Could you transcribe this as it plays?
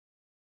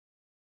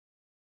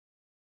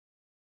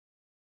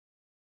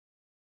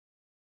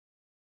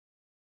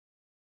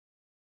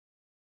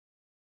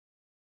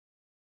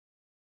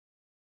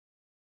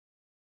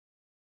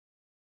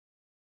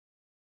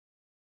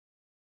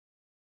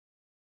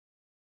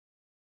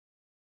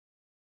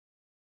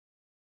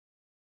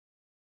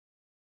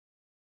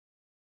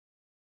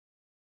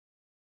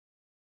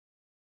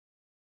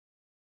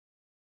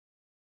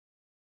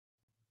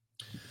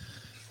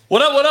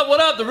What up, what up, what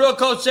up? The real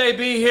Coach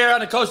JB here on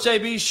the Coach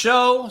JB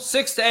Show,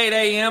 6 to 8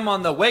 a.m.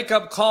 on the Wake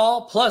Up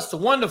Call, plus the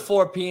 1 to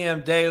 4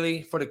 p.m.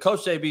 daily for the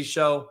Coach JB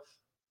Show.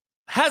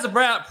 Has a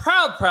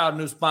proud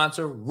new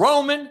sponsor,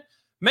 Roman.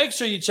 Make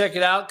sure you check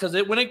it out because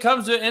when it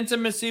comes to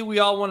intimacy, we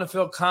all want to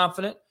feel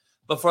confident.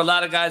 But for a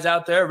lot of guys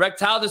out there,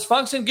 erectile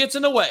dysfunction gets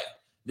in the way.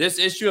 This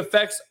issue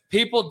affects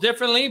people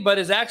differently, but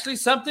is actually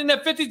something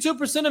that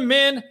 52% of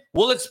men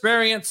will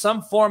experience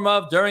some form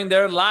of during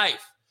their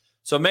life.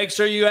 So make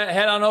sure you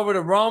head on over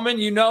to Roman.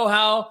 You know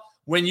how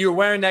when you're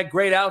wearing that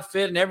great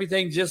outfit and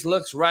everything just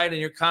looks right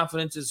and your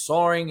confidence is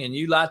soaring and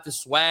you like the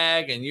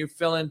swag and you're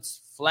feeling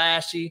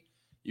flashy,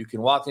 you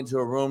can walk into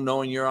a room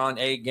knowing you're on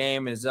A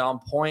game and is on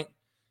point.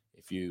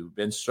 If you've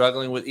been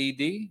struggling with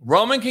ED,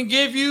 Roman can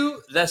give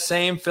you the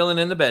same feeling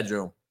in the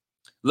bedroom.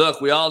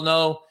 Look, we all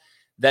know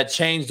that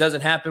change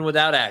doesn't happen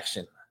without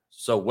action.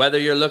 So whether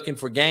you're looking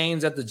for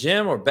gains at the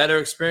gym or better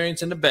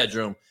experience in the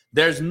bedroom,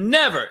 there's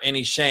never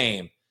any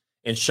shame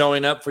in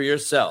showing up for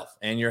yourself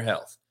and your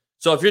health.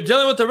 So if you're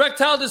dealing with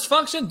erectile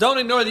dysfunction, don't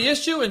ignore the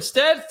issue.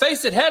 Instead,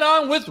 face it head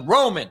on with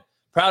Roman.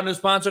 Proud new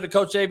sponsor of the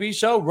Coach JB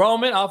Show,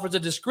 Roman offers a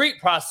discreet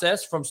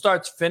process from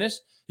start to finish.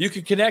 You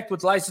can connect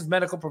with licensed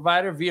medical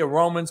provider via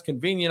Roman's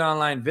convenient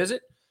online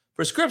visit.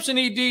 Prescription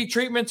ED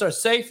treatments are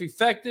safe,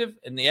 effective,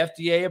 and the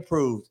FDA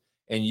approved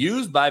and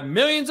used by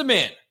millions of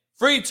men.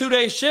 Free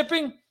 2-day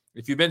shipping.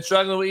 If you've been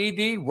struggling with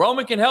ED,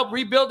 Roman can help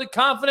rebuild the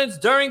confidence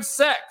during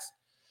sex.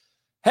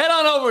 Head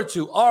on over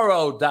to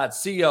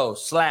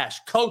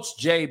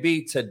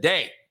ro.co/CoachJB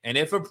today. And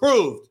if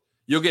approved,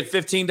 you'll get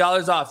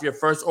 $15 off your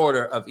first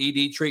order of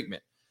ED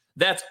treatment.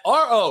 That's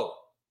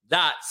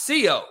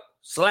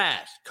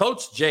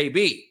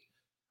ro.co/CoachJB.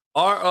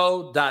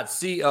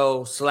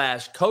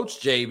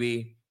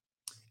 ro.co/CoachJB.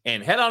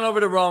 And head on over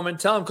to Roman.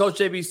 Tell him Coach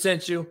JB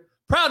sent you.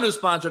 Proud new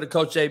sponsor of the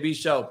Coach JB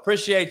Show.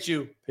 Appreciate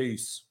you.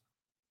 Peace.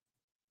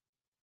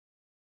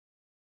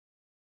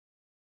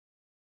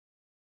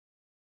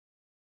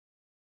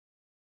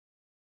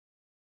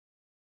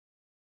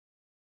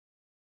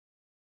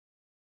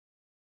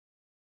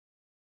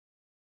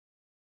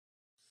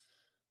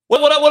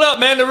 What up,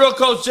 man? The real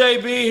Coach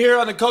JB here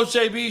on the Coach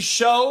JB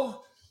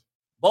Show.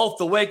 Both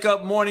the Wake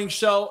Up Morning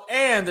Show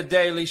and the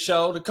Daily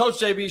Show. The Coach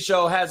JB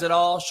Show has it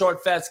all,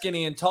 short, fat,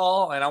 skinny, and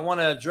tall. And I want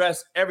to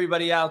address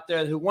everybody out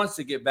there who wants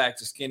to get back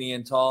to skinny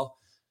and tall.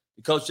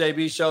 The Coach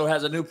JB Show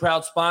has a new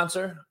proud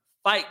sponsor,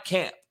 Fight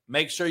Camp.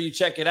 Make sure you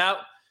check it out.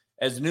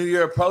 As the new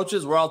year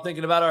approaches, we're all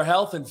thinking about our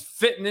health and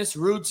fitness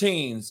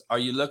routines. Are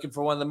you looking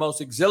for one of the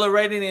most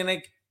exhilarating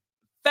and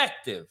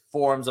effective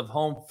forms of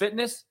home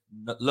fitness?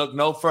 Look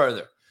no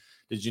further.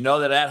 Did you know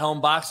that at-home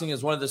boxing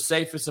is one of the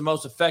safest and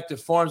most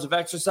effective forms of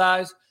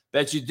exercise?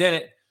 Bet you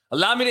didn't.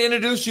 Allow me to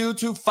introduce you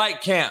to Fight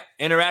Camp.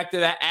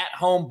 Interactive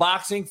at-home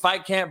boxing.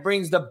 Fight Camp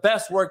brings the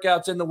best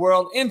workouts in the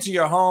world into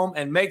your home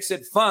and makes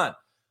it fun.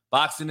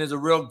 Boxing is a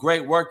real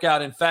great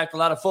workout. In fact, a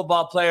lot of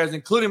football players,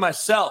 including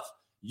myself,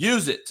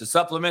 use it to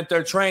supplement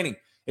their training.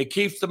 It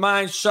keeps the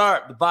mind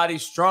sharp, the body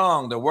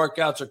strong. The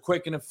workouts are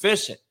quick and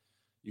efficient.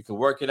 You can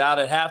work it out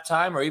at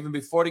halftime or even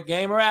before the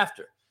game or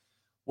after.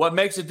 What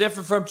makes it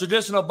different from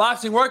traditional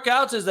boxing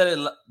workouts is that it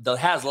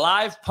has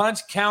live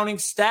punch counting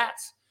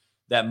stats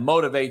that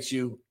motivates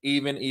you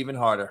even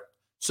harder.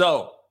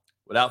 So,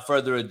 without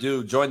further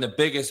ado, join the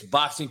biggest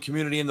boxing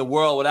community in the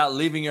world without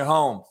leaving your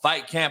home.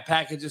 Fight Camp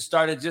packages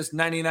start at just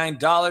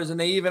 $99, and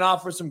they even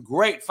offer some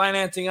great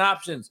financing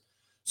options.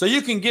 So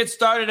you can get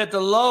started at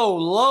the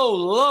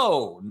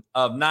low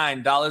of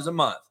 $9 a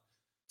month.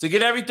 To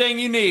get everything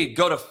you need,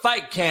 go to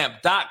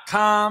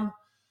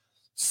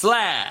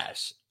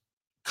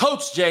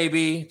fightcamp.com/Coach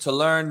JB to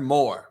learn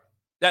more.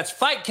 That's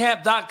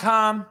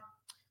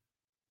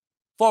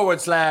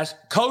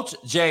fightcamp.com/Coach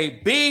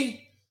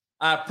JB.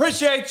 I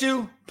appreciate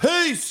you.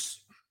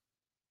 Peace.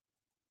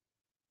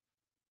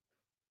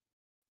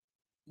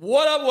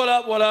 What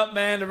up,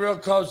 man? The real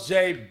Coach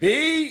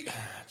JB.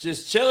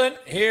 Just chilling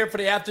here for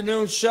the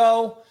afternoon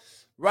show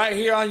right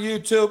here on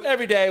YouTube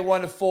every day,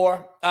 1 to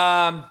 4.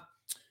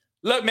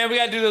 Look, man, we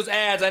got to do those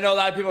ads. I know a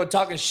lot of people are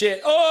talking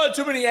shit. Oh,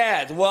 too many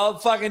ads. Well,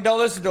 fucking don't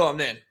listen to them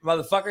then.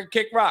 Motherfucker,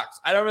 kick rocks.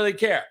 I don't really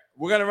care.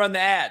 We're going to run the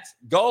ads.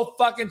 Go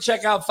fucking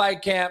check out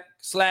Fight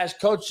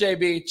Camp/Coach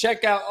JB.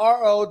 Check out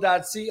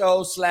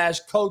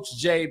ro.co/Coach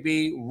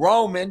JB.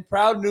 Roman,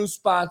 proud new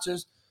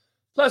sponsors.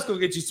 Plus, go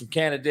get you some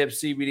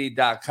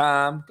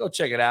CanadipCBD.com. Go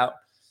check it out.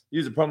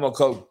 Use the promo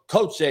code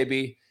Coach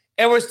JB.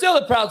 And we're still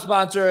a proud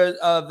sponsor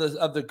of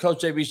the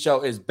Coach JB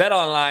Show is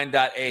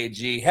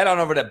betonline.ag. Head on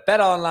over to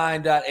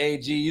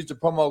betonline.ag. Use the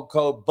promo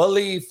code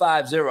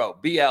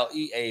BLEAV50,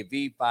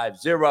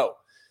 BLEAV50.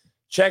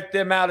 Check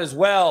them out as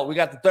well. We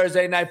got the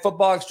Thursday Night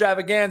Football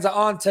Extravaganza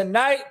on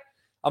tonight.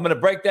 I'm going to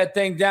break that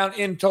thing down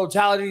in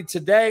totality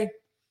today,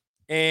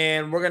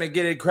 and we're going to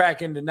get it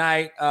cracking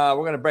tonight. We're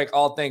going to break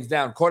all things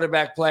down.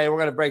 Quarterback play. We're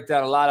going to break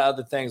down a lot of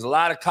other things. A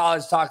lot of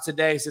college talk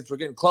today since we're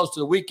getting close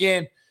to the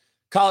weekend.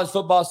 College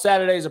football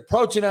Saturday is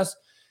approaching us,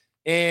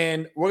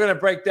 and we're going to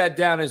break that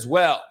down as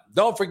well.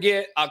 Don't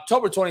forget,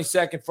 October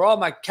 22nd, for all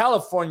my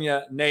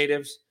California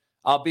natives,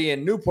 I'll be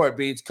in Newport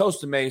Beach,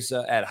 Costa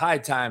Mesa at High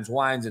Times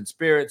Wines and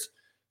Spirits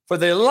for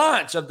the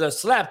launch of the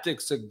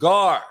Slapdick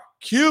Cigar,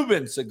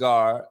 Cuban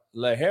cigar,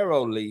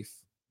 Lajero Leaf.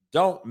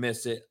 Don't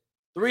miss it.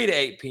 3 to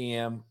 8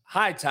 p.m.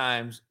 High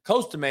Times,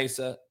 Costa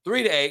Mesa,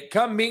 3 to 8.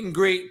 Come meet and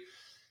greet.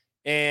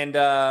 And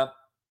I'll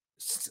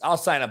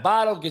sign a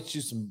bottle, get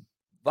you some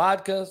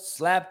vodka,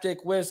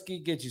 Slapdick whiskey,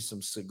 get you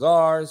some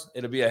cigars.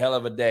 It'll be a hell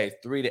of a day,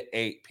 3 to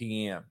 8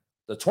 p.m.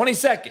 The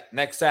 22nd,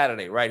 next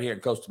Saturday, right here in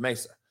Costa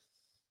Mesa.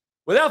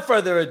 Without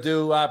further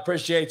ado, I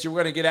appreciate you.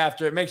 We're going to get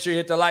after it. Make sure you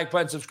hit the like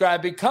button,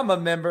 subscribe, become a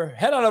member.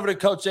 Head on over to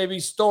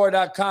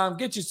CoachJBStore.com.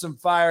 Get you some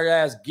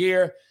fire-ass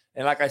gear.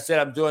 And like I said,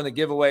 I'm doing the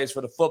giveaways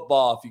for the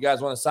football. If you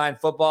guys want to sign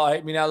football,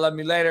 hate me now, love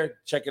me later,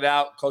 check it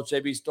out,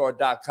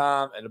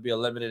 CoachJBStore.com. It'll be a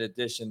limited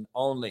edition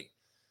only.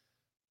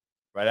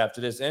 Right after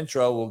this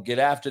intro, we'll get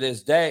after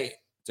this day.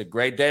 It's a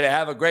great day to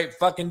have a great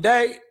fucking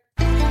day.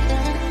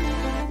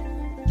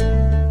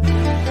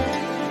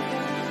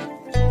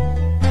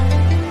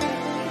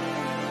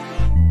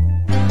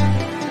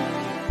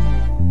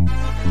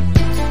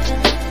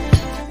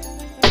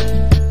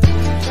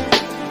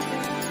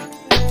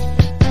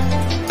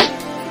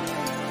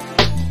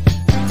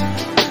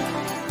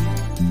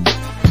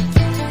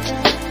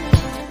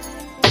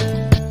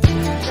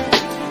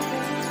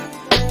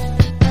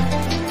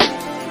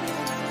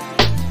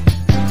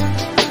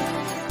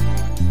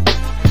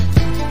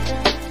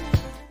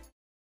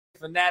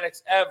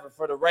 Fanatics ever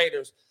for the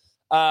Raiders.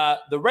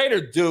 The Raider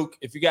Duke,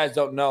 if you guys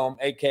don't know him,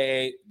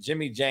 a.k.a.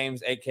 Jimmy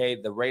James,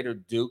 a.k.a. the Raider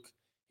Duke.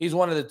 He's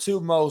one of the two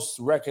most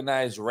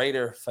recognized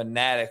Raider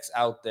fanatics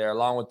out there,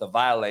 along with the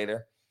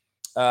Violator.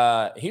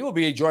 He will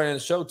be joining the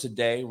show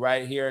today,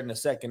 right here in the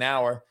second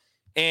hour.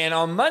 And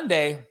on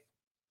Monday,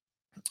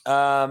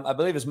 I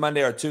believe it's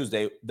Monday or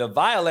Tuesday, the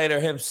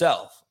Violator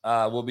himself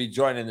will be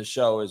joining the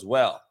show as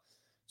well.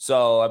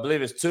 So I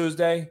believe it's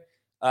Tuesday.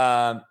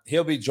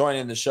 He'll be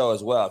joining the show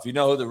as well. If you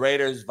know who the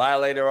Raiders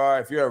Violator are,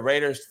 if you're a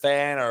Raiders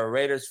fan or a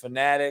Raiders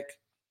fanatic,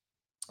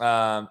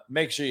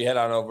 make sure you head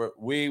on over.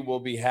 We will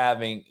be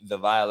having the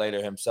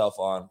Violator himself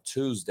on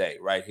Tuesday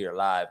right here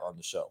live on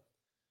the show.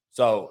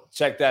 So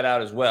check that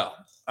out as well.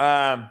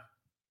 I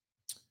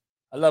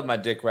love my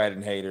dick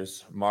riding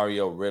haters.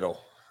 Mario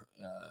Riddle.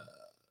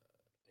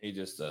 He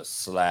just a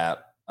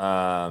slap.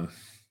 I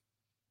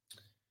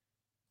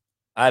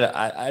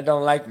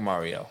don't like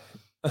Mario.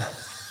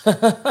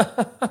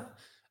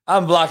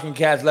 I'm blocking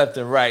cats left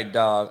and right,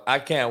 dog. I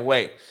can't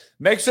wait.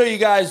 Make sure you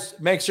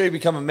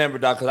become a member,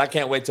 dog, because I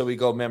can't wait till we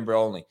go member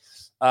only.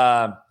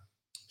 Sure,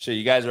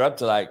 you guys are up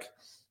to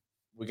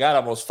we got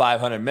almost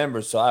 500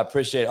 members, so I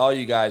appreciate all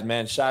you guys,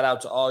 man. Shout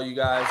out to all you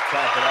guys.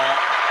 Clap it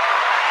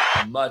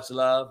up. Much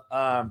love.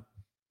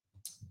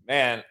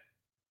 Man,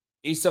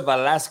 Isa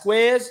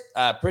Velasquez,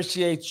 I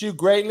appreciate you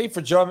greatly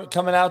for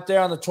coming out there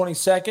on the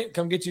 22nd.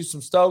 Come get you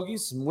some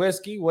stogies, some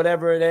whiskey,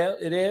 whatever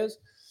it is.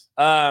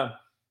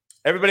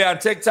 Everybody on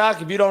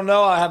TikTok, if you don't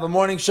know, I have a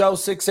morning show,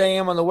 6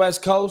 a.m. on the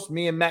West Coast.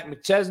 Me and Mac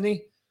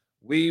McChesney.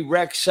 We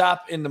wreck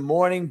shop in the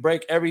morning,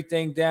 break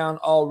everything down,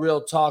 all real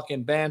talk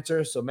and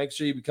banter. So make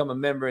sure you become a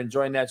member and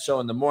join that show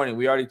in the morning.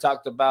 We already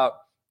talked about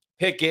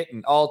Pickett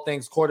and all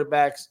things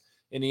quarterbacks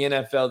in the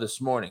NFL this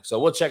morning. So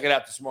we'll check it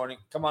out this morning.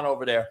 Come on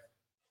over there.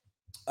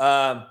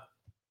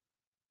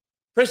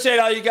 Appreciate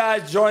all you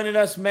guys joining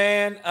us,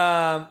 man.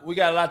 We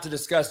got a lot to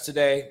discuss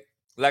today.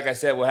 Like I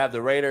said, we'll have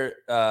the Raider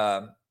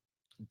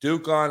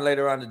Duke on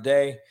later on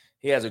today.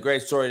 He has a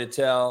great story to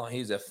tell.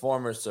 He's a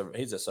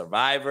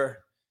survivor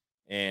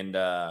and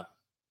has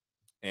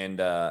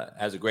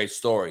a great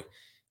story.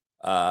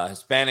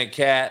 Hispanic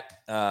cat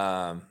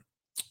from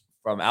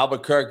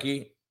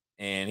Albuquerque,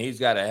 and he's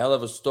got a hell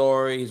of a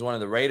story. He's one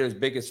of the Raiders'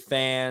 biggest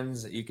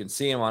fans. You can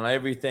see him on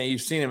everything. You've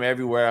seen him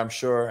everywhere, I'm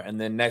sure.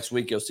 And then next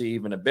week you'll see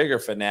even a bigger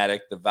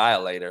fanatic, the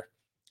Violator,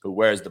 who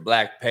wears the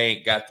black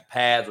paint, got the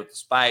pads with the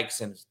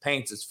spikes, and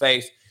paints his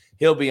face.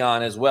 He'll be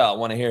on as well. I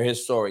want to hear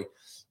his story.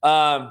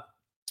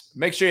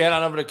 Make sure you head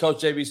on over to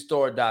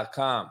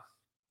CoachJBStore.com.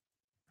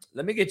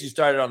 Let me get you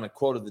started on the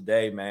quote of the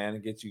day, man,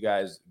 and get you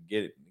guys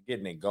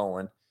getting it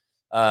going.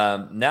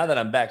 Now that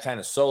I'm back kind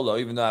of solo,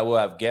 even though I will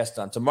have guests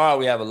on. Tomorrow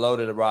we have a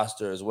loaded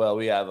roster as well.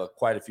 We have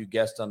quite a few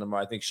guests on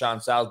tomorrow. I think Sean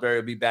Salisbury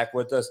will be back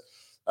with us.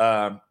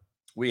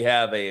 We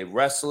have a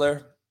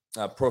wrestler,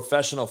 a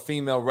professional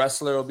female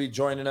wrestler will be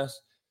joining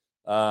us.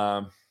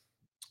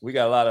 We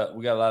got a lot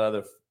of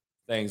other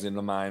things in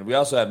the mind. We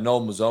also have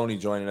Noel Mazzoni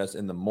joining us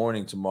in the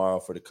morning tomorrow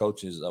for the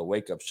coaches'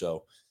 wake-up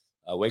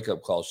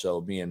call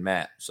show, me and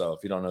Matt. So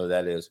if you don't know who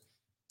that is.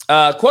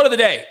 Quote of the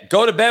day: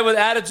 go to bed with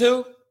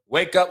attitude,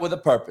 wake up with a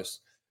purpose.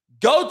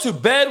 Go to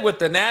bed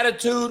with an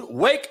attitude,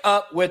 wake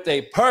up with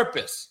a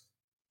purpose.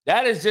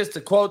 That is just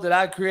a quote that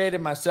I created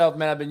myself,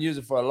 man. I've been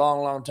using for a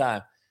long, long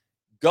time.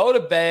 Go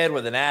to bed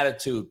with an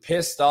attitude,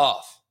 pissed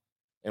off,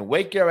 and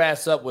wake your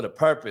ass up with a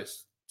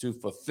purpose to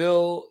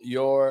fulfill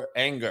your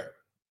anger.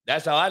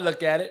 That's how I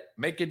look at it.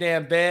 Make your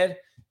damn bed,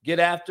 get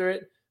after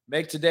it,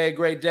 make today a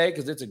great day,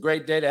 because it's a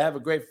great day to have a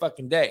great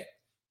fucking day.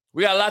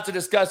 We got a lot to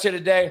discuss here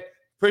today.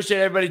 Appreciate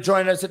everybody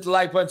joining us. Hit the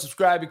like button,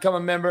 subscribe, become a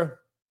member.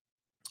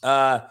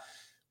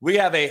 We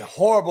have a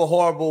horrible,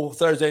 horrible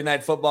Thursday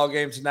night football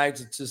game tonight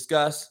to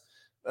discuss.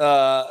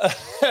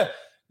 The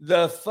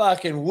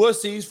fucking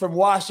wussies from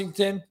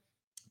Washington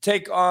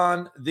take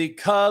on the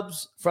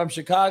Cubs from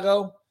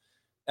Chicago.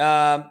 They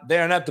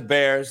are not the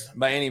Bears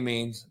by any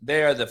means.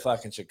 They are the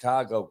fucking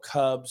Chicago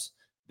Cubs.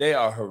 They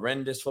are a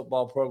horrendous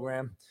football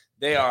program.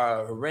 They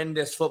are a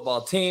horrendous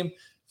football team.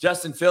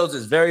 Justin Fields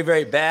is very,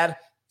 very bad.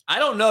 I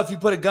don't know if you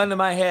put a gun to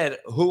my head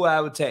who I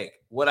would take.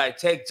 Would I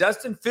take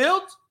Justin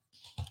Fields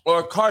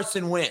or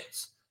Carson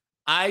Wentz?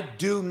 I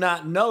do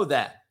not know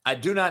that. I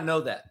do not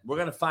know that. We're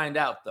going to find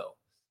out, though.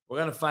 We're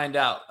going to find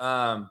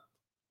out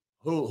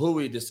who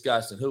we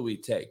discuss and who we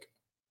take.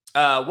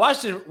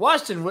 Washington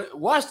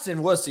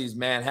wussies,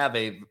 man, have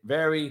a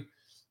very,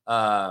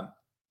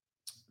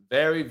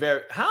 very,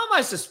 very. How am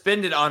I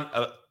suspended on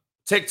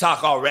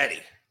TikTok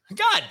already?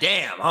 God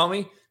damn,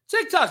 homie.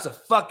 TikTok's a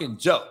fucking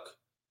joke.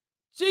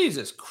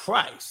 Jesus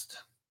Christ.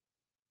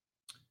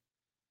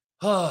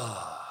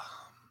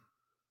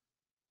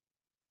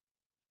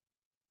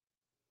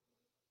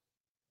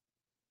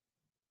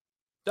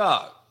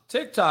 Dog,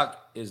 TikTok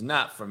is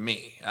not for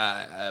me.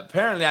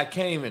 Apparently, I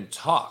can't even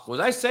talk. Was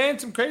I saying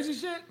some crazy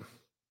shit?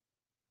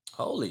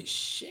 Holy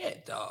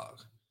shit,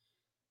 dog.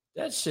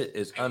 That shit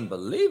is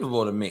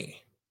unbelievable to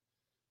me.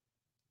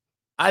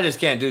 I just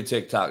can't do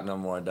TikTok no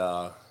more,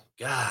 dog.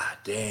 God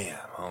damn,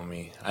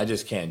 homie. I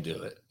just can't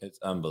do it. It's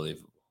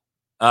unbelievable.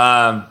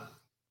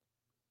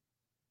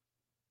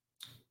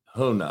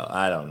 Who knows?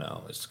 I don't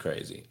know. It's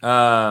crazy.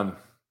 Oh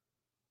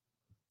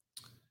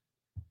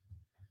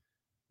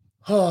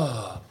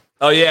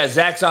yeah,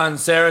 Zach's on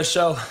Sarah's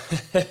show.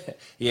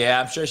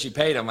 Yeah, I'm sure she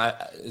paid him.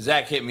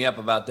 Zach hit me up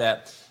about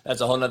that. That's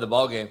a whole nother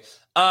ballgame.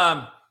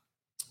 Dog,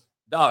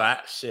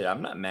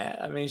 I'm not mad.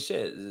 I mean,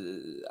 shit.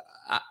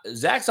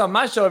 Zach's on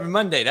my show every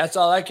Monday. That's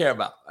all I care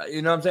about.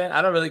 You know what I'm saying?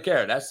 I don't really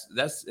care.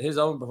 That's his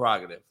own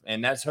prerogative,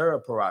 and that's her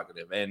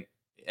prerogative. And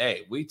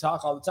hey, we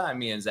talk all the time,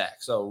 me and Zach.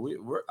 So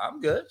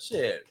I'm good.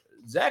 Shit,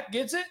 Zach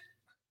gets it.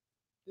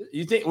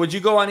 You think? Would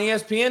you go on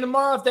ESPN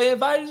tomorrow if they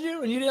invited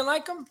you and you didn't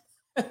like them?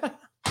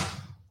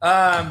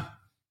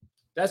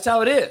 That's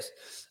how it is.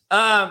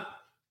 Got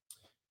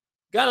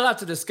a lot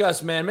to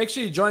discuss, man. Make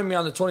sure you join me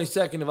on the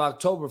 22nd of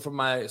October for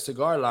my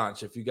cigar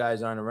launch. If you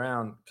guys aren't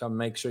around, come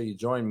make sure you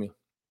join me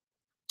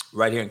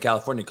right here in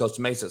California,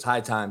 Costa Mesa's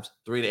high times,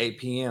 3 to 8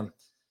 p.m.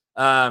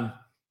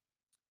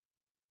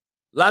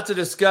 Lot to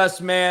discuss,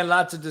 man.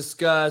 Lot to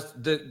discuss.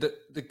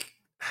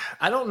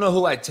 I don't know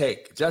who I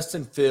take,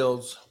 Justin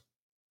Fields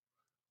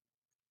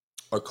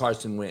or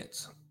Carson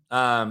Wentz.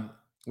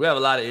 We have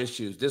a lot of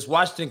issues. This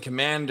Washington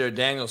commander,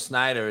 Daniel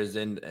Snyder, is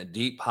in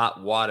deep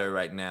hot water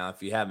right now,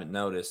 if you haven't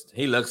noticed.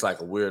 He looks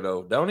like a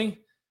weirdo, don't he?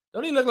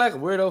 Don't he look like a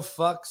weirdo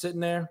fuck sitting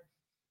there?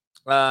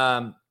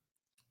 I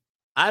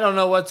don't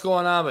know what's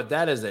going on, but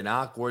that is an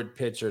awkward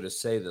picture to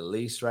say the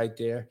least right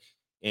there.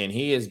 And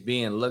he is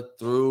being looked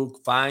through,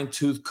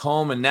 fine-tooth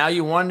comb. And now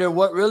you wonder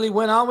what really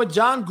went on with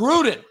Jon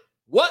Gruden.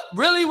 What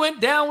really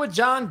went down with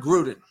Jon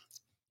Gruden?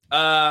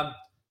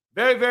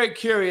 Very, very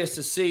curious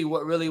to see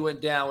what really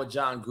went down with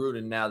Jon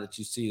Gruden now that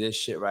you see this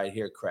shit right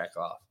here crack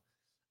off.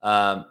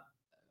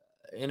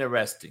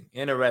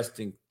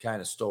 Interesting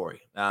kind of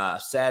story.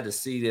 Sad to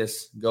see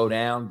this go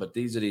down, but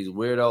these are these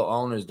weirdo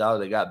owners, dog.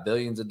 They got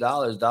billions of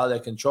dollars, dog. They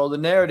control the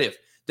narrative.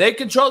 They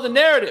control the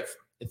narrative.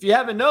 If you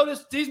haven't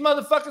noticed, these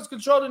motherfuckers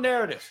control the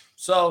narrative.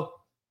 So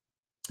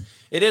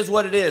it is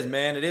what it is,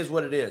 man. It is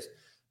what it is.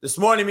 This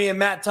morning, me and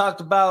Matt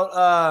talked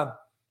about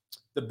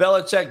the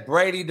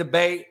Belichick-Brady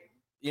debate.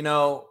 You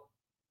know,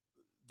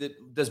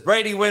 does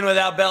Brady win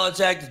without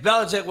Belichick? Does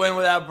Belichick win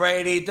without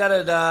Brady?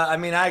 I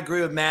mean, I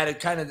agree with Matt. It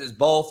kind of is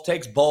both.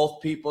 Takes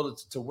both people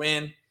to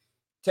win.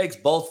 Takes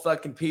both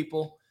fucking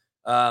people.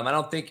 I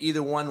don't think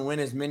either one win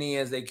as many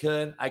as they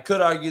could. I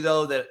could argue,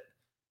 though, that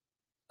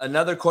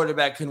another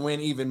quarterback can win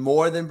even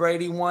more than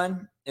Brady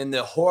won in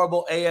the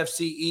horrible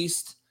AFC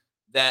East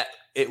that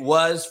it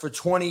was for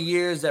 20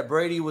 years that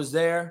Brady was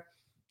there.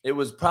 It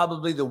was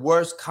probably the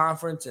worst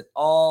conference in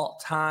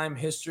all-time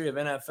history of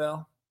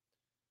NFL.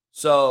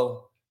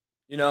 So,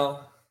 could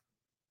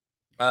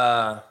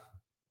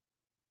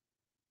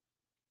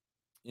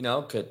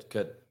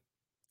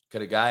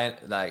a guy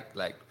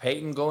like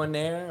Peyton go in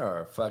there,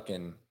 or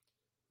fucking,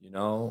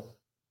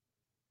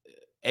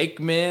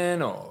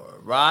 Aikman or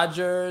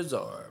Rodgers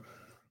or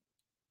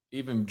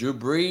even Drew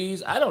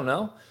Brees? I don't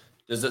know.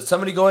 Does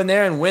somebody go in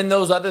there and win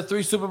those other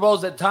 3 Super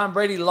Bowls that Tom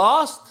Brady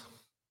lost?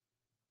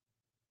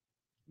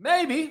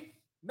 Maybe.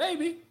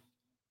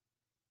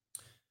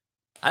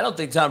 I don't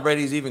think Tom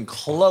Brady's even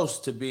close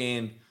to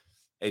being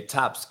a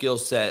top skill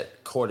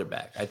set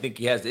quarterback. I think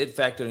he has the it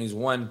factor, and he's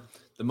won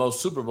the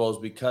most Super Bowls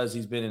because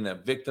he's been in a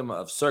victim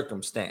of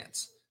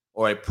circumstance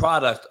or a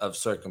product of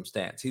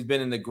circumstance. He's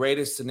been in the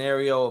greatest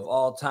scenario of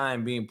all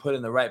time, being put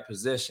in the right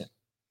position.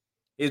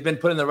 He's been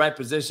put in the right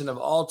position of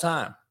all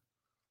time.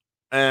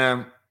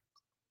 And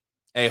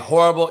a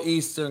horrible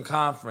Eastern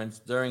Conference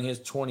during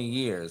his 20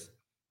 years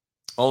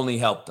only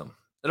helped him.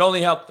 It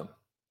only helped him.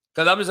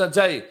 Because I'm just going to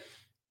tell you,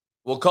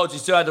 well, coach, he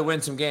still had to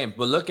win some games,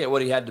 but look at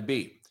what he had to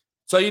beat.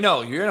 So,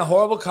 you're in a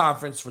horrible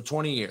conference for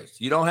 20 years.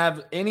 You don't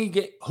have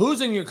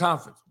who's in your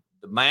conference?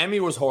 Miami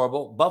was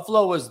horrible.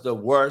 Buffalo was the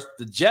worst.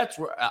 The Jets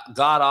were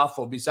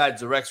god-awful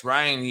besides the Rex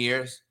Ryan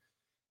years.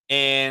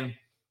 And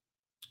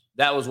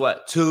that was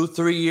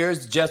 2-3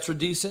 years. The Jets were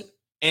decent.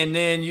 And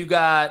then you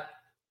got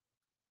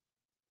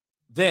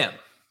them.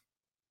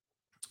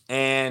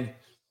 And,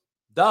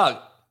 dog,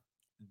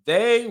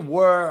 they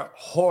were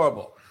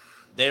horrible.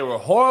 They were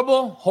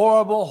horrible,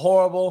 horrible,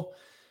 horrible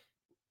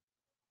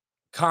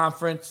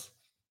conference.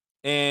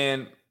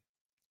 And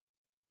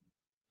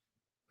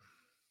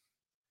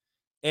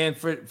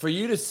for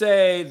you to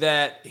say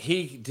that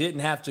he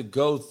didn't have to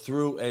go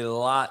through a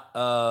lot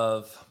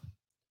of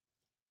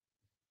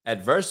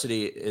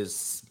adversity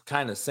is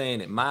kind of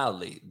saying it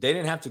mildly. They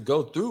didn't have to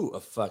go through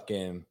a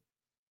fucking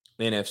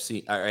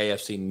NFC or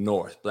AFC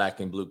North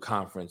black and blue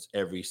conference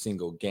every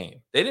single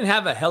game. They didn't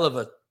have a hell of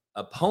a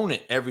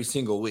opponent every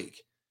single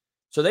week.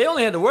 So they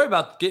only had to worry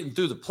about getting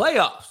through the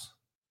playoffs.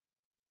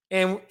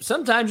 And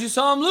sometimes you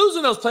saw them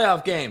losing those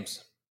playoff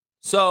games.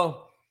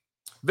 So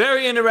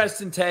very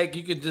interesting take.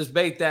 You could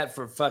debate that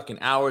for fucking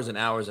hours and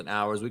hours and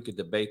hours. We could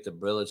debate the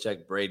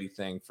Belichick Brady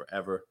thing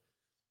forever.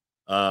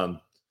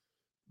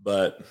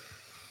 But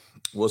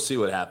we'll see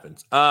what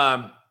happens.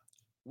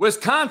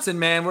 Wisconsin,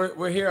 man,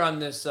 we're here on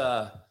this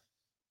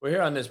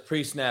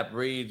pre-snap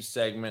read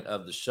segment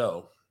of the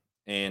show,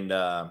 and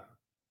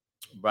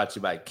brought to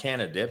you by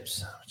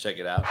Canadips. Check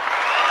it out.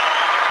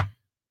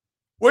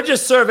 We're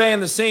just surveying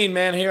the scene,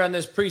 man, here on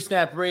this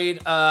pre-snap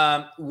read.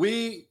 I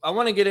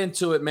want to get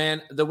into it,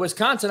 man. The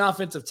Wisconsin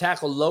offensive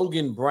tackle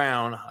Logan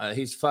Brown,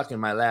 he's fucking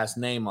my last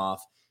name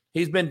off.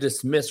 He's been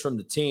dismissed from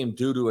the team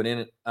due to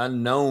an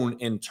unknown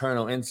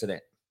internal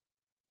incident.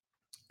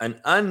 An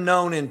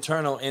unknown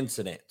internal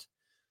incident.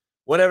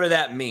 Whatever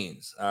that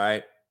means, all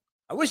right?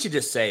 I wish you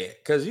just say it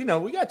because,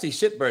 we got these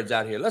shitbirds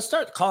out here. Let's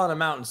start calling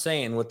them out and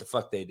saying what the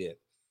fuck they did.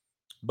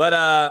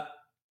 But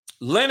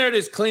Leonard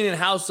is cleaning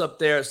house up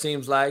there, it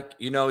seems like.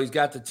 He's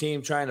got the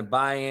team trying to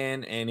buy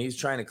in, and he's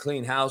trying to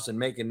clean house and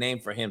make a name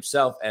for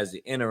himself as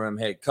the interim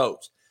head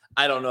coach.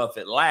 I don't know if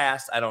it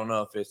lasts. I don't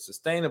know if it's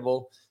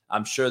sustainable.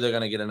 I'm sure they're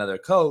going to get another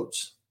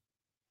coach.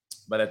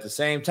 But at the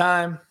same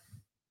time,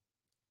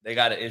 they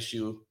got an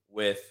issue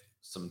with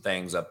some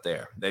things up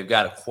there. They've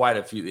got quite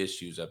a few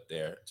issues up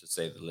there, to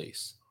say the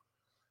least.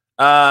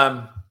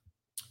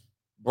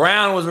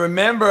 Brown was a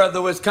member of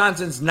the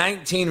Wisconsin's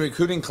 19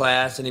 recruiting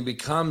class, and he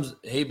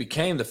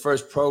became the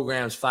first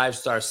program's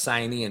 5-star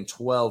signee in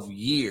 12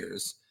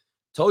 years.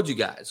 Told you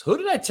guys. Who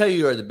did I tell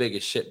you are the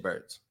biggest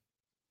shitbirds?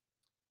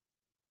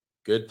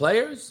 Good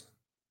players?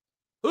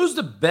 Who's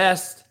the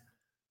best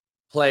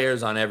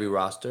players on every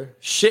roster?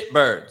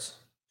 Shitbirds.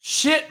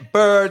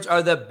 Shitbirds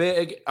are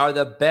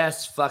the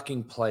best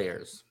fucking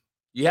players.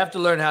 You have to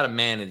learn how to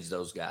manage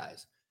those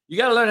guys. You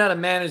got to learn how to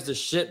manage the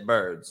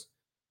shitbirds.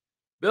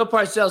 Bill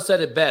Parcells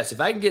said it best. If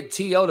I can get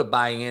T.O. to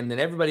buy in, then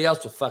everybody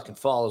else will fucking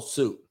follow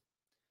suit.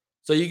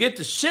 So you get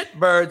the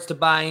shitbirds to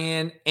buy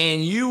in,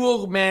 and you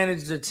will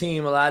manage the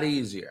team a lot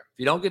easier. If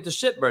you don't get the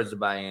shitbirds to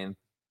buy in,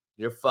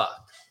 you're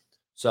fucked.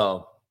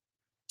 So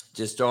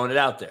just throwing it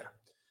out there.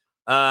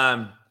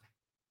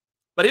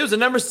 But he was the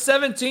number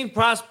 17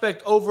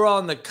 prospect overall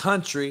in the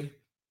country,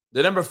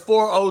 the number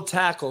 4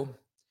 tackle,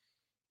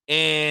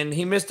 and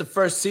he missed the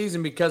first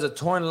season because of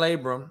torn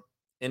labrum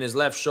in his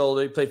left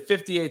shoulder. He played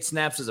 58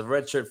 snaps as a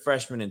redshirt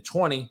freshman in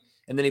 20,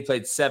 and then he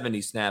played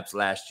 70 snaps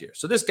last year.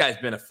 So this guy's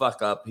been a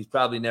fuck up. He's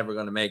probably never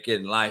going to make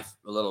it in life.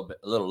 A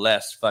little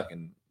less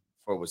fucking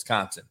for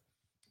Wisconsin,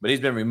 but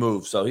he's been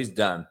removed, so he's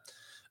done.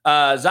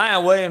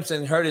 Zion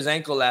Williamson hurt his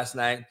ankle last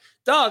night.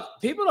 Dog,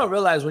 people don't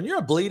realize when you're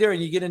a bleeder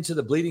and you get into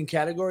the bleeding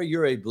category,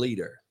 you're a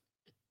bleeder.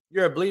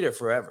 You're a bleeder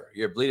forever.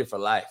 You're a bleeder for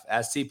life.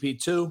 Ask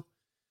CP2.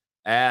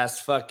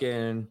 Ask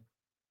fucking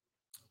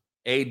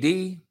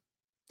AD.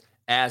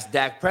 Ask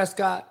Dak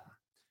Prescott.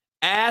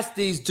 Ask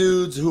these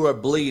dudes who are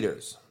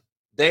bleeders.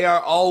 They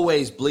are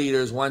always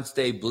bleeders once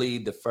they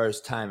bleed the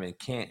first time and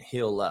can't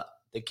heal up.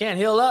 They can't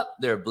heal up,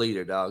 they're a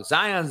bleeder, dog.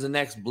 Zion's the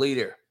next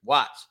bleeder.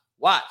 Watch.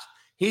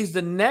 He's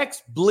the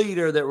next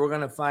bleeder that we're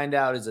going to find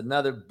out is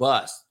another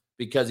bust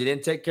because he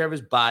didn't take care of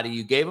his body.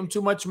 You gave him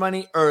too much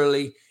money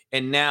early,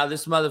 and now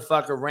this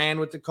motherfucker ran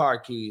with the car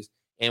keys,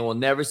 and we'll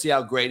never see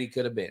how great he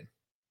could have been.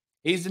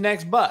 He's the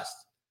next bust.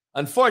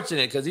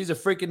 Unfortunate, because he's a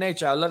freak of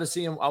nature. I'd love to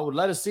see him. I would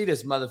love to see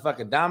this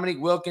motherfucker. Dominique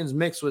Wilkins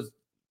mixed with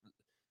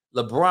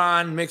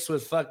LeBron, mixed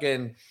with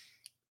fucking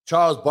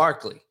Charles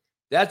Barkley.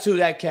 That's who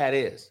that cat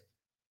is.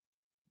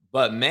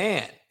 But,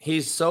 man,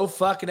 he's so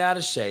fucking out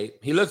of shape.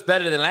 He looks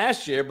better than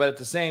last year, but at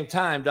the same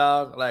time,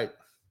 dog, like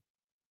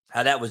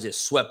how that was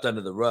just swept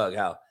under the rug,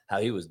 how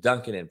he was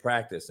dunking in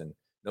practice and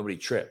nobody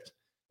tripped.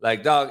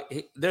 Like, dog,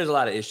 there's a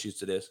lot of issues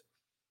to this.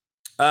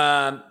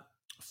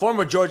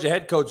 Former Georgia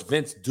head coach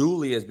Vince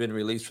Dooley has been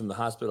released from the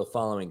hospital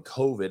following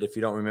COVID. If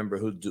you don't remember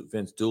who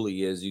Vince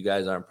Dooley is, you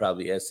guys aren't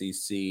probably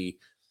SEC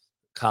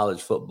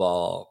college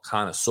football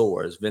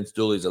connoisseurs. Vince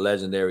Dooley's a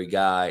legendary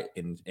guy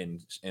in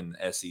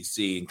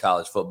SEC in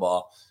college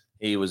football.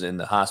 he was in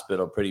the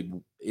hospital, pretty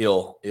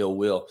ill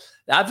will.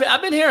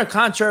 I've been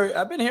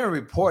hearing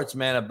reports,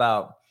 man,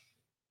 about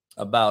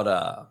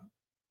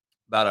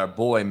our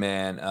boy,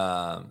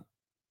 man,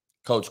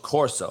 Coach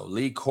Corso,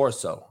 Lee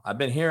Corso. I've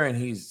been hearing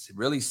he's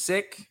really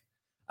sick.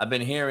 I've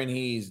been hearing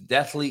he's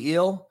deathly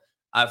ill.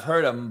 I've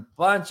heard a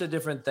bunch of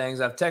different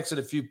things. I've texted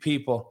a few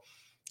people.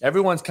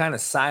 Everyone's kind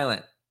of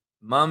silent.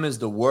 Mum is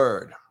the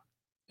word.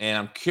 And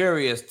I'm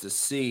curious to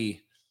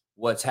see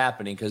what's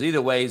happening because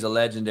either way, he's a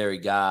legendary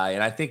guy.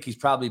 And I think he's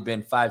probably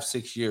been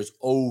 5-6 years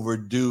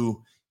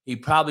overdue. He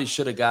probably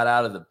should have got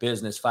out of the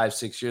business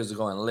 5-6 years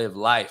ago and lived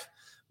life.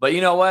 But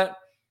you know what?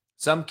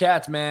 Some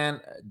cats, man,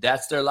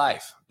 that's their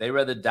life. They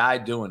rather die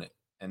doing it.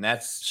 And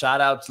that's shout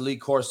out to Lee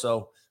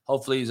Corso.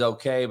 Hopefully he's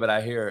okay, but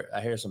I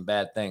hear some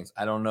bad things.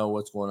 I don't know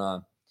what's going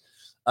on.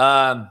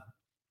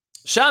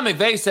 Sean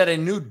McVay said a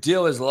new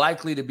deal is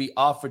likely to be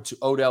offered to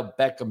Odell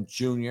Beckham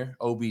Jr.,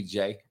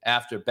 OBJ,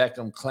 after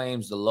Beckham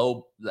claims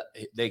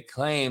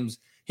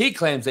he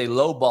claims they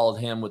lowballed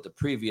him with the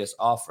previous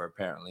offer,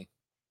 apparently.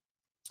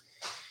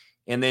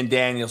 And then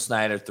Daniel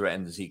Snyder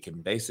threatens he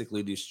can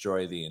basically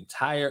destroy the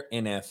entire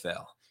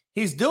NFL.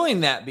 He's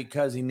doing that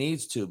because he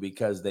needs to,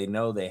 because they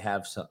know they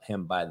have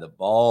him by the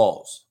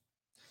balls.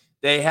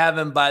 They have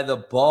him by the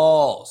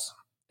balls.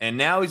 And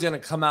now he's going to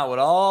come out with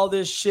all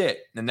this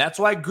shit. And that's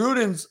why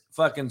Gruden's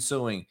fucking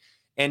suing.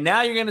 And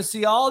now you're going to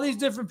see all these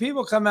different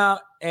people come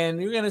out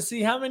and you're going to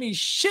see how many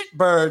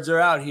shitbirds are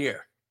out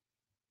here.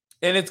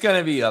 And it's going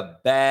to be a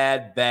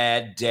bad,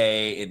 bad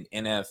day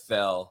in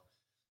NFL.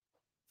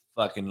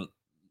 Fucking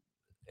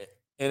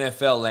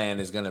NFL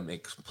land is going to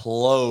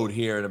explode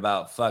here in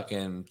about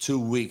fucking 2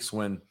 weeks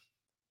when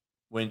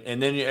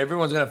and then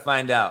everyone's going to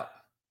find out.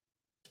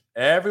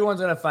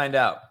 Everyone's going to find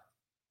out.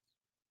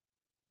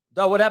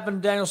 Dog, what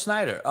happened to Daniel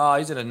Snyder? Oh,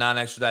 he's in a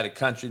non-extradited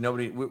country.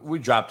 We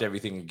dropped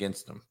everything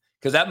against him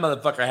because that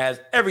motherfucker has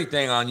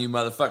everything on you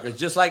motherfuckers,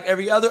 just like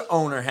every other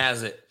owner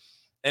has it.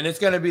 And it's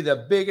going to be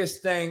the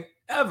biggest thing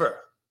ever.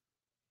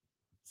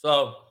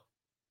 So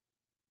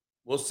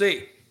we'll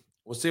see.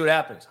 We'll see what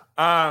happens.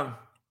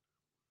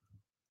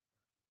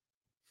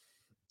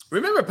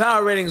 Remember,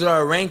 power ratings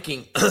are a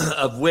ranking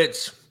of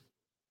which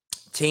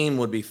team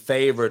would be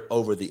favored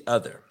over the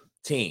other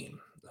team.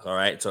 All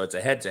right, so it's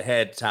a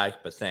head-to-head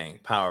type of thing,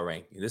 power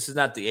ranking. This is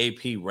not the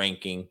AP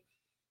ranking,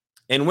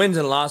 and wins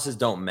and losses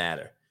don't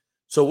matter.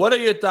 So what are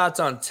your thoughts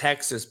on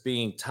Texas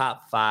being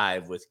top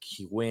 5 with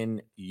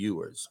Quinn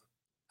Ewers?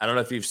 I don't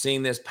know if you've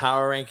seen this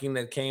power ranking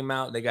that came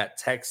out. They got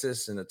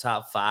Texas in the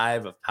top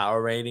 5 of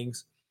power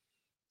ratings.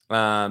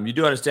 You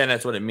do understand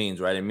that's what it means,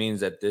 right? It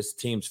means that this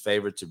team's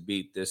favored to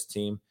beat this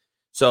team.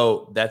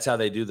 So that's how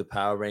they do the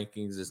power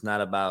rankings. It's not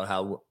about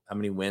how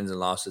many wins and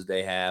losses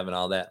they have and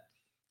all that.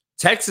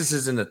 Texas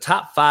is in the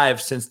top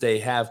 5 since they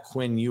have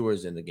Quinn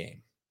Ewers in the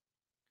game.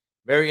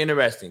 Very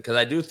interesting because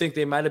I do think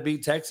they might have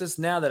beat Texas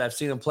now that I've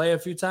seen them play a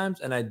few times,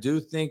 and I do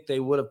think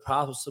they would have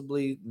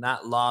possibly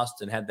not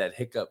lost and had that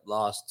hiccup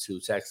loss to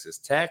Texas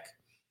Tech.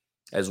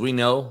 As we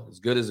know,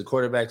 as good as the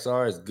quarterbacks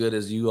are, as good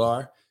as you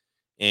are,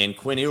 and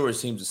Quinn Ewers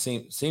seems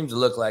to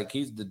look like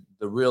he's the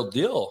real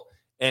deal.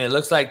 And it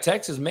looks like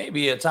Texas may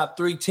be a top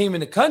 3 team in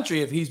the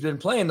country if he's been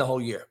playing the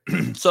whole year.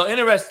 So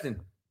interesting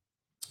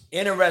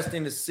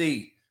to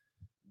see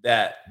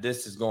that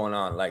this is going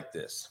on like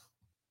this.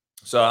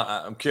 So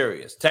I'm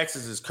curious.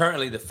 Texas is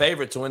currently the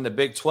favorite to win the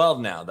Big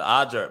 12 now. The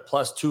odds are at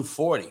plus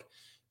 240.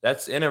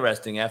 That's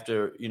interesting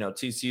after,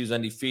 TCU's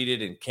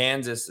undefeated and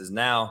Kansas is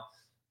now,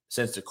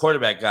 since the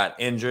quarterback got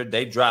injured,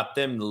 they dropped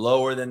them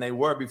lower than they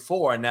were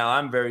before. And now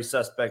I'm very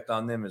suspect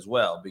on them as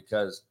well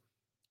because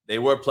they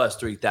were plus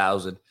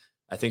 3,000.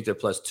 I think they're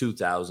plus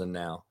 2,000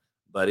 now.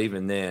 But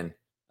even then,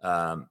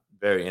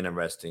 very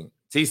interesting.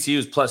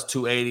 TCU's plus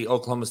 280,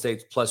 Oklahoma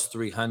State's plus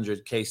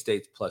 300,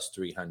 K-State's plus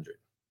 300.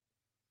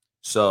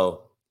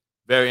 So,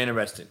 very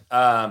interesting.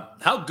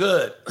 How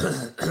good?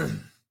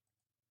 I'm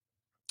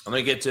going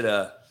to get to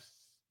the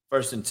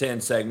 1st and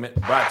 10 segment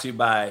brought to you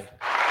by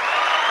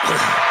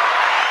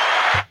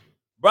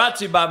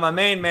my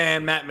main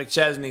man, Matt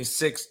McChesney,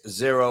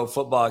 6-0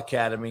 Football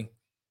Academy.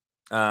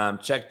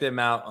 Check them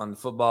out on the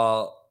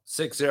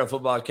 6-0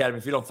 Football Academy.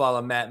 If you don't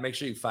follow Matt, make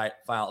sure you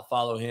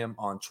follow him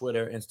on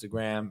Twitter,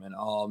 Instagram, and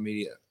all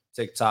media,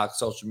 TikTok,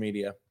 social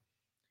media.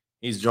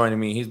 He's joining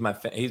me. He's my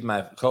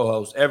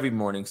co-host every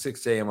morning,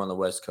 6 a.m. on the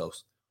West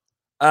Coast.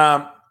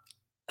 The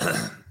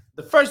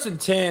 1st and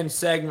 10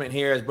 segment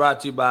here is brought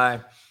to you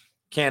by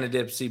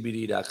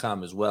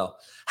CanadipCBD.com as well.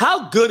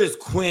 How good is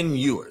Quinn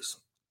Ewers?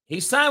 He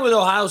signed with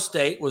Ohio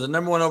State, was the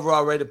number 1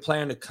 overall rated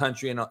player in the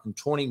country in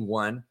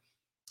 21.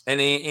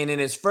 And in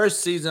his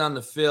first season on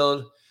the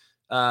field,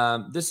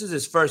 this is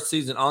his first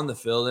season on the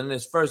field. And in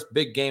his first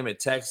big game at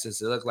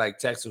Texas, it looked like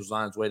Texas was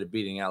on its way to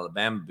beating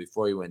Alabama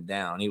before he went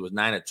down. He was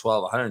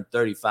 9-12,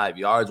 135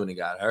 yards when he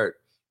got hurt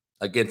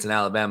against an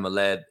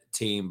Alabama-led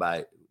team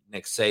by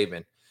Nick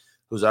Saban,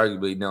 who's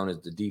arguably known as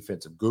the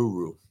defensive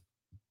guru.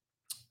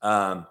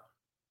 Was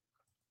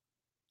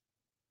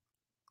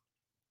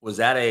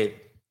that a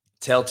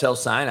telltale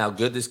sign how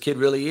good this kid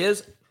really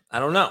is? I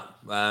don't know.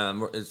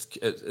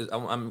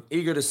 I'm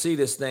eager to see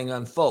this thing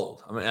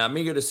unfold. I'm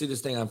eager to see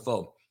this thing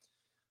unfold.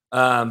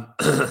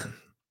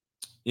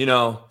 You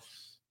know,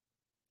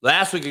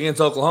 last week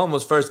against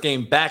Oklahoma's first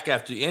game back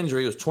after the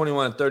injury, it was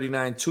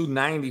 21-39,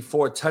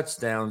 294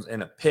 touchdowns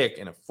and a pick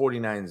and a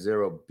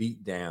 49-0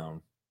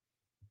 beatdown.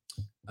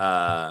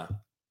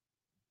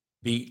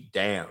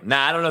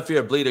 Now, I don't know if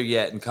you're a bleeder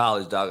yet in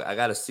college, dog. I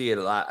got to see it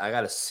a lot. I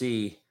got to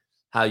see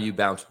how you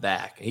bounce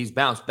back. He's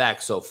bounced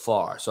back so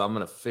far, so I'm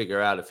going to figure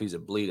out if he's a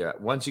bleeder.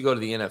 Once you go to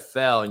the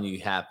NFL and you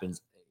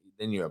happens,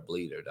 then you're a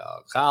bleeder,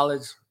 dog.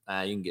 College,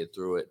 you can get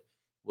through it.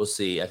 We'll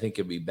see. I think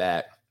he'll be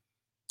back.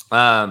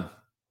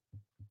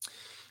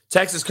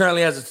 Texas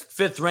currently has its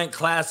 5th-ranked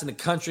class in the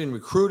country in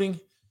recruiting.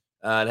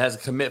 It has a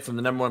commit from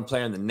the number 1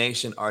 player in the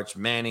nation, Arch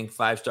Manning.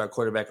 5-star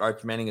quarterback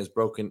Arch Manning has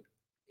broken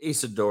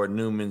Isidore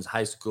Newman's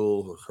high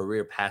school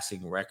career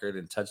passing record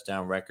and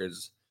touchdown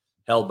records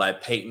held by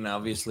Peyton,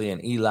 obviously,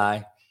 and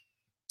Eli.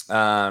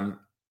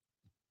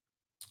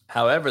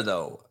 However,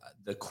 though,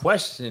 the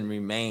question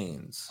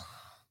remains,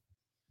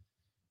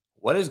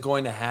 what is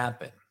going to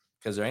happen?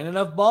 Because there ain't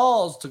enough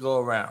balls to go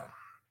around.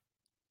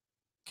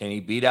 Can he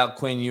beat out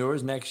Quinn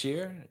Ewers next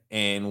year?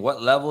 And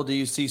what level do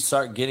you see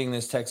Sark getting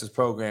this Texas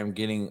program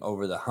getting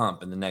over the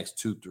hump in the next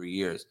 2-3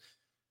 years?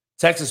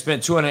 Texas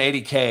spent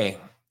 $280K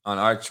on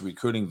Arch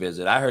recruiting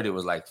visit. I heard it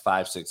was like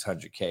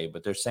 $500-600K,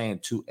 but they're saying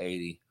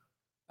 $280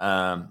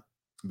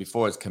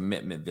 before his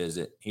commitment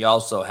visit. He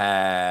also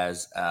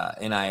has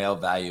NIL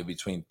value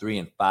between $3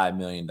 and $5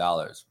 million.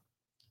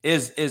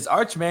 Is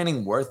Arch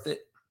Manning worth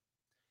it?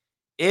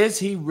 Is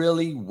he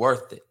really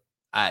worth it?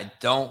 I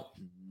don't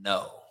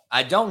know.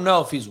 I don't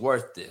know if he's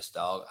worth this,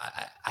 dog.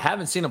 I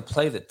haven't seen him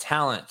play the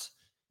talent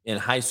in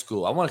high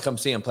school. I want to come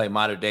see him play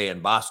modern day in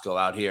Bosco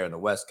out here in the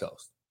West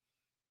Coast.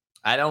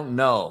 I don't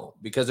know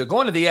because they're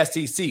going to the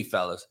SEC,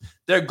 fellas.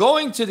 They're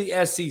going to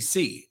the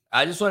SEC.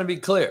 I just want to be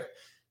clear.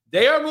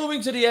 They are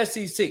moving to the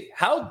SEC.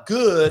 How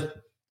good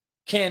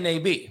can they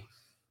be?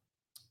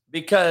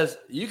 Because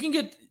you can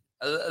get,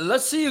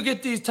 let's see you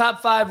get these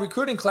top 5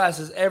 recruiting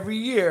classes every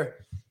year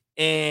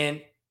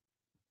and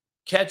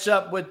catch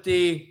up with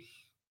the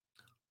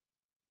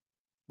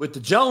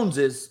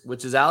Joneses,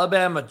 which is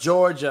Alabama,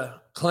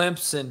 Georgia,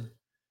 Clemson.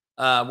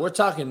 We're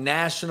talking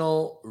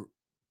national,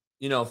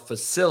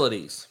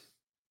 facilities.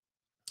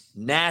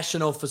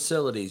 National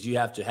facilities you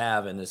have to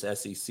have in this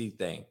SEC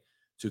thing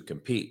to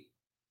compete.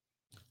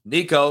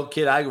 Nico,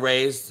 kid I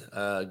raised,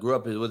 grew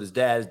up with his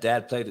dad. His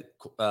dad played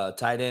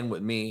tight end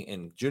with me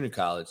in junior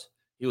college.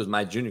 He was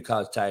my junior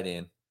college tight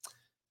end.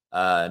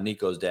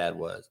 Nico's dad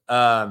was.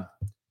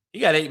 He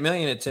got $8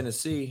 million at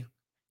Tennessee.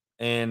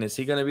 And is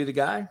he going to be the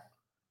guy?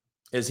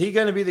 Is he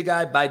going to be the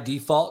guy by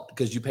default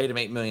because you paid him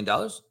 $8 million?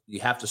 You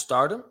have to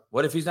start him?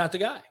 What if he's not the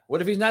guy?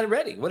 What if he's not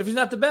ready? What if he's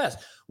not the best?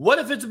 What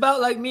if it's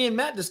about like me and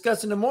Matt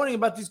discussing in the morning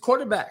about these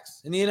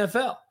quarterbacks in the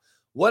NFL?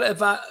 What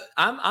if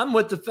I'm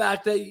with the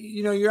fact that,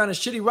 you're on a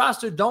shitty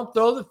roster. Don't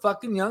throw the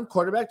fucking young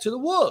quarterback to the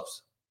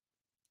wolves.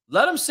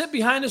 Let him sit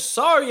behind a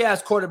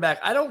sorry-ass quarterback.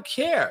 I don't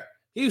care.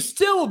 He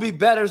still will be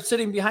better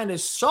sitting behind a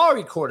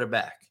sorry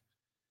quarterback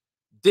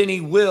than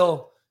he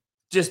will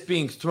just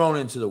being thrown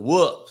into the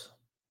wolves.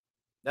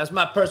 That's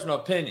my personal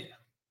opinion.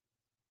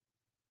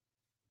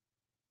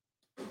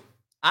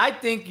 I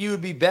think you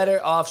would be better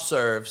off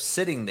served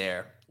sitting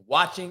there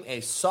watching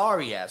a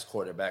sorry-ass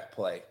quarterback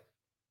play,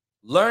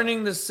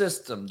 learning the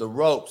system, the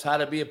ropes, how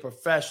to be a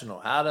professional,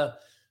 how to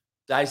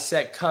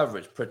dissect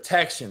coverage,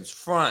 protections,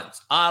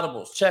 fronts,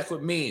 audibles, check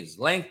with me's,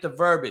 length of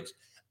verbiage.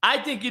 I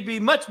think you'd be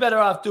much better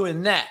off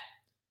doing that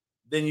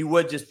than you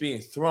would just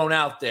being thrown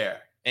out there,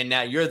 and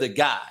now you're the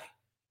guy,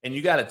 and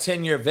you got a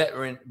 10-year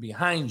veteran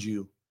behind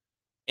you,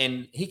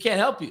 and he can't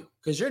help you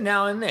because you're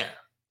now in there.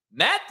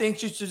 Matt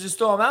thinks you should just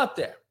throw him out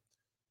there.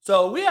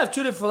 So we have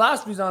 2 different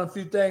philosophies on a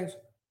few things,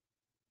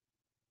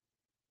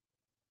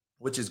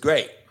 which is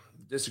great.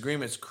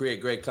 Disagreements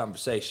create great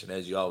conversation,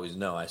 as you always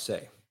know, I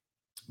say.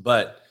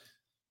 But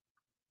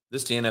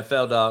this the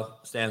NFL,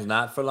 dog, stands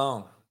not for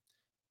long.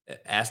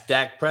 Ask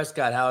Dak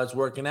Prescott how it's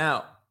working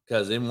out,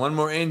 because in one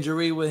more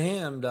injury with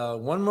him,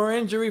 dog, one more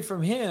injury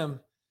from him,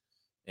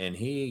 and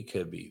he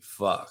could be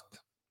fucked.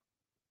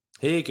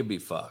 He could be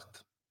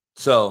fucked.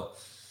 So,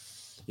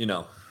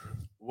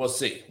 we'll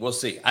see. We'll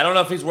see. I don't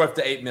know if he's worth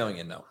the $8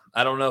 million, though.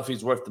 I don't know if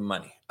he's worth the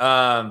money.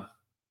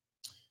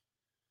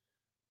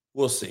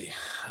 We'll see.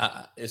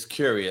 It's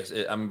curious.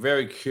 I'm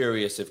very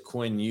curious if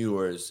Quinn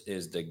Ewers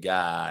is the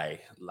guy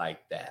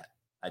like that.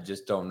 I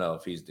just don't know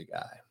if he's the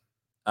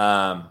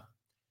guy.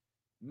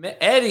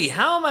 Eddie,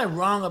 how am I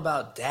wrong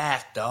about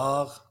Dak,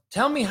 dog?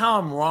 Tell me how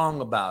I'm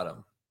wrong about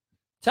him.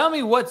 Tell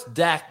me what's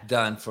Dak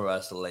done for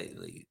us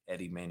lately,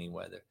 Eddie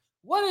Manyweather.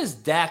 What has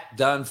Dak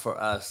done for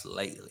us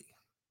lately?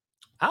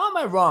 How am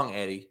I wrong,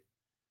 Eddie?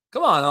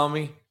 Come on,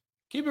 homie.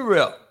 Keep it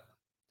real.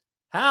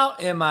 How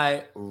am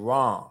I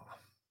wrong?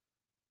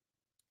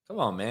 Come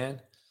on,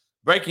 man.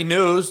 Breaking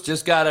news.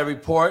 Just got a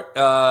report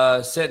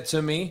sent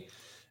to me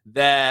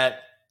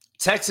that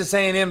Texas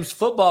A&M's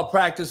football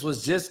practice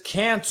was just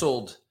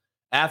canceled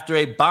after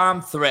a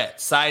bomb threat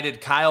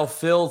cited Kyle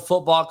Field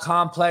football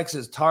complex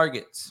as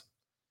targets.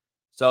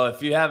 So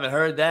if you haven't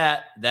heard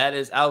that, that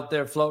is out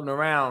there floating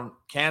around.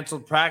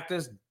 Canceled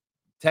practice,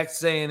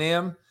 Texas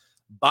A&M,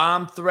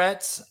 bomb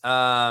threats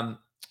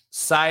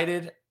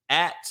cited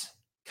at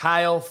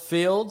Kyle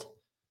Field.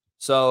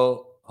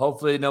 So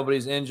hopefully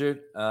nobody's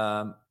injured.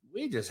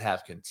 We just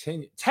have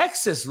continued.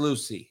 Texas,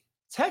 Lucy.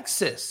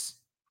 Texas.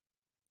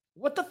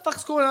 What the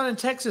fuck's going on in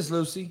Texas,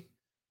 Lucy?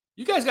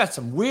 You guys got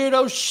some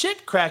weirdo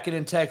shit cracking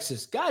in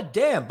Texas. God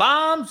damn.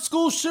 Bombs,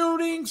 school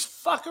shootings,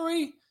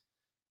 fuckery.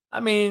 I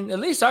mean, at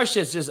least our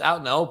shit's just out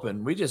in the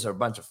open. We just are a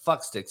bunch of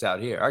fucksticks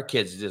out here. Our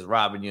kids are just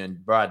robbing you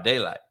in broad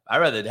daylight. I'd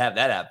rather have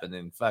that happen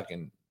than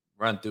fucking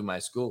run through my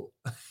school.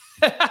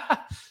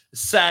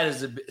 Sad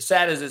as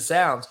it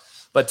sounds.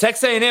 But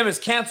Texas A&M has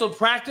canceled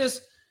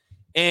practice,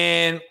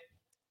 and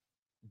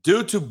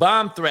due to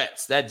bomb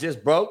threats that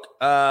just broke.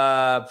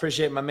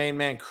 Appreciate my main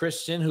man,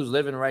 Christian, who's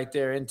living right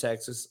there in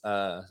Texas,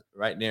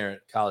 right near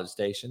College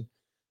Station.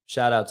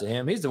 Shout out to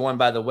him. He's the one,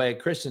 by the way.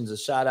 Christian's a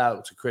shout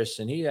out to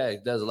Christian. He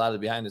does a lot of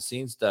behind the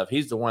scenes stuff.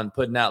 He's the one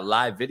putting out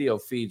live video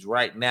feeds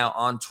right now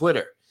on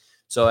Twitter.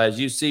 So as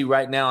you see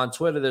right now on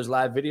Twitter, there's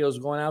live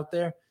videos going out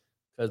there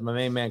because my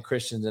main man,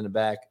 Christian's in the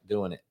back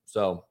doing it.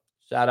 So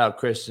shout out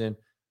Christian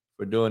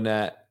for doing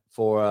that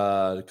for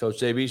the Coach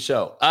JB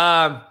show.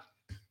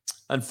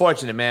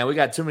 Unfortunate, man. We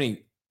got too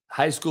many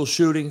high school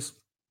shootings,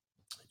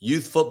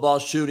 youth football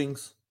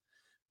shootings,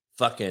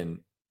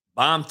 fucking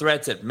bomb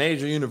threats at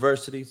major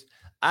universities.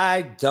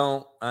 I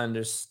don't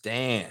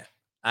understand.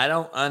 I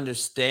don't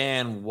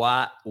understand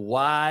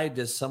why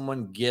does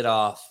someone get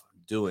off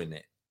doing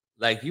it?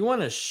 Like, you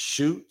want to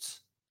shoot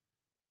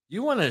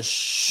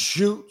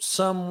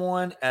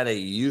someone at a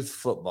youth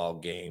football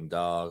game,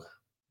 dog.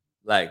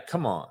 Like,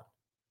 come on.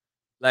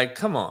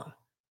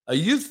 A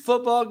youth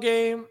football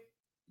game,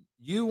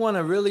 you want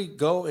to really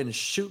go and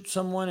shoot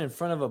someone in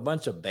front of a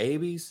bunch of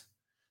babies?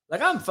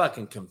 Like, I'm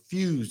fucking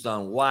confused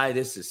on why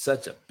this is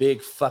such a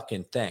big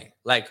fucking thing.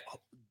 Like,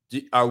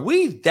 are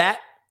we that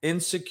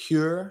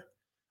insecure?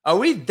 Are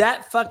we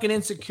that fucking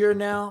insecure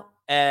now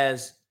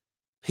as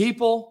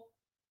people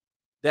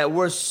that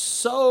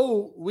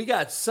we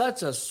got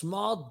such a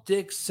small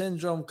dick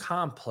syndrome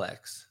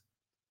complex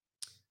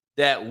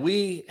that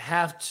we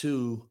have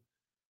to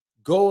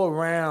go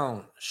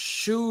around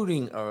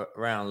shooting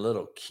around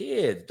little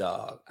kids,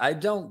 dog? I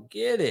don't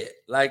get it.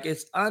 Like,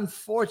 it's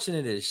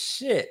unfortunate as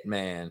shit,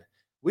 man.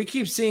 We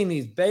keep seeing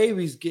these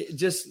babies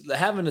just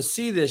having to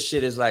see this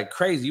shit is like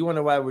crazy. You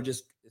wonder why it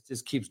just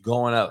keeps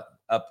going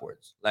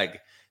upwards. Like,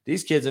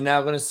 these kids are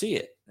now going to see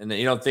it. And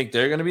you don't think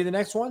they're going to be the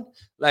next one?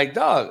 Like,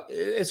 dog,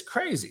 it's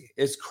crazy.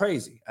 It's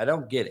crazy. I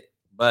don't get it.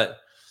 But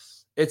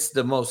it's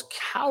the most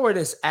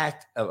cowardice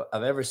act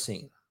I've ever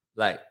seen.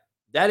 Like,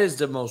 that is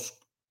the most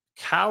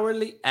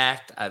cowardly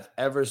act I've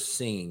ever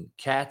seen.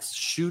 Cats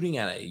shooting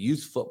at a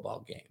youth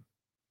football game.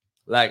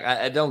 Like,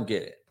 I don't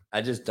get it.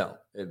 I just don't.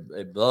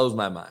 It blows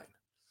my mind.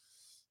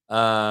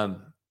 I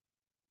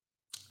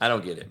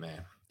don't get it,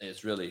 man.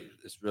 It's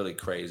really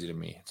crazy to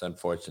me. It's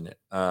unfortunate.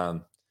 I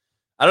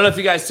don't know if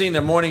you guys seen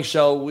the morning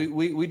show.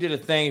 We did a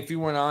thing. If you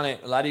weren't on it,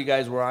 a lot of you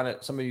guys were on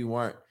it. Some of you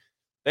weren't.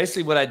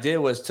 Basically, what I did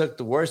was took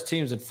the worst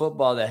teams in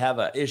football that have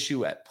an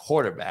issue at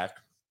quarterback,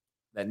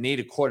 that need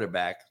a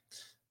quarterback,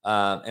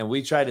 and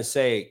we tried to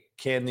say,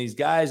 can these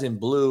guys in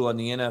blue on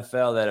the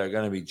NFL that are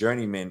going to be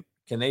journeymen,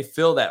 can they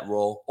fill that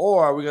role,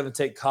 or are we going to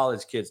take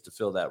college kids to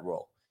fill that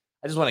role?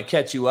 I just want to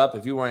catch you up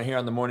if you weren't here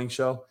on the morning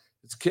show.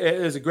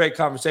 It's a great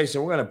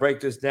conversation. We're going to break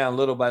this down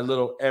little by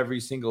little every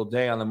single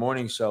day on the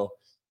morning show.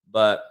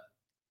 But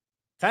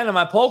kind of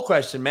my poll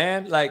question,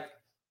 man, like,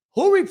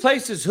 who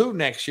replaces who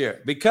next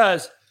year?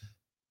 Because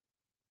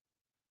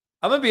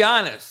I'm going to be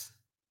honest,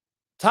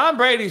 Tom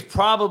Brady's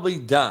probably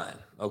done,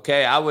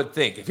 okay? I would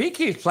think. If he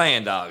keeps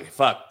playing, dog,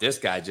 fuck, this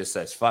guy just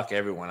says, fuck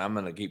everyone. I'm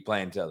going to keep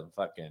playing till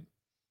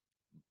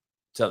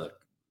the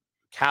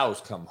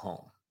cows come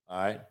home,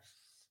 all right?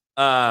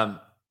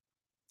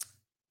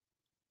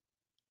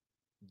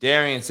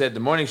 Darian said the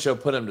morning show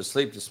put him to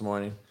sleep this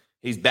morning.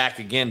 He's back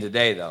again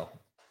today, though.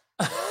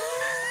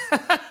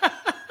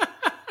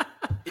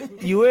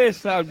 You is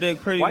slap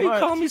dick pretty much. Why you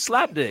call me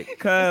slap dick?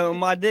 Because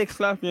my dick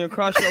slapped you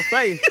across your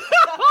face.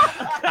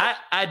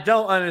 I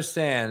don't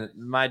understand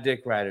my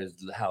dick riders,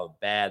 how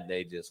bad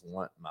they just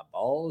want my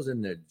balls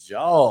in their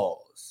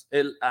jaws.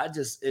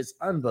 It's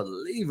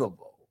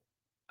unbelievable.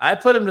 I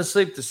put him to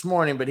sleep this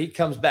morning, but he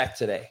comes back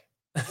today.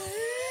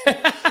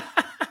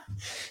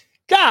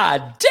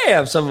 God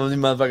damn, some of these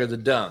motherfuckers are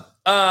dumb.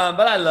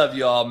 But I love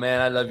you all,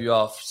 man. I love you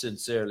all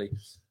sincerely.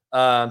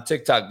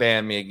 TikTok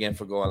banned me again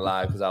for going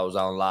live because I was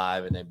on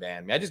live and they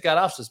banned me. I just got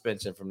off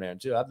suspension from there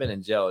too. I've been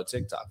in jail at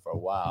TikTok for a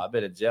while. I've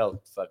been in jail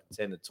for fucking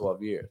 10 to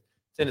 12 years.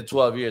 10 to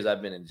 12 years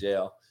I've been in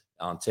jail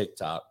on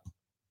TikTok.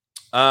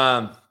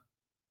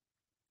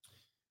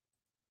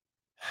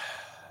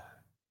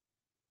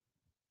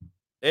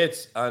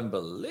 It's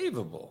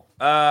unbelievable.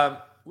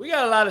 we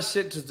got a lot of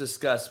shit to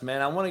discuss,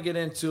 man. I want to get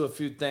into a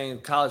few things.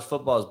 College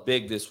football is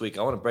big this week.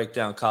 I want to break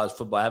down college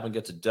football. I haven't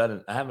got to do it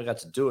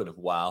in a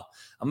while.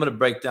 I'm going to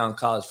break down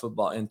college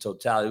football in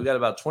totality. We got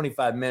about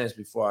 25 minutes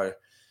before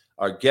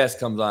our guest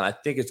comes on. I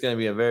think it's going to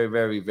be a very,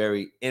 very,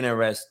 very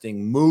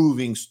interesting,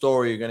 moving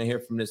story. You're going to hear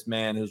from this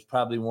man who's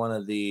probably one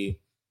of the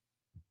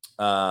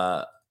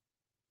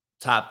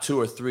top 2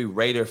 or 3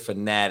 Raider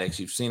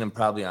fanatics. You've seen him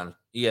probably on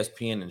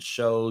ESPN and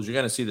shows. You're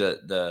going to see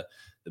the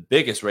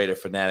biggest Raider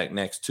fanatic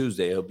next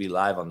Tuesday. He'll be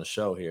live on the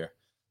show here.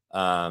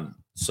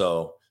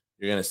 So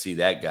you're going to see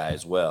that guy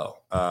as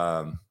well.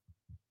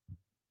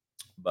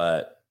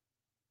 But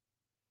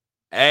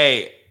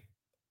hey,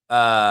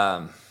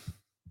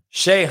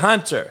 Shay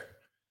Hunter,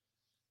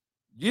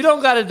 you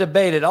don't got to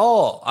debate at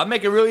all. I'll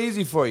make it real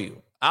easy for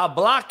you. I'll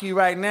block you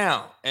right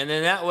now. And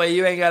then that way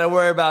you ain't got to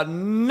worry about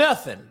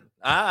nothing.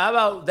 How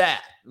about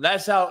that?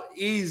 That's how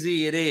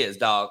easy it is,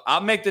 dog.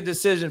 I'll make the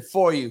decision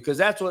for you because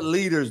that's what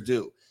leaders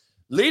do.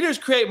 Leaders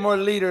create more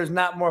leaders,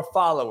 not more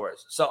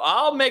followers. So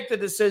I'll make the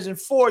decision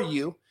for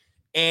you,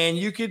 and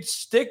you could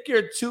stick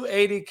your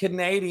 280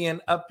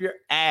 Canadian up your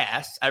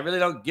ass. I really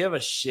don't give a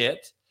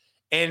shit.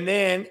 And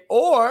then,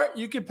 or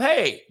you could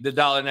pay the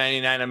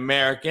 $1.99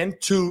 American,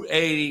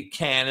 280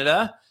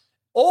 Canada,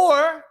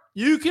 or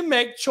you can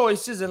make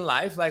choices in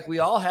life like we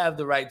all have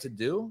the right to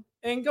do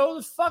and go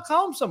the fuck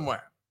home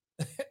somewhere.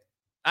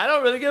 I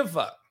don't really give a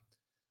fuck.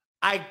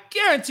 I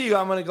guarantee you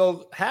I'm going to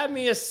go have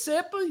me a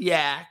sip of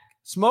yak,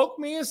 smoke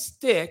me a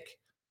stick,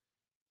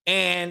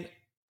 and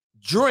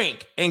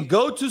drink and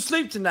go to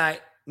sleep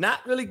tonight,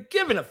 not really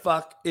giving a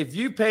fuck if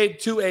you paid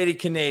 280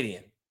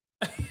 Canadian.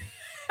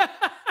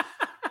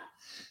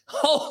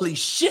 Holy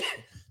shit.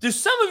 Do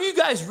some of you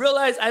guys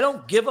realize I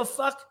don't give a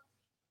fuck?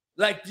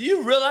 Like, do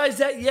you realize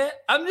that yet?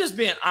 I'm just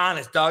being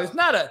honest, dog.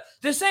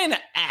 This ain't an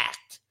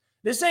act.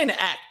 This ain't an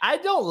act. I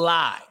don't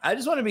lie. I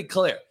just want to be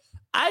clear.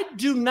 I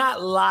do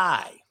not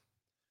lie.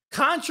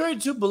 Contrary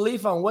to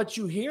belief on what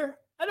you hear,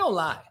 I don't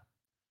lie.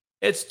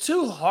 It's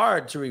too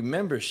hard to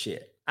remember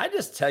shit. I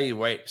just tell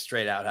you right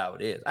straight out how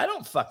it is. I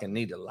don't fucking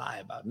need to lie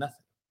about nothing.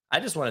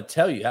 I just want to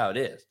tell you how it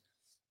is.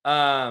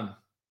 I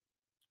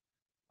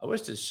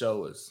wish this show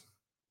was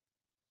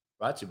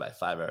brought to you by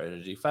 5 Hour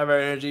Energy. 5 Hour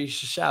Energy,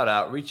 shout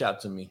out, reach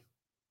out to me.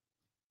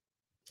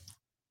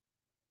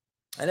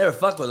 I never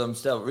fucked with them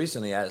still.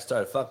 Recently, I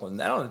started fucking with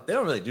them. They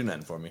don't really do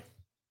nothing for me.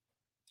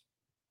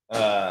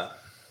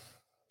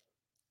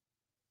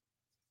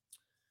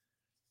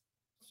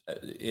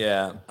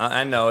 Yeah,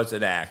 I know it's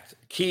an act.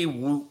 Key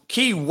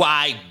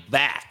Y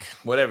back,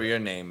 whatever your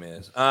name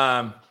is.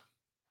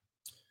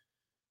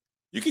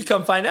 You can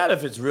come find out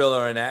if it's real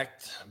or an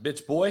act,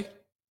 bitch boy.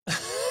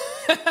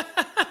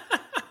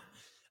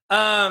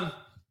 I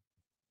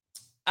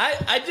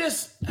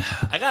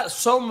got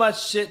so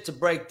much shit to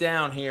break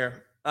down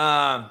here.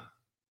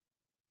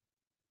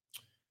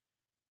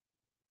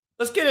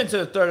 Let's get into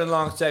the third and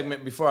long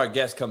segment before our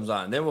guest comes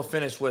on. Then we'll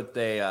finish with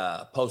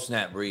a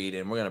post-snap read,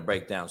 and we're going to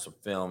break down some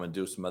film and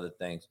do some other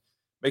things.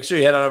 Make sure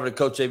you head on over to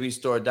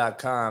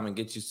CoachJBStore.com and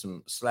get you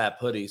some slap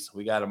hoodies.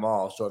 We got them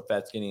all, short,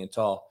 fat, skinny, and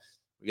tall.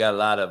 We got a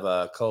lot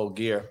of cold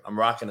gear. I'm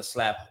rocking a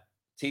slap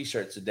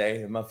T-shirt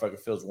today. The motherfucker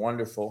feels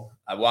wonderful.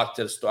 I went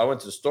to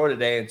the store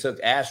today and took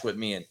Ash with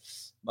me, and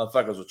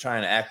motherfuckers were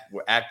trying to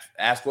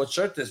ask what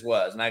shirt this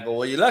was. And I go,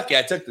 well, you're lucky.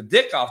 I took the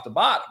dick off the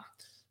bottom.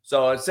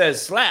 So it says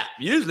slap.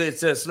 Usually it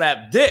says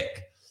slap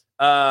dick.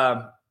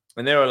 And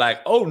they were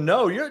like, oh,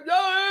 no,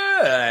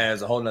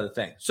 it's a whole nother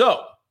thing.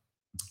 So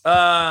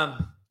we're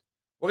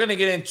going to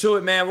get into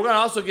it, man. We're going to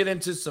also get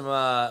into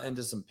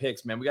some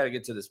picks, man. We got to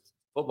get to this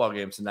football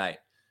game tonight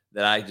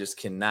that I just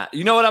cannot.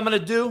 You know what I'm going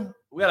to do?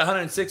 We got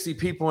 160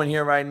 people in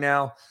here right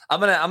now.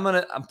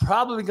 I'm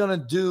probably going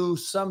to do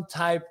some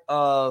type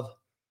of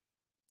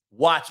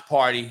watch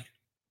party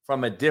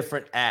from a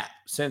different app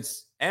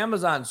since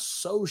Amazon's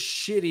so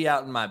shitty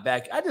out in my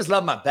back. I just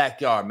love my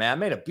backyard, man. I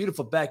made a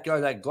beautiful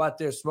backyard. I can go out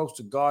there, smoke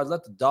cigars,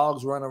 let the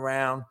dogs run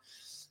around.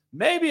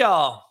 Maybe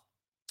I'm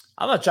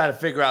going to try to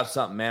figure out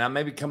something, man.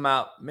 Maybe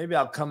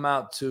I'll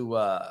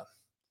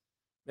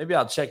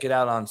check it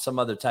out on some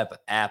other type of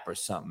app or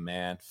something,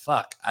 man.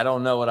 Fuck, I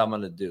don't know what I'm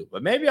going to do.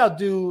 But maybe I'll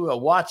do a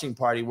watching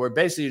party where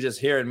basically you're just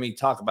hearing me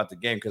talk about the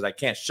game because I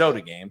can't show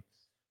the game.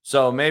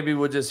 So maybe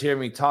we'll just hear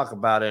me talk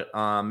about it.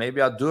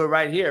 Maybe I'll do it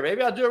right here.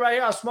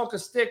 I'll smoke a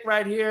stick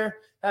right here,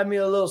 have me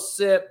a little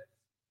sip,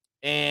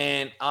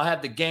 and I'll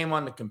have the game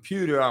on the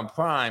computer on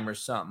Prime or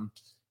something,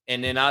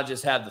 and then I'll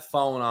just have the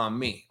phone on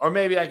me. Or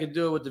maybe I could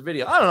do it with the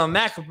video. I don't know.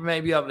 Mac may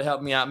be able to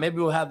help me out.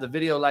 Maybe we'll have the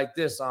video like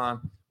this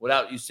on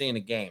without you seeing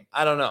the game.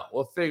 I don't know.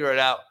 We'll figure it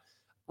out.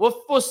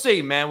 We'll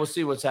see, man. We'll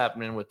see what's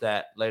happening with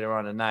that later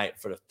on tonight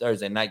for the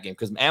Thursday night game.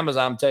 Because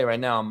Amazon, I'm telling you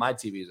right now, on my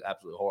TV is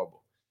absolutely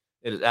horrible.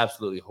 It is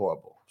absolutely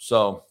horrible.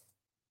 So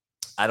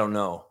I don't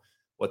know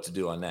what to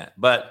do on that.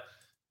 But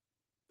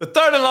the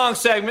third and long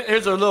segment,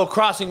 here's a little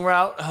crossing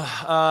route,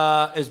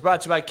 is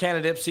brought to you by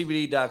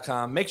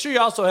CanadipCBD.com. Make sure you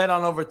also head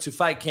on over to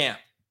Fight Camp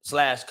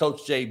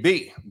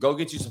 /CoachJB. Go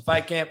get you some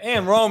Fight Camp.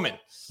 And Roman,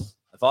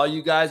 If all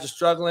you guys are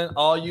struggling,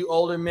 all you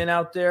older men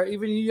out there,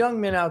 even you young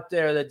men out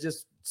there that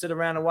just sit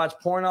around and watch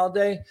porn all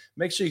day,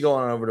 make sure you go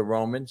on over to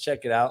Roman.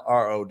 Check it out,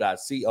 ro.co/Coach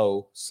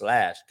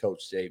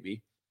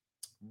JB.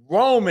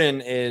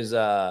 Roman is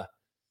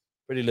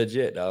pretty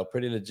legit, though.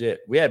 Pretty legit.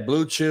 We had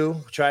Blue Chew.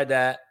 Tried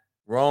that.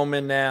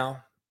 Roman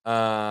now.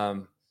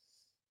 Dog,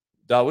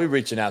 we're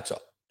reaching out to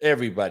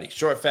everybody.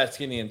 Short, fat,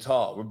 skinny, and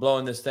tall. We're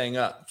blowing this thing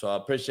up. So I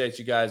appreciate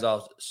you guys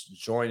all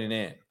joining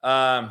in.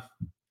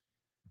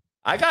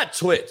 I got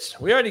Twitch.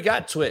 We already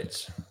got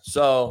Twitch.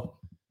 So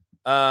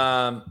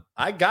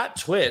I got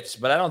Twitch,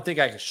 but I don't think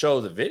I can show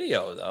the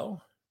video,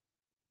 though.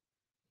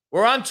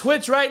 We're on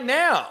Twitch right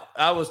now,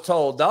 I was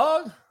told,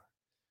 dog.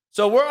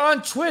 So we're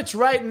on Twitch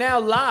right now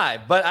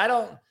live, but I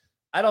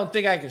don't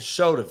think I can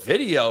show the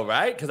video,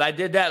 right? Because I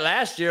did that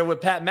last year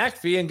with Pat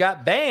McAfee and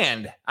got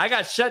banned. I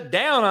got shut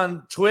down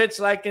on Twitch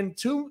like in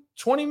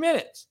 20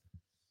 minutes.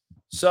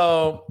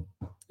 So,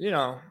 you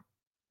know,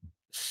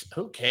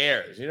 who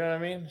cares? You know what I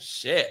mean?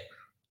 Shit.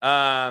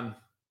 So,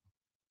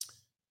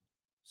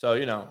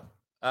 you know,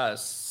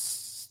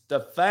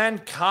 Stefan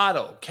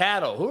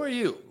Cattle. Who are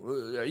you?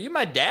 Are you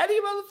my daddy,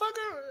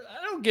 motherfucker?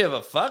 I don't give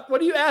a fuck. What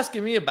are you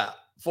asking me about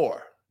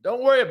for?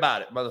 Don't worry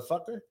about it,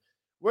 motherfucker.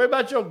 Worry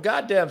about your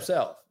goddamn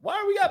self. Why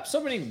do we got so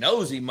many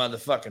nosy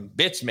motherfucking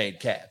bitch-made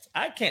cats?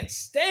 I can't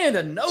stand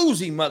a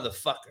nosy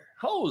motherfucker.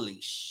 Holy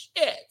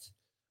shit.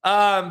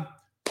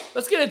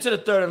 Let's get into the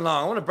third and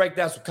long. I want to break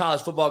down some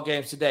college football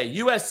games today.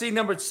 USC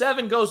number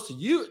 7 goes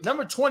to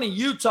number 20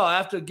 Utah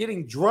after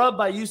getting drubbed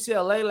by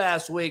UCLA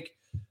last week.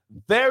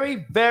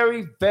 Very,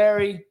 very,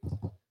 very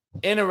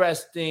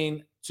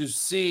interesting to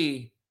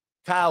see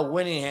Kyle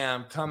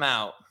Whittingham come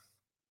out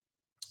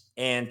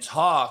and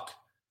talk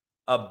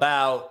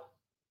about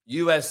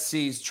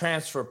USC's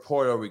transfer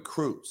portal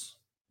recruits.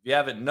 If you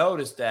haven't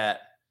noticed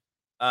that,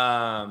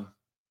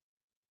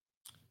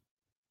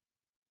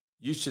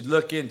 you should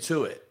look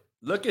into it.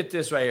 Look at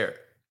this right here.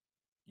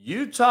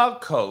 Utah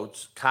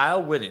coach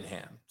Kyle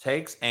Whittingham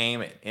takes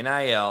aim at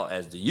NIL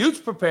as the Utes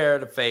prepare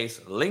to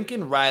face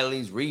Lincoln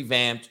Riley's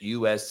revamped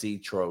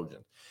USC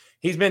Trojans.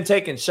 He's been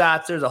taking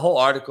shots. There's a whole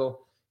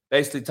article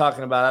basically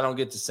talking about I don't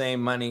get the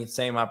same money,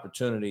 same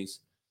opportunities,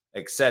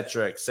 et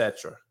cetera, et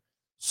cetera.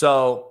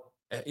 So,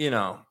 you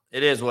know,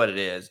 it is what it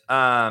is.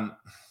 I'm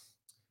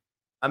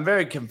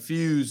very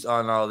confused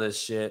on all this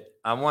shit.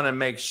 I want to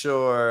make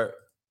sure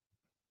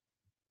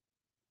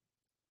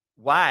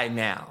why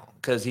now?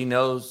 Because he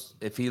knows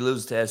if he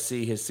loses to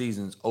SC, his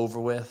season's over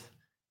with.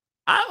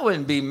 I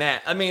wouldn't be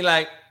mad. I mean,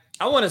 like,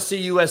 I want to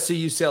see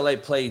USC,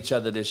 UCLA play each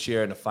other this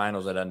year in the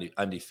finals at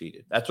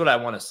undefeated. That's what I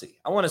want to see.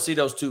 I want to see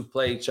those two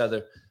play each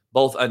other,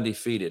 both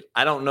undefeated.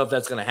 I don't know if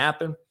that's going to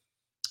happen.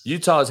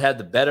 Utah has had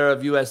the better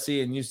of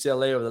USC and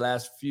UCLA over the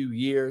last few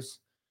years.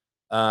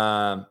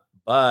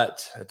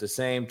 But at the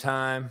same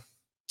time,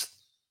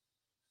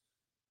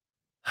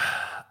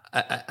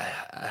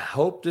 I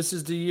hope this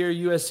is the year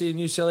USC and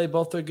UCLA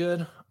both are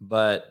good,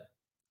 but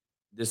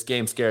this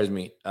game scares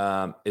me.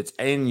 It's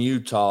in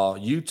Utah.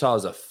 Utah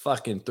is a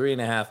fucking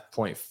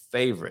 3.5-point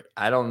favorite.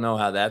 I don't know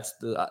how that's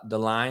the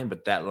line,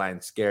 but that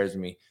line scares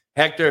me.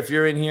 Hector, if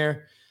you're in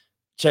here,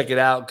 check it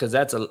out because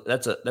that's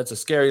a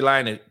scary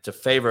line to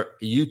favor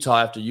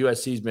Utah after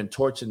USC's been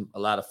torching a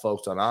lot of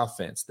folks on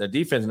offense. Their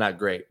defense is not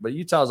great, but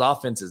Utah's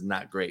offense is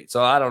not great.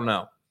 So I don't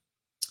know.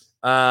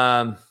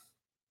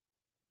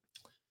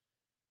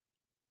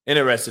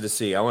 Interested to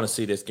see. I want to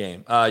see this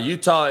game.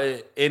 Utah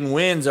in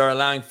wins are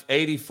allowing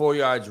 84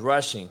 yards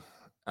rushing.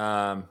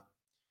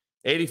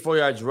 84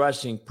 yards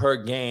rushing per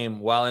game,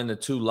 while in the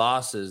two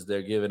losses,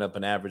 they're giving up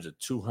an average of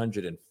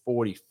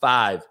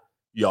 245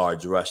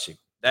 yards rushing.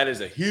 That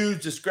is a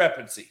huge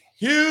discrepancy.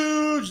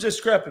 Huge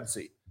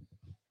discrepancy.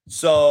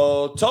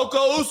 So,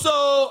 Toko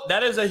Uso,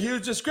 that is a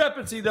huge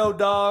discrepancy, though,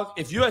 dog.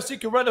 If USC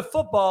can run the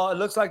football, it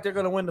looks like they're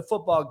going to win the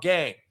football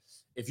game.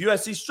 If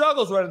USC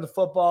struggles running the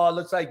football, it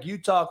looks like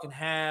Utah can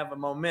have a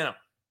momentum.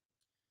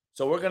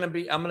 So we're going to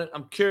be, I'm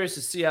curious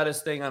to see how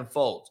this thing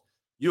unfolds.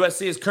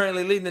 USC is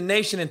currently leading the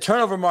nation in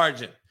turnover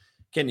margin.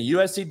 Can the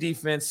USC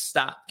defense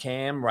stop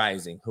Cam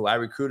Rising, who I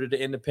recruited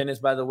to Independence,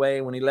 by the way,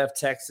 when he left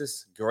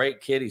Texas? Great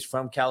kid. He's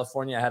from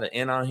California. I had an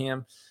in on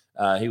him.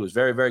 He was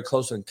very, very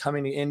close to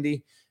coming to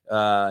Indy.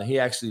 He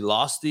actually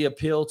lost the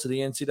appeal to the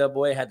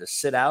NCAA, had to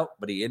sit out,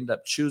 but he ended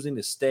up choosing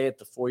to stay at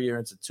the four-year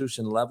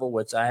institution level,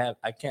 which I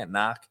can't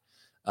knock.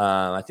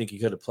 I think he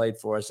could have played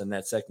for us, and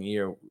that second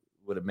year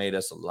would have made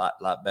us a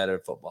lot better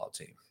football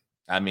team.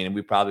 I mean,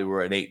 we probably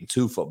were an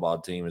 8-2 football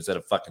team instead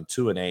of fucking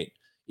 2-8,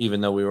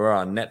 even though we were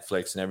on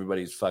Netflix and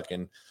everybody's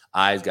fucking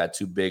eyes got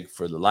too big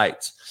for the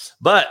lights.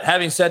 But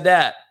having said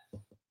that,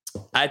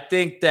 I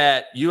think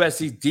that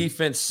USC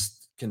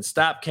defense can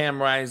stop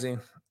Cam Rising,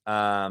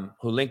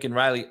 who Lincoln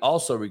Riley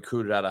also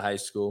recruited out of high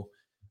school.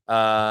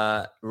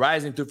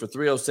 Rising threw for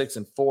 306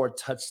 and 4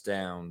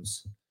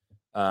 touchdowns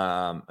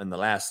in the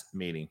last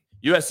meeting.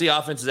 USC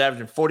offense is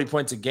averaging 40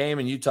 points a game,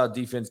 and Utah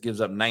defense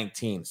gives up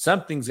 19.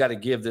 Something's got to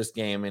give this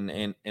game.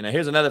 And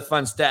here's another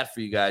fun stat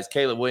for you guys.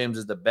 Caleb Williams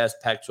is the best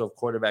Pac-12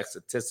 quarterback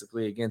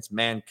statistically against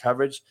man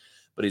coverage,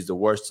 but but he's the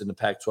worst in the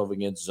Pac-12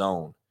 against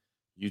zone.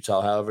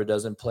 Utah, however,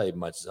 doesn't play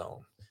much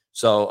zone.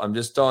 So I'm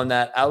just throwing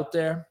that out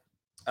there.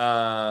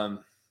 Kind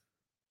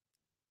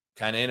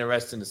of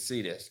interesting to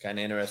see this.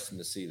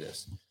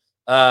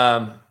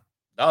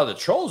 The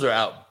trolls are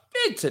out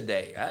big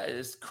today.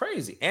 It's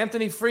crazy.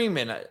 Anthony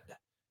Freeman.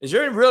 Is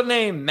your real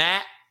name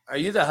Matt? Are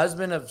you the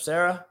husband of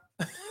Sarah?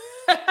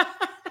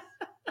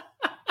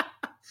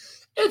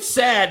 It's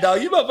sad, though.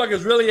 You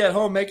motherfuckers really at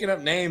home making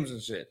up names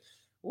and shit.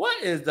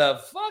 What is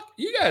the fuck?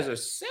 You guys are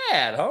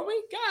sad, homie.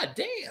 God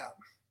damn.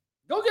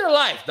 Go get a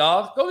life,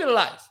 dog. Go get a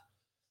life.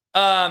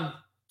 I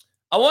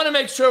want to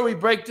make sure we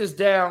break this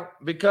down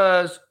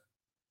because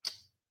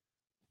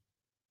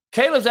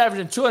Caleb's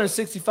averaging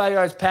 265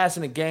 yards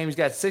passing a game. He's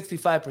got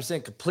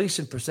 65%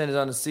 completion percentage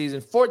on the season,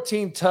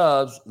 14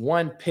 tubs,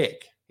 1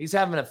 pick. He's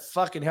having a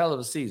fucking hell of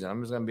a season. I'm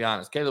just going to be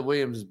honest. Caleb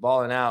Williams is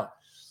balling out.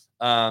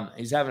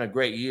 He's having a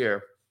great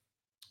year.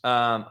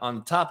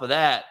 On top of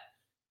that,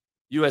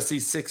 USC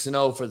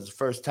 6-0 for the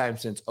first time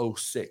since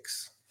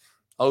 06.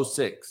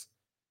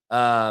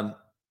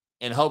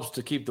 In hopes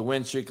to keep the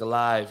win streak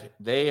alive.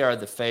 They are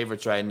the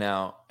favorites right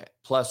now,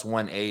 plus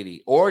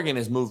 180. Oregon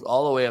has moved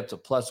all the way up to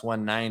plus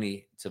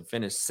 190 to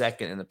finish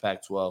second in the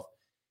Pac-12.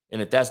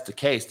 And if that's the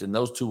case, then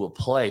those two will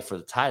play for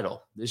the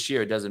title. This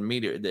year, it doesn't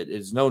matter.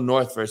 It's no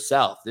north versus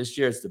south. This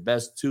year, it's the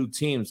best two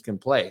teams can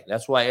play.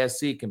 That's why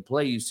SC can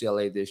play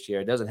UCLA this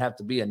year. It doesn't have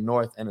to be a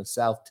north and a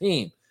south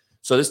team.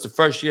 So this is the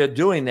first year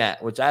doing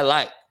that, which I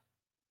like.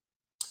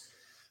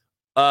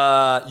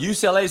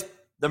 UCLA's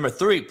number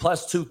 3,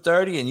 plus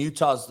 230, and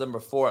Utah's number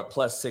 4 at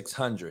plus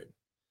 600.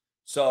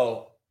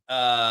 So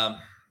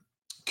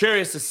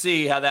curious to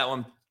see how that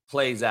one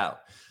plays out.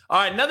 All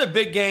right, another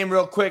big game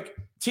real quick.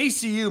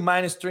 TCU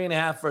minus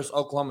 3.5 versus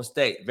Oklahoma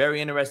State.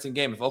 Very interesting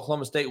game. If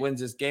Oklahoma State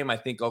wins this game, I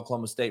think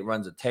Oklahoma State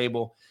runs a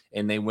table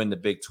and they win the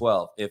Big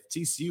 12. If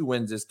TCU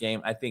wins this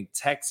game, I think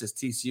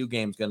Texas-TCU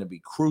game is going to be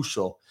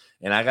crucial.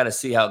 And I got to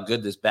see how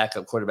good this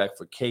backup quarterback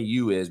for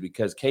KU is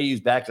because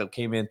KU's backup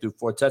came in through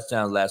 4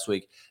 touchdowns last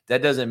week.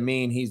 That doesn't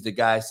mean he's the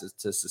guy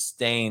to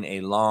sustain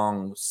a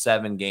long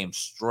 7-game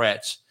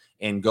stretch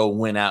and go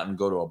win out and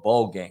go to a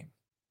bowl game.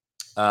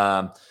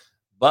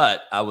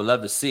 But I would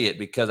love to see it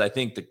because I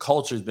think the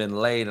culture's been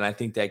laid, and I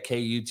think that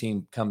KU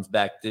team comes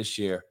back this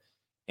week,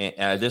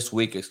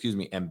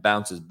 and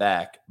bounces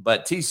back.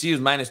 But TCU is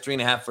minus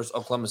 3.5 versus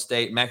Oklahoma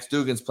State. Max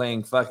Dugan's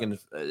playing fucking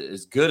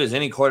as good as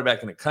any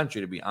quarterback in the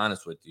country, to be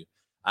honest with you.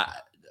 I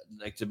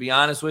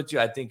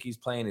think he's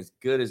playing as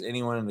good as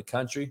anyone in the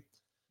country.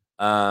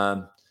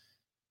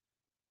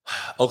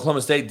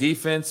 Oklahoma State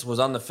defense was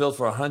on the field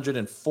for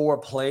 104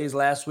 plays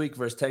last week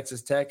versus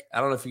Texas Tech. I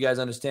don't know if you guys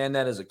understand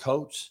that as a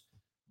coach.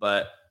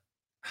 But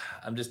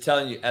I'm just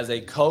telling you, as a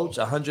coach,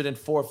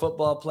 104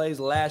 football plays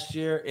last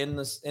year in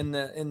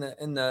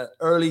the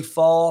early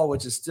fall,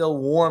 which is still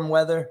warm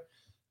weather.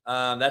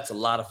 That's a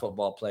lot of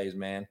football plays,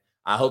 man.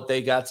 I hope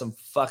they got some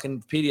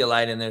fucking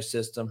Pedialyte in their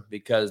system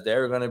because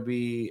they're going to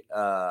be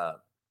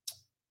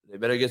they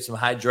better get some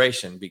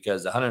hydration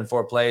because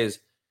 104 plays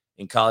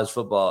in college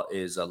football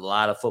is a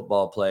lot of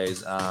football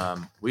plays.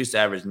 We used to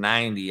average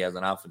 90 as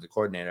an offensive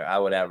coordinator. I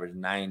would average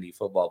 90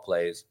 football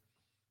plays.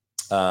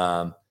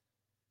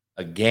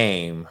 A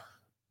game,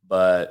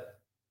 but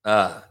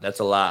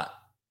that's a lot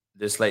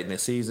this late in the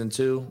season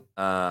too.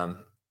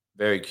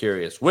 Very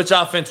curious. Which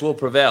offense will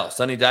prevail?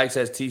 Sonny Dykes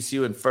has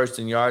TCU in first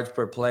in yards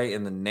per play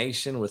in the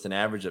nation with an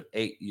average of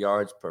 8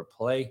 yards per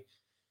play.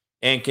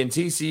 And can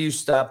TCU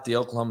stop the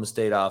Oklahoma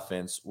State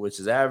offense, which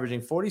is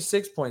averaging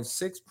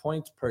 46.6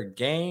 points per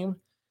game,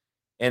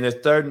 and they're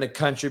third in the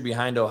country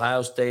behind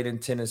Ohio State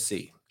and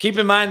Tennessee? Keep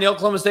in mind, the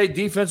Oklahoma State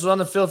defense was on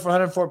the field for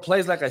 104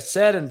 plays, like I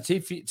said, and the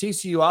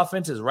TCU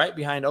offense is right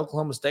behind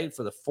Oklahoma State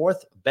for the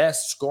 4th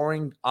best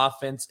scoring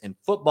offense in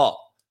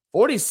football.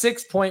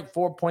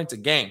 46.4 points a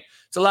game.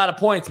 It's a lot of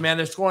points, man.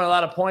 They're scoring a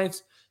lot of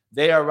points.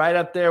 They are right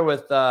up there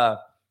with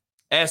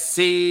SC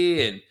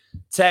and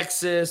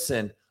Texas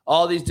and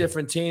all these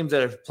different teams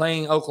that are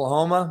playing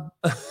Oklahoma.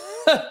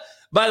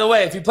 By the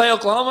way, if you play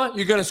Oklahoma,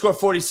 you're going to score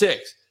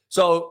 46.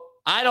 So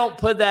I don't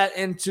put that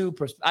into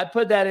 – I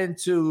put that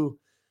into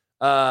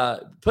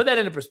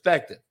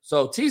perspective.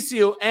 So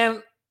TCU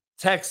and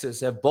Texas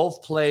have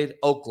both played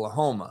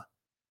Oklahoma.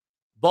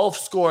 Both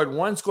scored.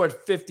 One scored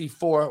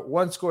 54.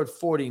 One scored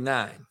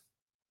 49.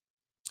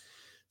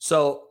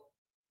 So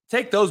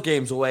take those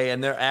games away,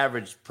 and their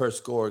average per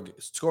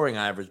scoring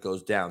average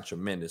goes down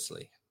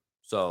tremendously.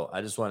 So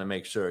I just want to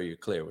make sure you're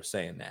clear with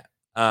saying that.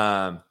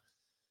 I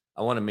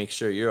want to make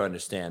sure you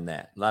understand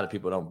that. A lot of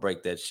people don't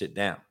break that shit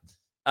down.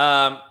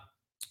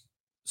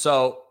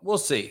 So we'll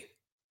see.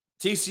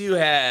 TCU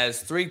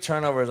has 3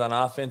 turnovers on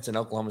offense, and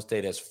Oklahoma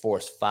State has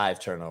forced 5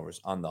 turnovers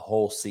on the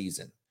whole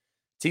season.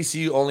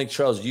 TCU only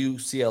trails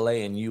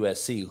UCLA and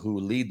USC, who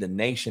lead the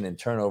nation in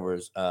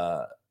turnovers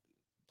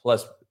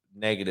plus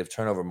negative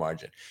turnover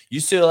margin.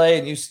 UCLA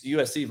and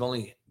USC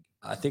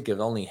have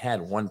only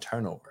had 1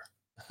 turnover.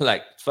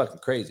 Like, it's fucking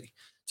crazy.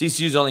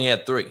 TCU's only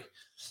had 3.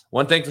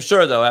 One thing for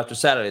sure, though, after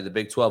Saturday, the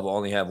Big 12 will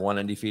only have 1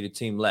 undefeated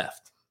team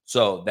left.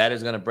 So that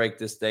is going to break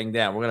this thing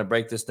down. We're going to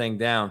break this thing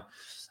down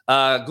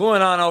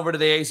Going on over to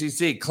the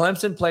ACC,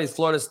 Clemson plays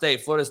Florida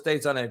State. Florida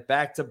State's on a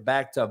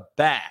back-to-back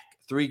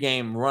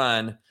 3-game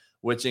run,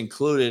 which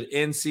included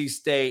NC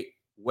State,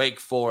 Wake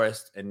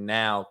Forest, and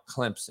now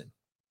Clemson.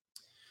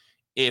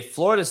 If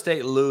Florida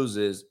State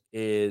loses,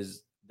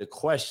 the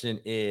question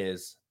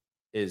is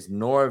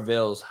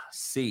Norvell's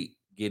seat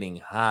getting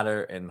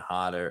hotter and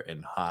hotter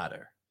and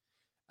hotter?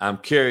 I'm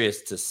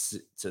curious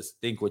to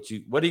think what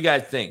do you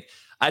guys think?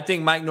 I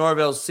think Mike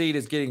Norvell's seat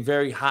is getting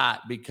very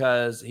hot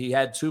because he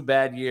had 2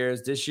 bad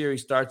years. This year he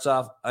starts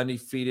off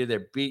undefeated. They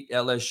beat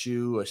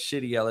LSU, a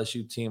shitty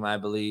LSU team, I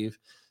believe.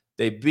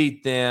 They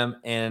beat them,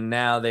 and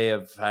now they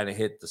have kind of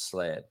hit the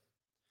sled.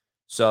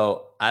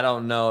 So I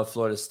don't know if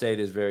Florida State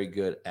is very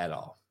good at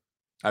all.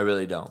 I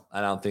really don't.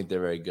 I don't think they're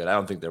very good. I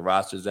don't think their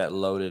roster's that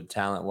loaded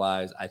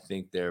talent-wise. I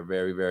think they're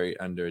very, very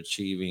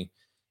underachieving.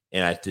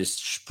 And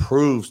this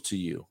proves to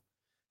you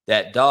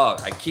that,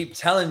 dog, I keep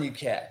telling you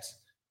cats,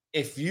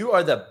 if you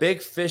are the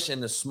big fish in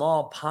the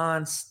small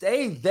pond,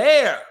 stay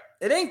there.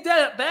 It ain't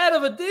that bad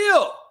of a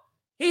deal.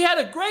 He had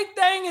a great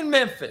thing in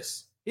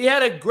Memphis. He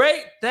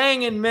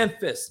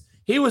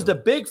was the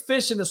big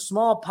fish in the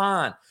small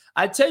pond.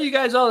 I tell you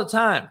guys all the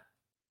time,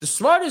 the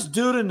smartest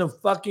dude in the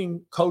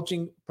fucking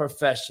coaching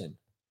profession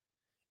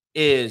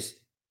is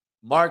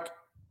Mark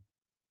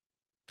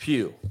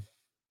Pugh,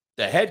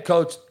 the head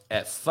coach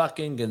at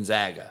fucking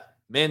Gonzaga,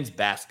 men's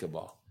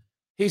basketball.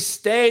 He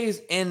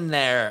stays in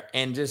there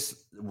and just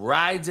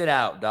rides it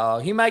out,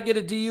 dog. He might get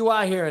a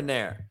DUI here and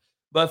there,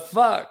 but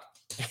fuck,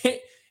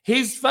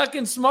 he's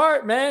fucking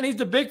smart, man. He's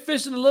the big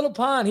fish in the little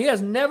pond. He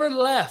has never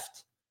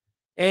left.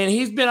 And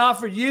he's been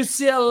offered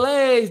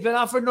UCLA. He's been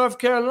offered North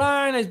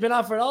Carolina. He's been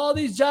offered all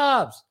these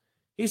jobs.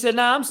 He said,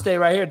 nah, I'm staying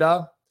right here,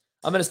 dog.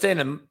 I'm going to stay in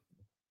the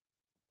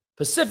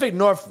Pacific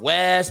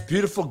Northwest,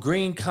 beautiful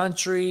green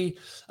country.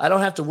 I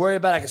don't have to worry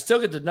about it. I can still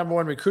get the number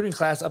 1 recruiting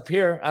class up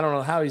here. I don't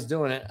know how he's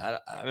doing it. I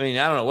mean,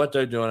 I don't know what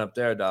they're doing up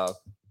there, dog.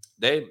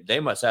 They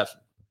must have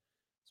some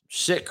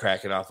shit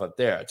cracking off up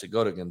there to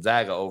go to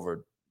Gonzaga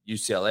over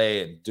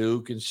UCLA and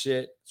Duke and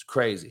shit. It's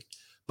crazy.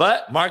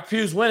 But Mark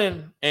Pugh's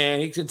winning,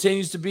 and he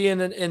continues to be in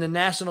the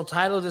national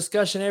title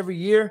discussion every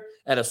year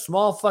at a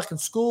small fucking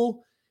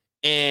school,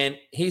 and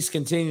he's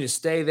continuing to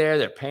stay there.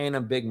 They're paying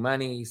him big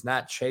money. He's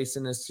not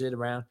chasing this shit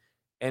around.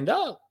 And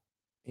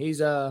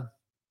he's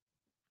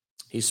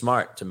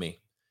smart to me.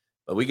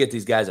 But we get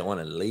these guys that want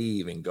to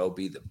leave and go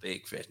be the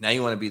big fish. Now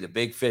you want to be the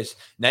big fish.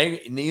 Now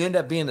you end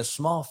up being the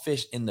small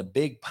fish in the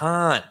big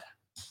pond.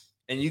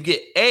 And you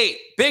get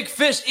big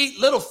fish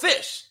eat little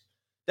fish.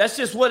 That's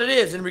just what it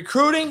is. In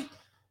recruiting,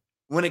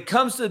 when it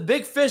comes to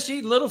big fish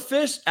eat little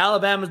fish,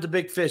 Alabama's the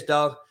big fish,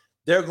 dog.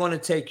 They're going to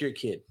take your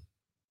kid.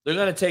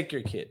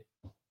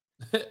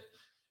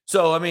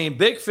 So, I mean,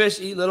 big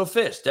fish eat little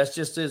fish. That's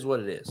just is what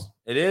it is.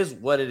 It is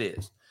what it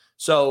is.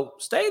 So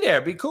stay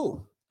there. Be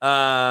cool. You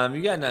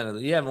got nothing.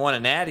 You haven't won a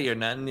natty or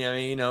nothing. I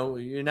mean,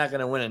 you're not going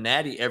to win a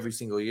natty every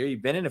single year.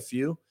 You've been in a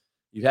few.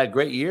 You've had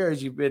great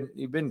years. You've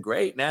been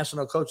great.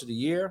 National Coach of the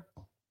Year.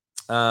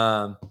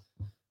 All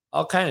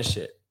kind of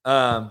shit.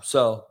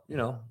 So,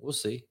 we'll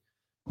see.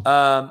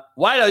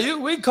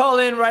 We call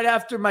in right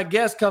after my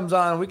guest comes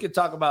on. We could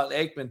talk about the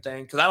Aikman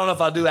thing because I don't know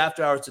if I'll do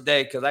after hours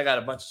today because I got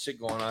a bunch of shit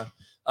going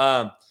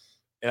on.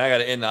 And I got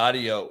to end the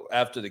audio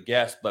after the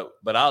guest, but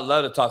I'd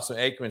love to talk some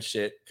Aikman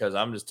shit because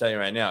I'm just telling you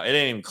right now, it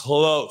ain't even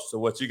close to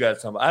what you guys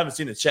talking about. I haven't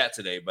seen the chat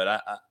today,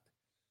 but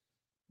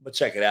but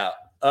check it out.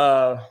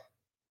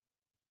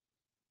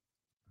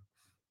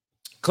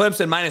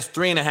 Clemson minus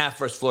 3.5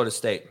 versus Florida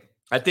State.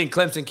 I think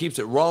Clemson keeps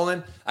it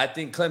rolling. I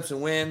think Clemson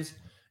wins,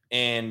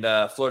 and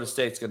Florida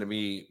State's going to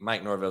be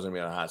Mike Norvell's going to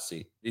be on a hot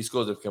seat. These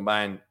schools have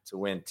combined to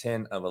win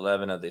 10 of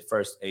 11 of the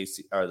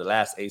the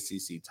last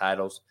ACC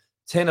titles.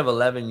 10 of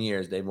 11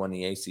 years they've won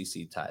the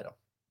ACC title,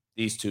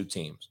 these two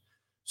teams.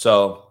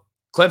 So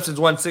Clemson's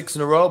won 6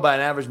 in a row by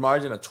an average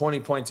margin of 20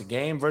 points a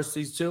game versus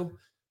these two.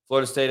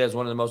 Florida State has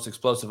one of the most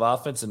explosive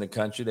offense in the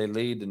country. They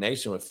lead the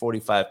nation with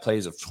 45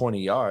 plays of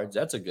 20 yards.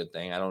 That's a good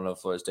thing. I don't know if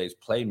Florida State's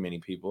played many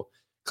people.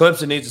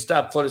 Clemson needs to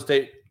stop Florida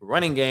State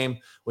running game,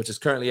 which is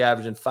currently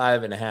averaging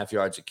 5.5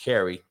 yards a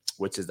carry,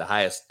 which is the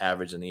highest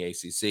average in the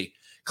ACC.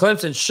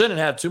 Clemson shouldn't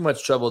have too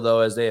much trouble,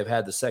 though, as they have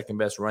had the second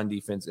best run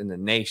defense in the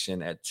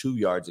nation at 2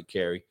 yards a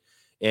carry.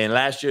 And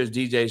last year's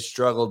DJ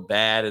struggled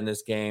bad in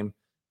this game,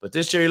 but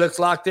this year he looks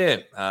locked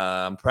in.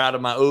 I'm proud of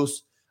my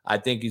Oos. I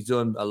think he's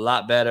doing a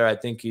lot better. I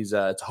think he's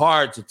it's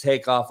hard to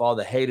take off all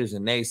the haters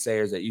and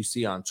naysayers that you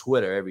see on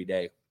Twitter every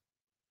day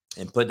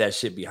and put that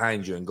shit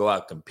behind you and go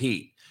out,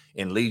 compete,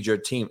 and lead your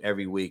team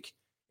every week.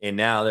 And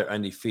now they're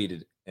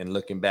undefeated and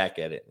looking back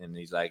at it. And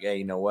he's like, hey,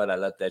 you know what? I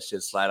let that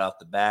shit slide off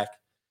the back.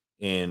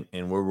 And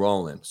we're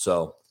rolling.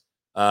 So,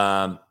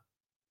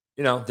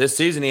 this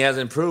season he has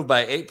improved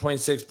by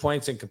 8.6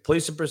 points in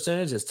completion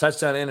percentage. His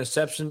touchdown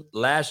interception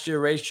last year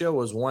ratio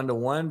was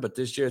 1-1, but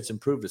this year it's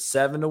improved to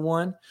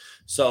 7-1.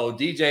 So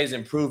DJ's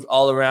improved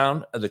all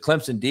around. The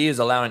Clemson D is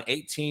allowing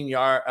 18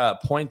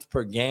 points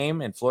per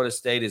game, and Florida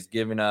State is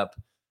giving up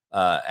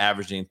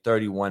averaging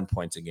 31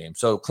 points a game.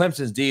 So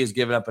Clemson's D is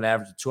giving up an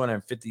average of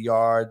 250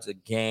 yards a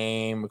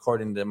game,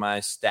 according to my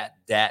stat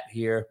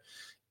here.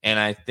 And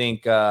I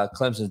think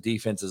Clemson's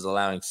defense is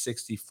allowing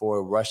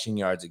 64 rushing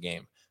yards a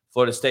game.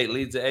 Florida State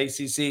leads the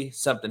ACC.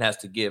 Something has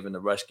to give in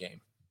the rush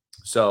game.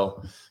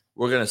 So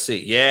we're going to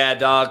see. Yeah,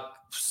 dog.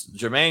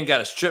 Jermaine got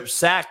a strip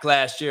sack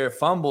last year,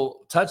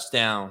 fumble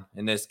touchdown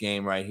in this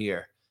game right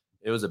here.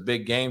 It was a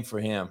big game for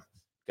him.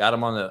 Got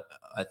him I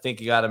think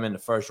he got him in the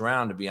first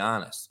round, to be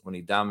honest, when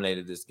he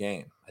dominated this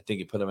game. I think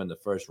he put him in the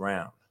first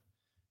round.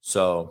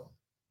 So,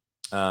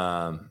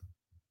 Annie,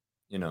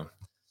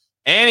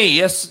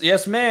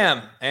 yes,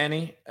 ma'am.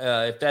 Annie,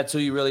 if that's who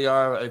you really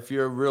are, if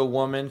you're a real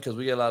woman, because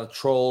we get a lot of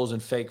trolls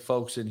and fake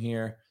folks in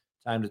here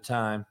time to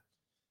time.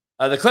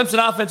 The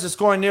Clemson offense is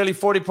scoring nearly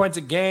 40 points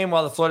a game,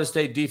 while the Florida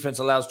State defense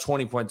allows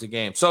 20 points a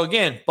game. So,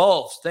 again,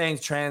 both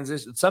things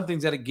transition.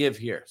 Something's got to give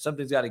here.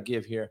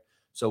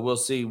 So we'll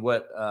see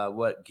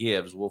what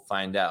gives. We'll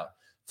find out.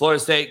 Florida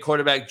State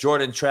quarterback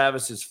Jordan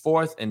Travis is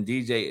 4th, and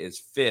DJ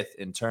is 5th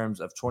in terms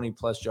of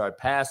 20-plus yard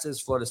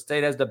passes. Florida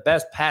State has the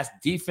best pass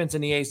defense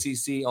in the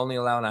ACC, only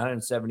allowing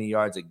 170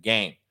 yards a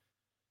game.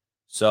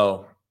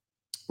 So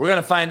we're going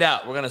to find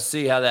out. We're going to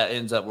see how that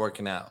ends up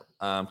working out.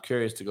 I'm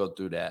curious to go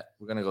through that.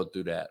 We're going to go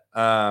through that.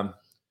 I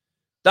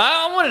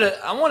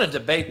want to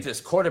debate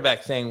this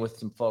quarterback thing with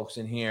some folks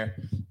in here.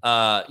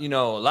 A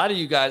lot of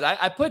you guys,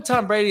 I put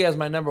Tom Brady as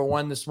my number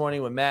 1 this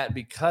morning with Matt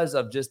because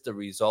of just the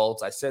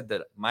results. I said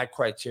that my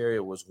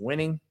criteria was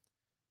winning,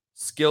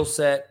 skill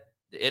set,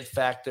 the it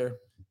factor,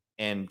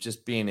 and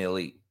just being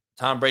elite.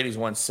 Tom Brady's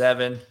won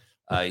 7.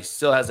 He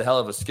still has a hell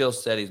of a skill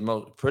set. He's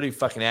pretty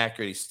fucking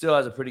accurate. He still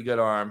has a pretty good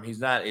arm. He's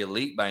not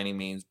elite by any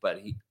means,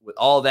 but with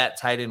all that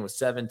tied in with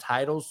 7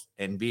 titles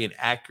and being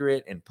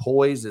accurate and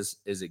poised as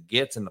it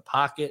gets in the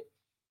pocket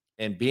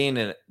and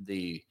being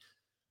the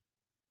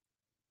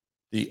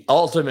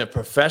ultimate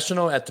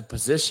professional at the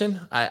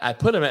position, I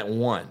put him at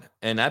 1.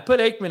 And I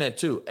put Aikman at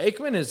 2.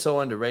 Aikman is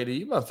so underrated.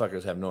 You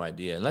motherfuckers have no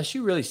idea. Unless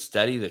you really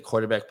study the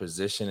quarterback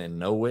position and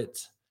know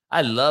it.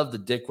 I love the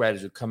dick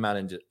riders who come out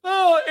and just,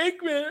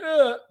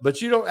 Aikman.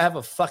 But you don't have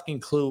a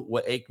fucking clue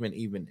what Aikman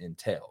even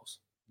entails.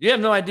 You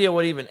have no idea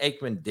what even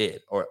Aikman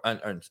did or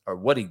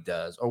what he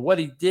does or what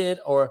he did.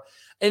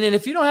 And then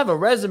if you don't have a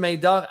resume,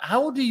 dog,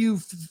 how do you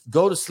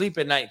go to sleep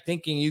at night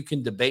thinking you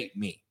can debate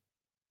me?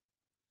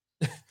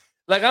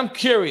 Like, I'm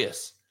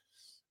curious.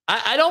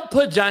 I don't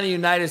put Johnny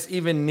Unitas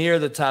even near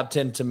the top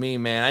 10 to me,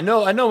 man. I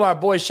know our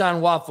boy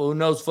Sean Waffle, who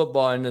knows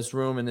football in this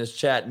room, in this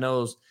chat,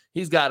 knows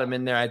he's got him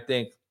in there, I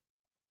think.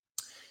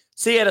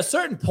 See, at a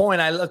certain point,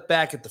 I look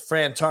back at the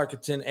Fran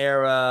Tarkenton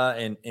era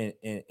and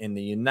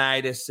the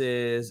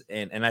Unitases,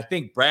 and I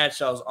think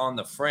Bradshaw's on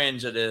the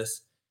fringe of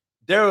this.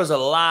 There was a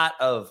lot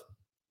of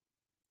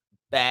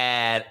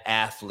bad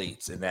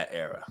athletes in that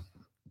era.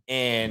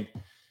 And,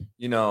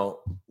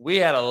 we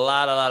had a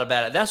lot of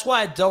bad. That's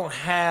why I don't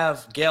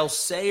have Gale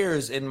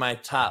Sayers in my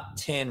top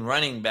 10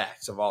 running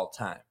backs of all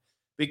time.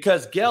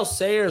 Because Gale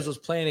Sayers was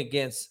playing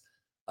against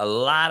a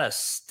lot of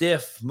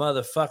stiff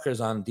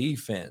motherfuckers on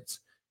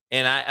defense.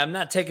 And I'm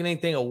not taking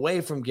anything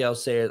away from Gale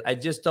Sayers. I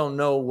just don't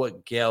know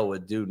what Gale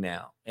would do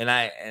now. And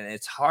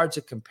it's hard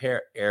to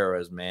compare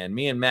eras, man.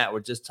 Me and Matt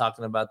were just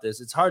talking about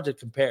this. It's hard to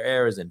compare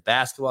eras in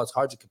basketball. It's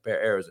hard to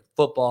compare eras in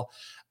football.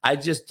 I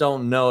just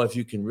don't know if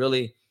you can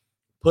really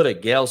put a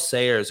Gale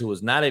Sayers, who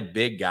was not a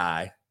big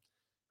guy,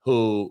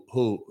 who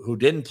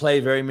didn't play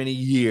very many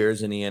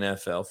years in the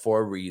NFL for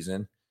a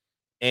reason,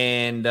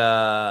 and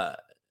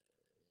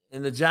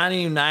in the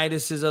Johnny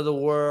Unitases of the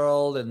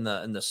world and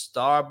the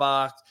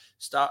Starbucks.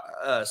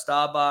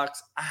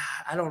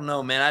 I don't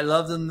know, man. I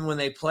love them when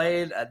they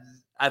played.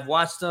 I've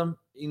watched them.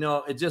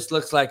 It just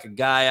looks like a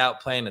guy out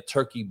playing a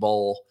turkey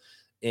bowl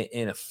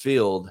in a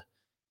field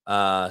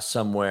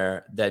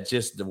somewhere that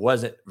just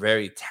wasn't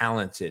very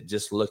talented.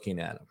 Just looking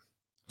at him,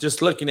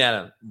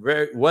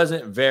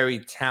 wasn't very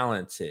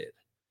talented.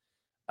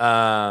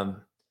 And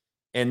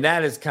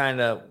that is kind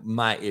of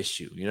my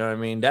issue. You know what I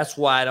mean? That's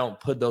why I don't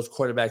put those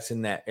quarterbacks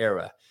in that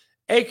era.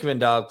 Aikman,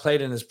 dog,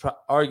 played in this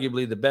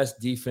arguably the best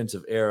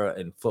defensive era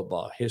in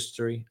football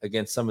history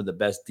against some of the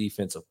best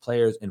defensive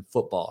players in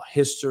football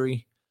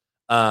history.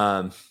 You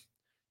have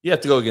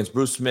to go against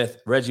Bruce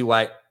Smith, Reggie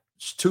White,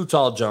 Too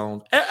Tall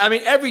Jones.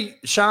 Every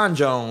Sean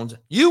Jones.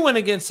 You went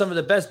against some of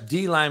the best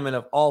D linemen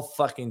of all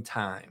fucking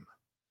time.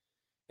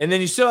 And then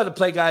you still had to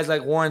play guys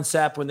like Warren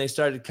Sapp when they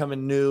started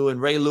coming new,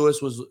 and Ray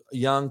Lewis was a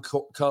young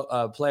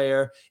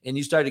player, and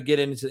you started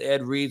getting into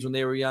Ed Reeds when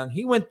they were young.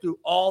 He went through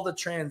all the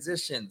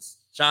transitions.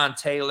 John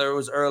Taylor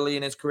was early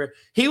in his career.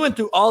 He went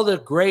through all the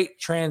great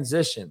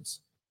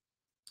transitions.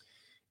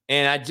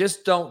 And I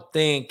just don't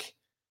think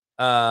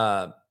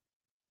I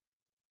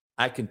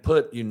can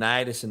put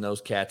Unitas and those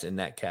cats in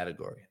that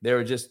category. They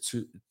were just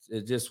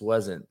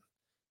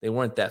they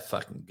weren't that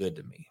fucking good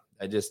to me.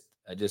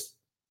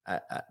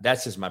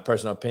 That's just my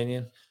personal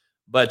opinion.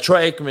 But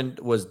Troy Aikman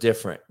was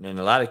different, and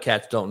a lot of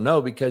cats don't know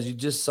because you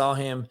just saw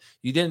him.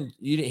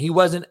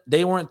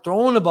 They weren't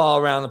throwing the ball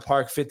around the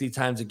park 50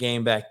 times a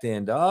game back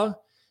then, dog.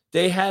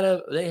 They had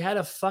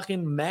a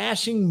fucking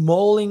mashing,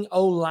 mauling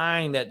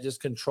O-line that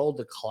just controlled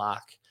the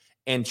clock.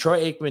 And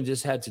Troy Aikman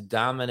just had to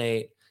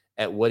dominate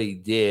at what he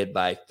did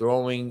by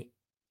throwing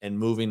and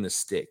moving the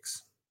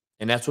sticks.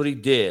 And that's what he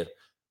did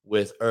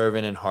with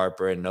Irvin and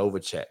Harper and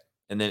Novacek.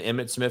 And then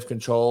Emmitt Smith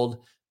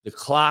controlled the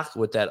clock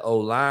with that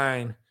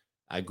O-line.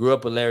 I grew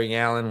up with Larry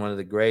Allen, one of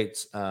the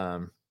greats.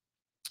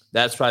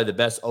 That's probably the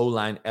best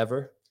O-line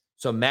ever.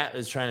 So Matt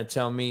is trying to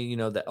tell me,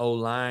 the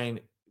O-line,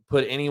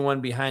 put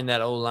anyone behind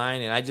that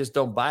O-line, and I just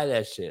don't buy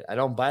that shit. I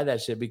don't buy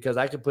that shit because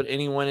I could put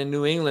anyone in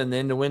New England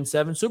then to win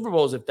 7 Super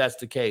Bowls if that's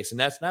the case, and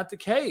that's not the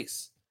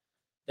case.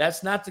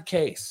 That's not the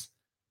case.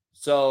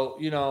 So,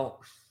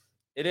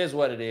 it is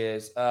what it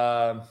is.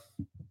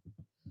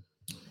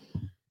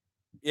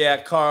 Yeah,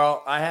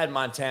 Carl, I had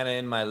Montana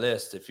in my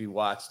list if you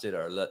watched it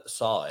or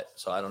saw it.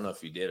 So I don't know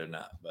if you did or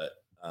not, but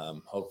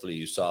hopefully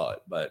you saw it.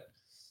 But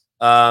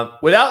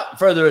without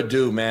further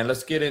ado, man,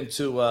 let's get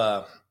into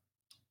our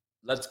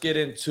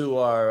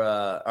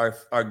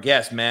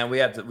guest, man.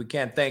 We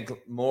can't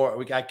thank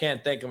more. I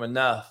can't thank him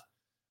enough.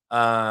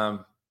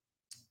 Can't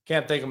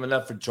thank him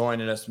enough for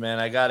joining us, man.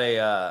 I got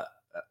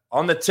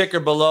on the ticker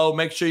below.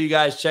 Make sure you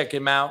guys check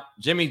him out.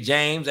 Jimmy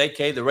James,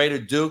 aka the Raider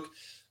Duke,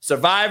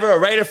 survivor, a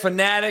Raider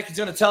fanatic. He's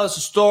going to tell us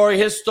a story,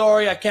 his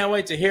story. I can't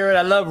wait to hear it.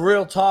 I love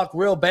real talk,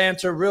 real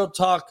banter, real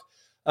talk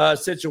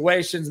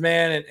situations,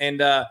 man. And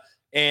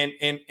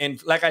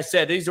like I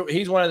said,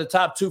 he's one of the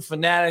top 2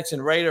 fanatics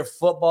in Raider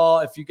football.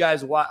 If you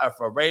guys are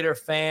for Raider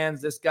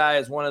fans, this guy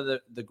is one of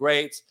the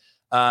greats.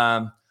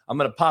 I'm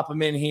going to pop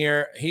him in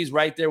here. He's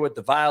right there with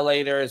the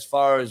Violator as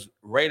far as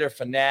Raider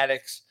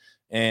fanatics.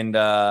 And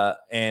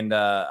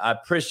I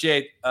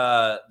appreciate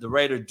the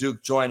Raider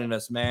Duke joining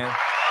us, man.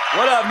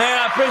 What up, man?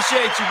 I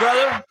appreciate you,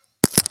 brother.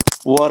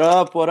 What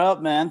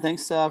up, man?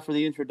 Thanks for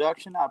the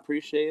introduction. I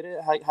appreciate it.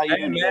 How you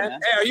doing, man?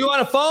 Hey, are you on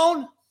a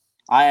phone?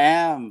 I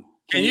am.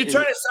 Can you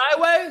turn it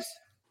sideways?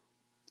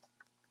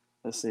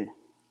 Let's see.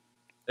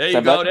 There you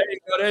go.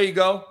 There you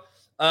go.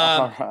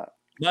 All right.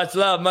 Much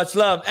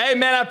love. Hey,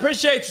 man, I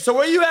appreciate you. So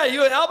where you at?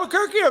 You in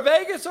Albuquerque or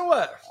Vegas or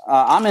what?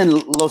 I'm in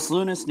Los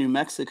Lunas, New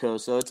Mexico,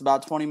 so it's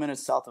about 20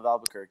 minutes south of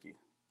Albuquerque.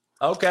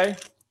 Okay.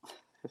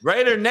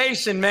 Raider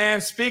Nation, man,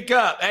 speak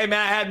up. Hey, man,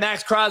 I had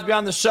Max Crosby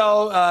on the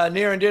show,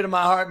 near and dear to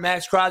my heart,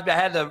 Max Crosby. I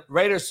had the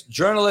Raiders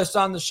journalist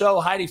on the show.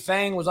 Heidi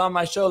Fang was on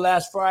my show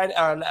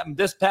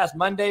this past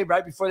Monday,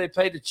 right before they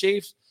played the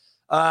Chiefs.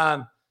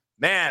 Man,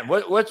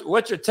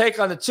 what's your take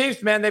on the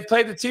Chiefs, man? They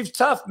played the Chiefs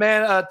tough,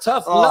 man.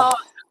 Tough loss.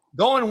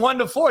 Going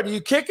 1-4. Do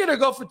you kick it or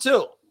go for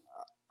 2?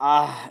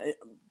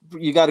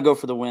 You got to go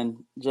for the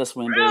win. Just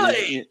win, really?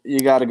 Baby. You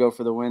got to go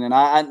for the win. And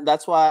I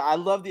that's why I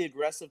love the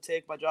aggressive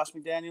take by Josh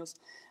McDaniels.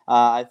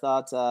 I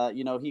thought,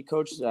 he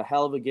coached a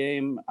hell of a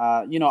game.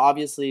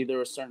 Obviously there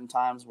were certain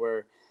times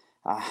where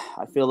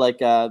I feel like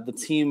the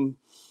team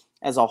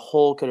as a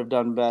whole could have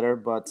done better.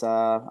 But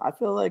I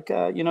feel like,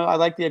 I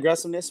like the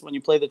aggressiveness. When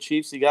you play the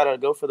Chiefs, you got to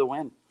go for the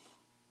win.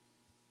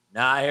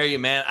 Nah, I hear you,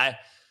 man.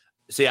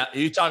 See,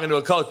 you talking to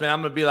a coach, man.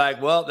 I'm going to be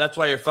like, well, that's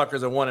why your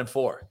fuckers are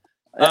 1-4.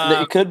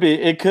 It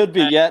could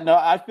be. Yeah, no,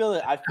 I feel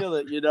it. If you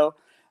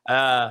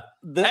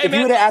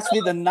would have asked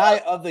me the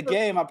night of the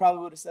game, I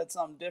probably would have said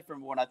something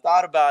different. But when I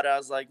thought about it, I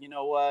was like, you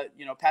know what?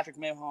 Patrick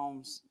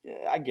Mahomes,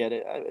 I get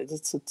it.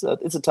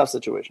 It's a tough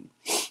situation.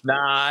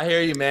 Nah, I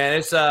hear you, man.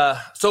 It's so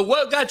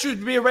what got you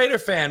to be a Raider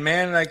fan,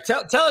 man? Like,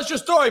 tell us your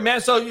story, man.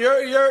 So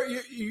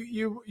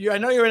you I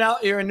know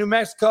you're in New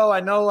Mexico. I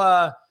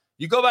know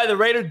you go by the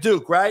Raider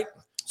Duke, right?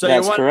 So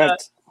that's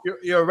correct.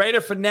 You're a Raider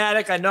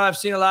fanatic. I know I've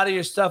seen a lot of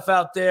your stuff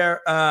out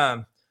there.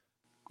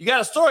 You got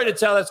a story to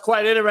tell that's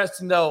quite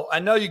interesting, though. I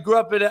know you grew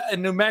up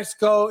in New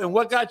Mexico, and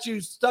what got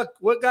you stuck?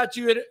 What got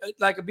you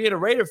being a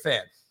Raider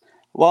fan?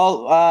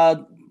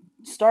 Well,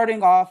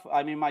 starting off,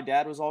 I mean, my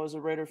dad was always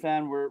a Raider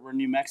fan. We're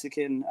New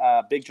Mexican,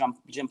 big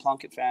Jim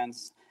Plunkett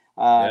fans.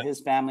 His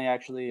family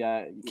actually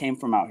came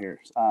from out here,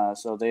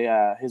 so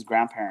his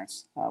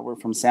grandparents were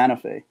from Santa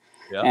Fe,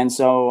 and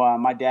so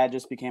my dad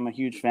just became a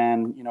huge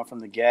fan, from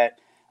the get.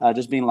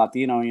 Just being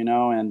Latino,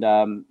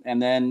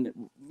 and then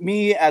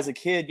me as a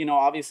kid,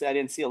 obviously I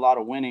didn't see a lot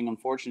of winning,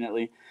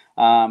 unfortunately.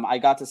 I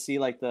got to see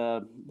like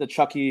the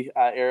Chucky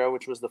era,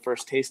 which was the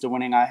first taste of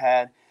winning I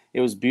had. It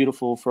was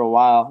beautiful for a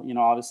while.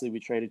 Obviously we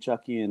traded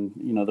Chucky and,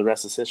 the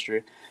rest is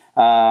history.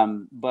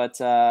 But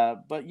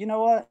you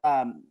know what?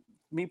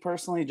 Me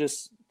personally,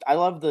 I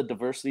love the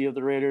diversity of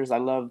the Raiders. I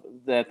love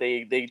that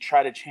they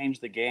try to change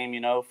the game,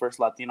 first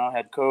Latino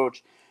head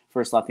coach,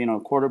 first Latino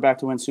quarterback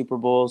to win Super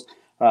Bowls.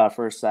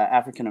 First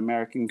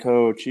African-American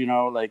coach,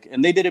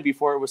 and they did it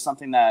before it was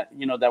something that,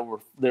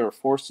 they were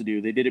forced to do.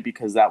 They did it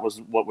because that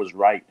was what was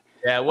right.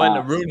 Yeah, it wasn't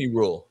a Rooney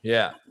rule.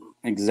 Yeah.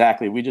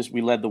 Exactly.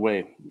 We led the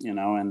way,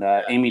 and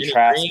Amy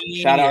Trask.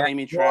 Shout out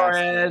Amy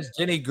Trask.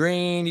 Jenny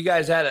Green. You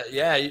guys had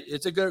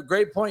it's a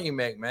great point you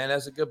make, man.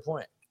 That's a good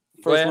point.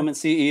 First woman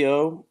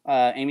CEO,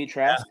 Amy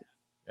Trask.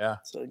 Yeah.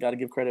 So got to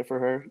give credit for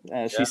her.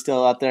 She's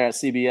still out there at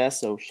CBS,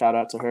 so shout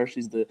out to her.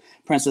 She's the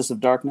Princess of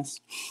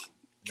Darkness.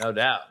 No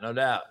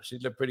doubt. She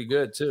looked pretty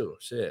good too.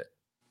 Shit.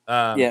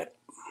 Yeah.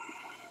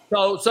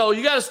 So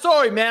you got a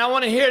story, man. I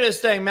want to hear this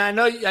thing, man.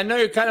 I know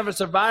you're kind of a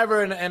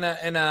survivor,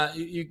 and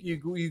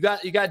you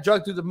got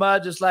drugged through the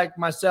mud just like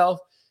myself,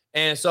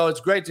 and so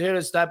it's great to hear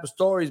this type of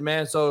stories,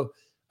 man. So,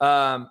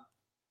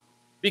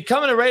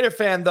 becoming a Raider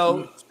fan,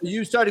 though,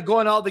 you started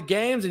going to all the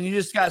games, and you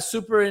just got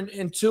super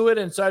into it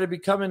and started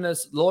becoming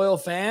this loyal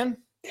fan.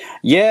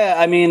 Yeah,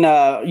 I mean,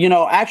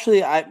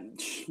 actually,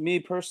 me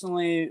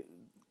personally,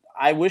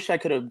 I wish I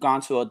could have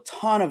gone to a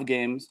ton of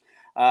games.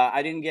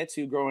 I didn't get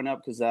to growing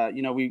up because,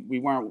 we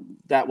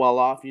weren't that well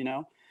off,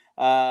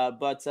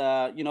 but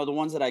the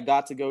ones that I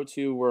got to go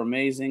to were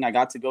amazing. I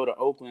got to go to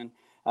Oakland,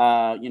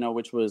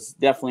 which was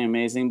definitely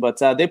amazing. But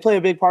they play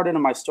a big part in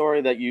my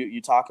story that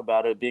you talk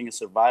about it, being a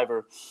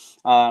survivor.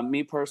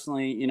 Me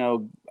personally,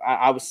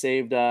 I was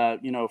saved, 10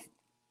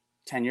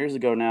 years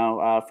ago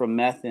now from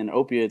meth and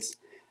opiates.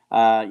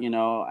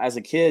 As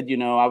a kid,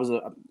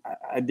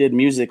 I did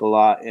music a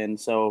lot, and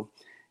so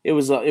it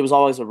was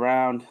always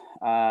around.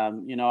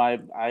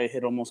 I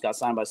had almost got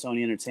signed by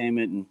Sony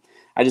Entertainment, and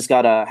I just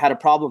had a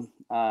problem,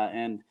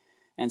 and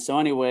so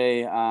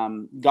anyway,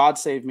 God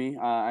saved me.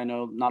 I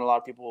know not a lot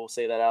of people will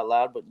say that out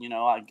loud, but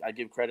I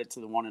give credit to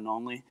the one and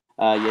only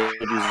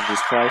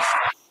Jesus Christ,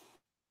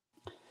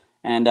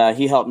 and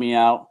He helped me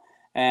out.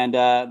 And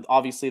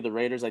obviously the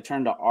Raiders, I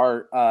turned to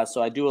art.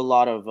 So I do a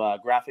lot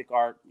of graphic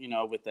art,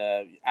 with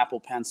the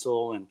Apple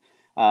Pencil and,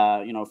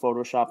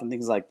 Photoshop and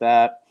things like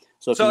that.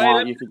 So if you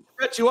want, you could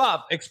cut you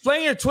off.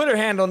 Explain your Twitter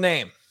handle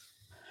name.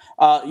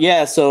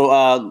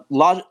 So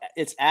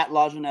it's at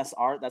La Jeunesse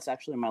Art. That's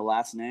actually my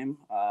last name.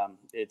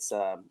 It's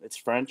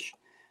French.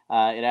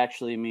 It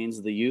actually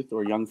means the youth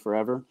or young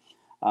forever.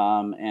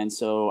 And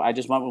so I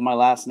just went with my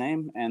last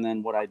name and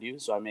then what I do.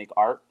 So I make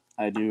art.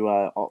 I do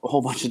a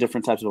whole bunch of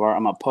different types of art.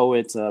 I'm a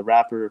poet, a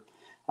rapper,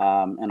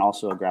 and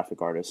also a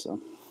graphic artist.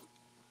 So,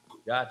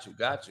 got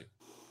you.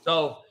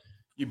 So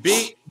you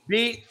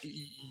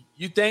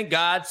you thank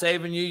God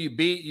saving you. You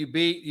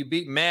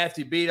beat meth.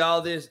 You beat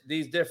all these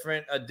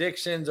different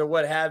addictions or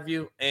what have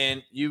you,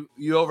 and you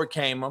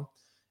overcame them.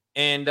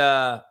 And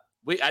I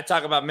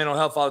talk about mental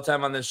health all the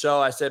time on this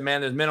show. I said,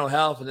 man, there's mental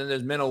health, and then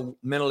there's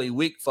mentally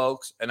weak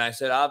folks. And I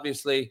said,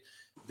 obviously,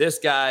 this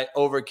guy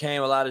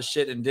overcame a lot of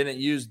shit and didn't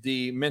use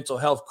the mental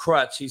health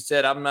crutch. He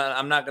said, I'm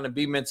not going to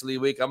be mentally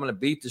weak. I'm going to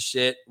beat the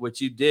shit,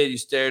 which you did. You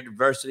stared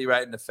adversity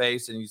right in the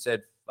face and you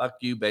said, fuck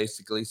you,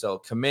 basically. So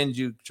commend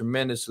you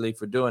tremendously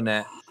for doing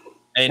that.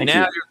 And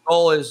now your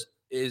goal is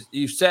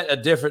you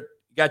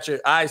got your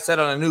eyes set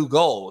on a new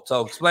goal.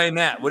 So explain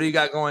that. What do you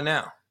got going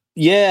now?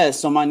 Yeah.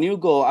 So my new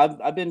goal,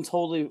 I've been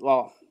totally,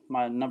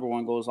 my number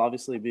one goal is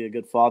obviously be a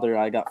good father.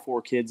 I got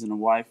 4 kids and a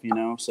wife,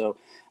 so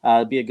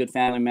be a good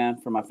family man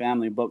for my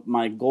family. But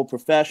my goal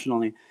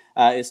professionally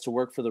is to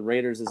work for the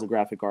Raiders as a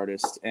graphic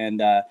artist.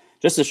 And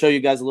just to show you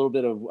guys a little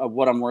bit of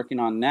what I'm working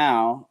on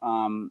now,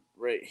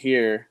 right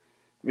here,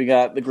 we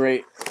got the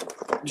great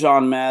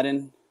John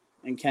Madden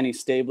and Kenny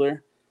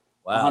Stabler.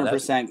 Wow,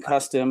 100%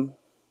 custom,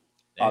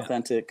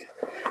 authentic.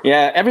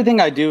 Yeah,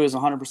 everything I do is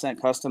 100%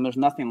 custom. There's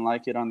nothing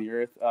like it on the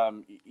earth.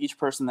 Each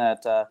person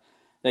that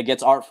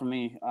gets art from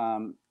me,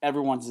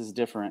 everyone's is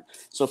different.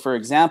 So, for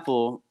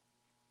example,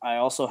 I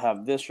also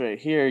have this right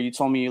here. You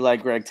told me you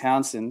like Greg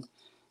Townsend,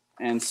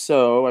 and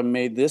so I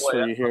made this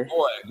for you here.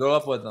 Boy, grew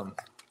up with him.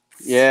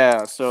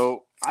 Yeah,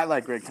 so I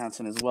like Greg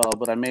Townsend as well,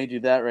 but I made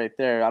you that right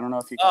there. I don't know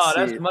if you can see it.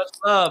 Oh, that's much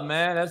love,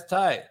 man. That's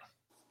tight.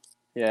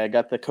 Yeah, I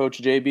got the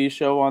Coach JB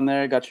show on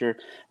there. Got your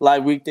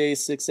live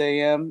weekdays, 6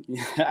 a.m.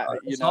 Yeah,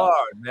 it's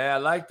hard, man. I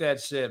like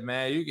that shit,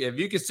 man. If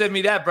you can send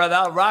me that, brother,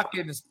 I'll rock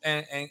it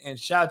and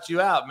shout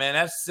you out, man.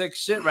 That's sick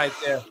shit right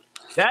there.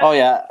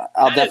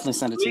 I'll definitely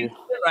send it to you.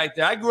 Right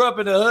there. I grew up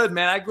in the hood,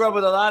 man. I grew up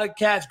with a lot of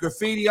cats,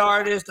 graffiti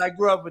artists. I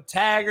grew up with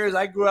taggers.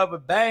 I grew up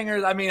with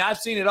bangers. I mean, I've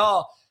seen it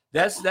all.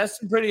 That's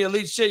some pretty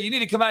elite shit. You need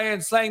to come out here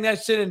and slang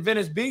that shit in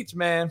Venice Beach,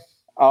 man.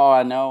 Oh,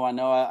 I know.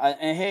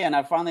 And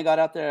I finally got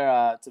out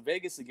there to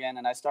Vegas again,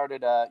 and I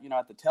started, at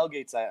the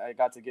tailgates. I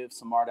got to give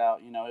some art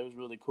out. It was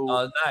really cool.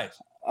 Oh, nice.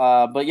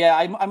 But yeah,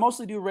 I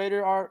mostly do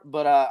Raider art,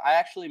 but I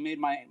actually made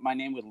my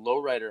name with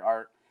Lowrider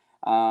Art.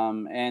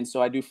 And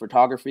so I do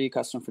photography,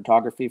 custom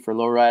photography for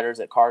lowriders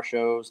at car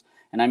shows,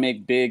 and I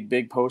make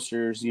big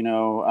posters,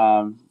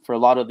 for a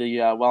lot of the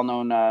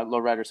well-known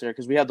lowriders here,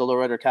 because we have the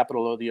lowrider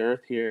capital of the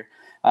earth here.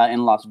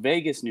 In Las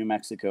Vegas, New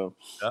Mexico.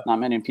 Yep. Not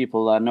many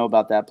people know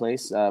about that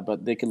place,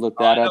 but they can look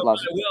that up. Well,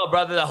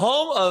 brother, the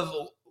home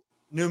of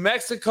New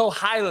Mexico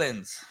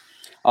Highlands.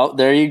 Oh,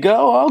 there you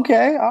go.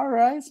 Okay, all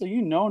right. So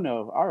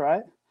all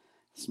right.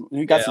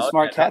 You got some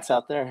smart cats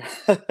out there.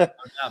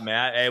 No,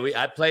 man.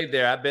 I played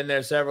there. I've been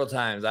there several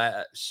times.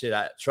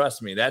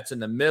 Trust me, that's in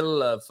the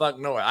middle of fuck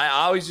nowhere. I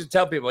always just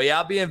tell people,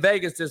 I'll be in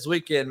Vegas this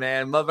weekend,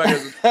 man.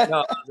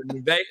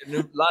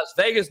 Motherfuckers, Las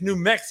Vegas, New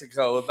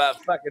Mexico,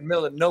 about fucking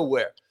middle of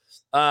nowhere.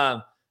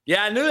 I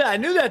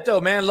knew that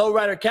though, man.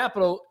 Lowrider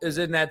Capital is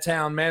in that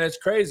town, man. It's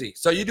crazy.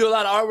 So you do a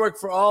lot of artwork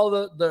for all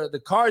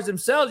the cars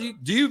themselves.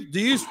 Do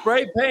you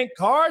spray paint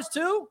cars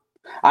too?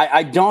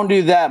 I don't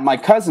do that. My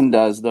cousin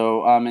does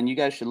though. And you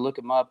guys should look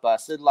him up.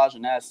 Sid La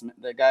Jeunesse,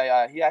 the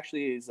guy. He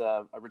actually is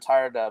a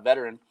retired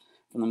veteran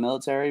from the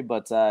military,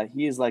 but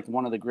he is like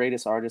one of the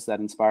greatest artists that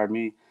inspired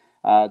me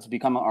to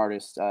become an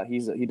artist.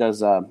 He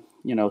does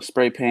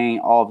spray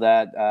paint, all of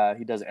that.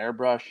 He does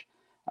airbrush,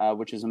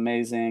 which is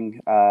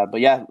amazing. But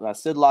yeah,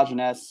 Sid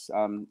Lajeunesse.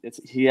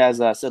 He has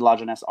Sid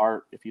Lajeunesse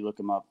art if you look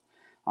him up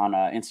on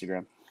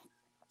Instagram.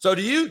 So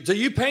do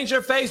you paint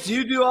your face? Do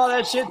you do all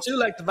that shit too,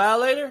 like the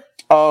Violator?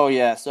 Oh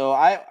yeah. So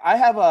I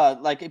have a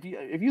like if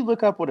you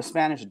look up what a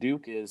Spanish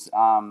Duke is,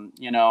 I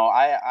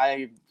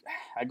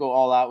go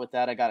all out with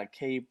that. I got a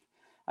cape.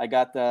 I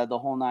got the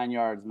whole 9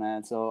 yards,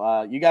 man.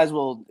 So you guys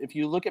will, if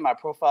you look at my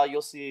profile,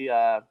 you'll see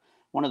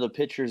one of the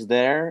pictures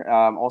there.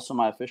 Also,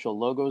 my official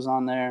logo's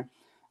on there.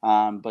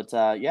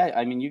 Yeah,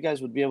 I mean, you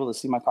guys would be able to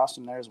see my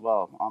costume there as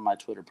well on my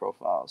Twitter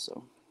profile.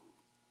 So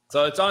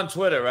it's on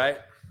Twitter, right?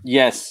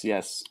 Yes.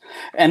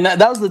 And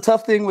that was the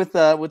tough thing with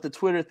the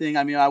Twitter thing.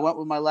 I mean, I went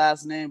with my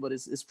last name, but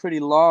it's pretty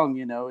long,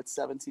 it's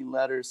 17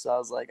 letters. So I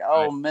was like,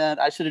 oh man,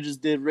 I should have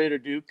just did Raider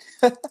Duke.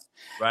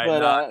 Right. But,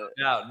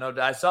 no,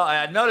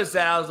 I noticed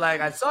that. I was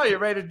like, I saw your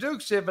Raider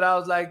Duke shit, but I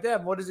was like,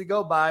 damn, what does he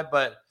go by?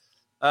 But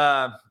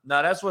no,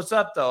 that's what's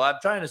up though. I'm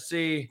trying to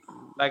see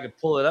if I can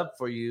pull it up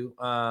for you.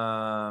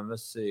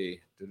 Let's see.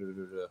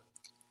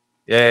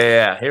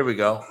 Yeah. Here we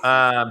go.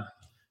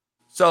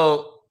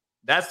 So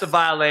that's the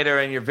Violator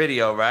in your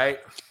video, right?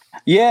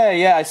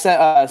 Yeah. I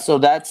said so.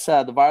 That's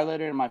the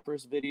Violator in my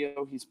first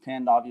video. He's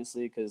pinned,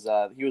 obviously, because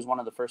he was one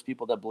of the first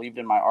people that believed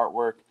in my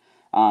artwork.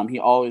 He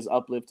always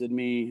uplifted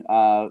me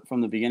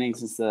from the beginning,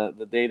 since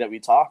the day that we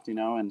talked, and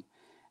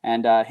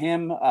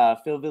him,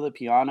 Phil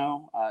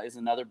Villapiano is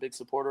another big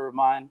supporter of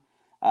mine.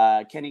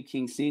 Kenny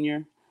King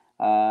Sr.,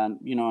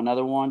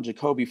 another one,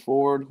 Jacoby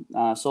Ford.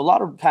 So a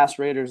lot of past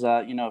Raiders,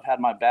 have had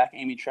my back.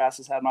 Amy Trask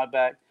has had my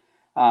back.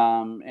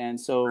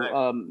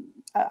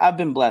 I've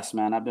been blessed,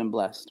 man. I've been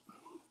blessed.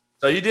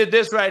 So you did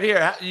this right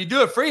here. You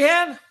do it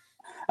freehand?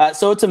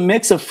 So it's a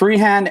mix of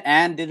freehand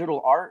and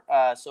digital art.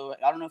 So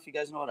I don't know if you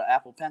guys know what an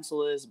Apple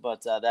Pencil is,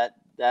 but that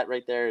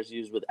right there is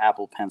used with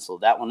Apple Pencil.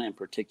 That one in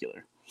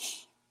particular.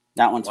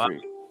 That one's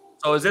free.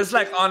 So is this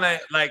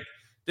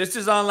this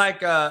is on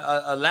like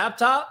a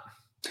laptop?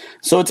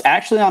 So it's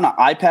actually on an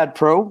iPad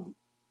Pro.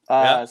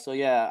 So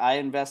yeah, I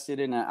invested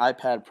in an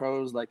iPad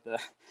Pros, like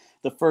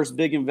the first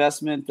big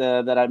investment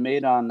that I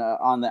made on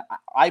the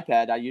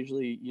iPad. I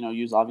usually,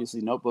 use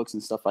obviously notebooks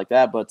and stuff like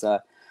that. But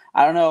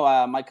I don't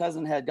know. My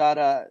cousin had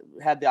the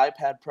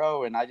iPad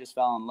Pro, and I just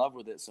fell in love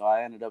with it. So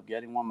I ended up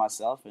getting one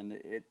myself, and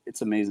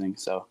it's amazing.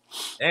 So,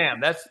 damn,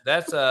 that's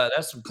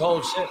some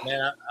cold shit,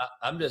 man.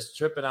 I'm just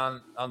tripping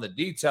on the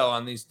detail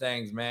on these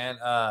things, man.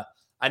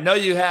 I know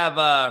you have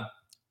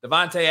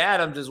Davante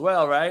Adams as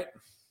well, right?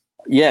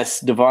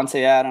 Yes,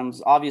 Davante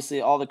Adams.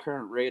 Obviously, all the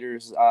current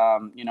Raiders.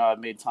 I've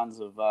made tons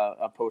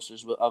of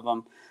posters of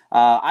them.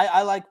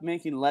 I like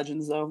making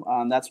legends,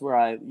 though. That's where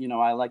I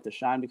like to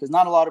shine, because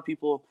not a lot of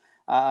people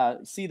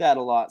see that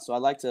a lot. So I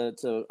like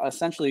to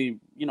essentially,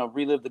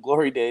 relive the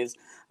glory days.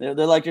 They're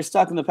like, you're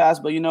stuck in the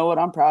past, but you know what?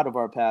 I'm proud of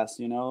our past.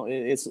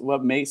 It's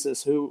what makes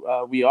us who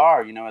we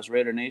are, as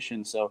Raider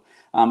Nation. So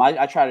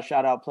I try to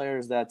shout out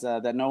players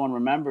that no one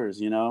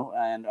remembers,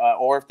 and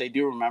or if they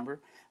do remember,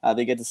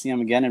 they get to see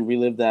them again and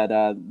relive that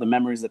the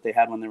memories that they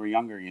had when they were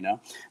younger.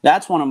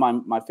 That's one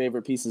of my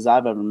favorite pieces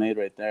I've ever made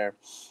right there.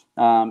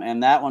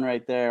 And that one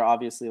right there,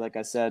 obviously, like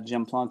I said,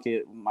 Jim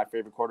Plunkett, my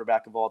favorite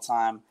quarterback of all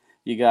time.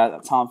 You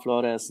got Tom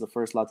Flores, the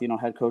first Latino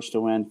head coach to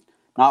win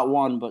not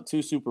one but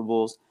 2 Super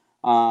Bowls.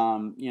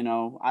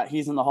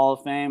 He's in the Hall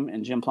of Fame,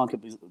 and Jim Plunkett,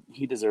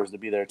 he deserves to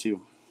be there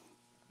too.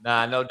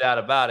 Nah, no doubt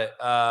about it.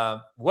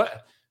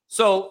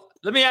 So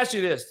let me ask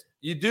you this: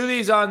 you do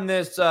these on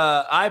this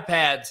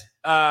iPad.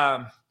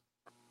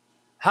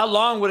 How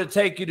long would it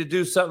take you to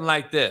do something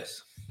like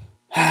this?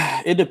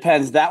 It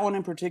depends. That one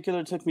in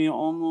particular took me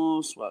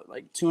almost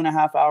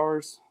 2.5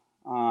 hours.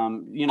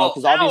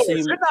 Because obviously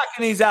you're knocking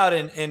these out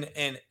in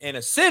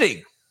a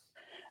sitting.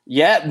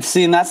 Yeah,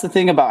 see, and that's the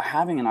thing about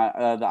having the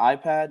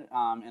iPad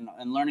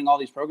and learning all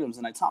these programs.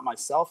 And I taught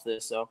myself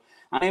this, so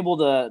I'm able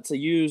to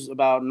use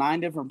about 9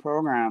 different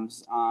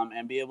programs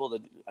and be able to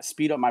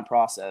speed up my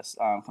process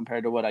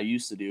compared to what I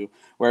used to do,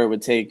 where it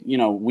would take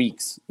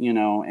weeks.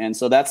 And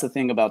so that's the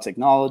thing about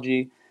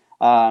technology.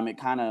 It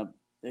kind of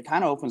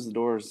opens the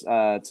doors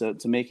to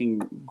making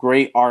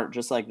great art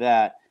just like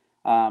that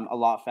a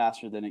lot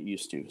faster than it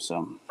used to.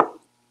 So,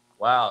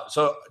 wow.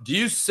 So, do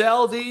you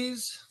sell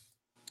these?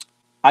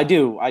 I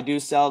do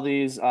sell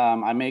these.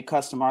 I make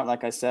custom art,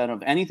 like I said,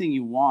 of anything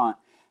you want.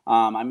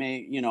 I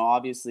make,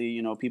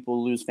 obviously,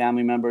 people lose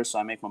family members, so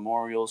I make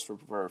memorials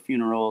for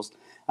funerals.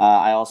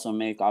 I also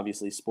make,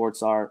 obviously,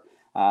 sports art.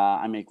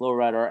 I make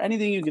lowrider art.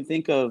 Anything you can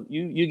think of,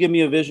 you give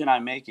me a vision, I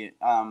make it.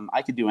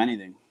 I could do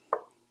anything.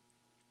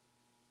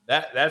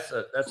 That's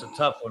a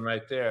tough one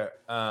right there.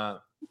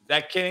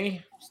 That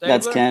Kenny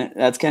Stabler?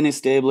 That's Kenny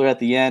Stabler at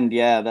the end.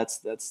 Yeah,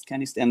 that's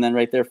Kenny. And then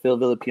right there, Phil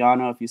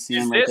Villapiano, if you see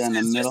him right there in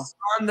the middle. This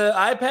on the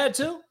iPad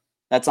too?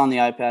 That's on the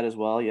iPad as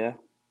well, yeah.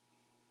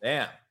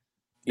 Damn.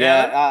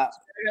 Yeah.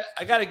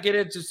 I got to get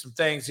into some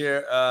things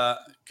here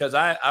because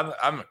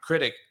I'm a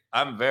critic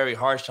very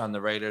harsh on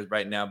the Raiders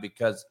right now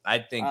because I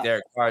think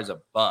Derek Carr is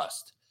a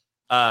bust.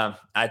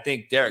 I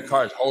think Derek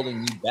Carr is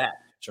holding you back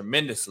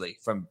tremendously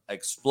from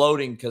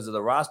exploding because of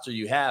the roster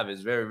you have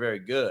is very, very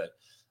good.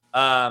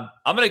 I'm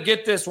going to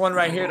get this one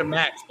right here to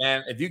Max,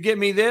 man. If you get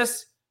me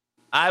this,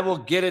 I will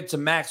get it to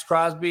Max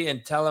Crosby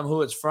and tell him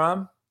who it's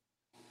from.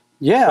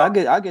 Yeah, I'll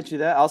get you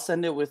that. I'll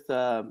send it with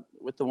the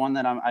one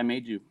that I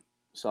made you.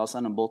 So I'll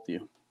send them both to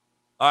you.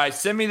 All right,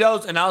 send me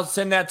those, and I'll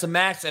send that to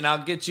Max, and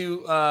I'll get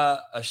you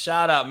a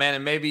shout out, man.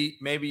 And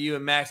maybe you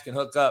and Max can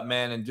hook up,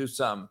 man, and do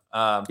something.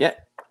 Yeah,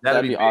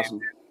 that'd be awesome.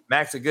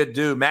 Max a good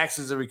dude. Max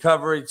is a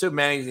recovery too,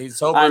 man. He's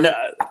sober.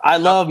 I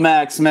love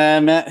Max,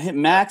 man.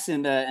 Max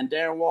and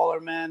Darren Waller,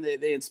 man.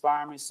 They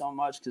inspire me so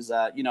much because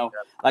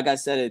like I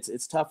said,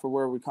 it's tough for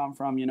where we come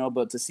from,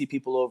 but to see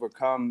people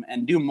overcome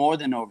and do more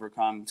than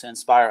overcome to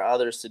inspire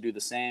others to do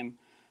the same.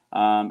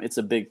 It's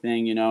a big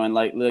thing, and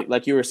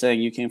like you were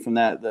saying, you came from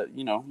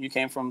you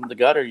came from the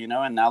gutter,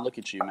 and now look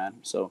at you, man.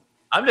 So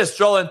I'm just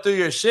strolling through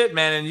your shit,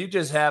 man, and you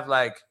just have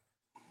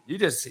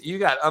you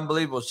got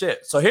unbelievable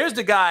shit. So here's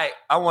the guy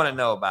I want to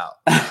know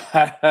about.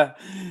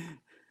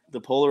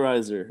 The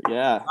polarizer.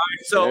 Yeah.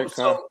 All right,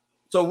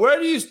 so where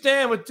do you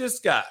stand with this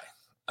guy?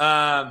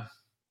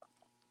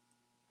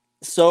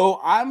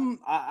 So I'm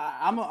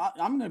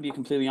going to be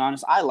completely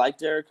honest. I like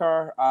Derek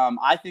Carr.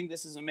 I think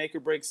this is a make or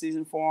break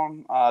season for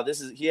him.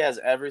 He has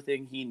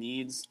everything he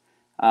needs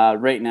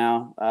right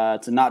now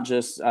to not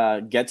just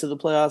get to the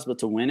playoffs, but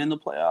to win in the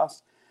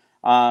playoffs.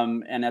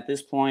 And at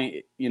this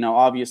point,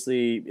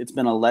 obviously it's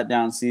been a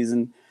letdown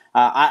season.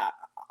 I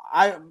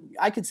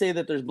could say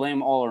that there's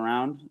blame all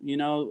around.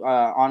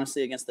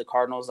 Honestly, against the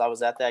Cardinals, I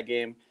was at that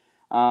game.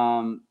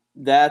 I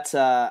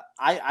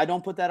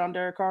don't put that on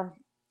Derek Carr.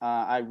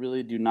 I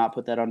really do not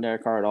put that on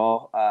Derek Carr at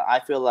all.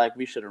 I feel like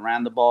we should have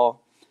ran the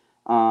ball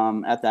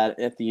at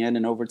the end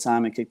in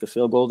overtime and kicked the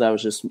field goal. That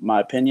was just my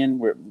opinion.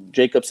 Where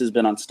Jacobs has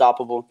been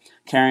unstoppable,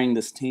 carrying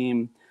this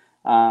team,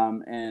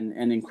 and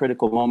in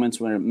critical moments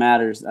when it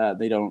matters,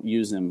 they don't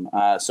use him.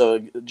 So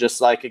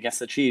just like against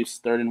the Chiefs,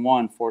 3rd and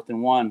 1, 4th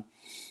and 1,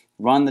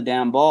 run the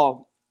damn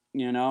ball.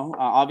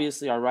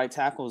 Obviously our right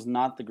tackle is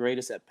not the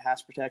greatest at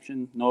pass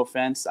protection. No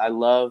offense, I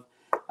love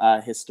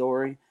his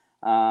story.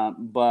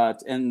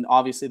 But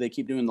obviously they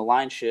keep doing the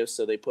line shifts,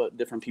 so they put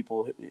different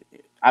people.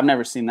 I've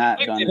never seen that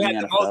done in the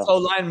NFL. Also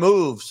line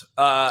moves.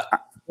 I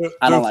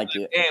don't like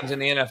it. Games in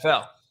the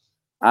NFL.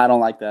 I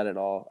don't like that at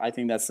all. I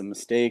think that's a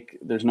mistake.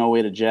 There's no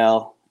way to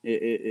gel.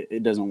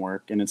 It doesn't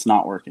work, and it's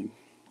not working.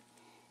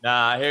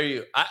 Nah, I hear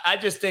you. I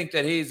just think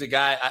that he's a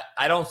guy.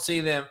 I don't see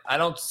them. I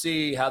don't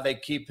see how they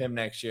keep him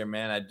next year,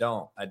 man. I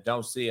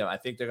don't see him. I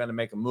think they're going to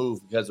make a move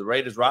because the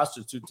Raiders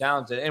roster is too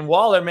talented. And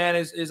Waller, man,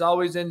 is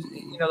always in.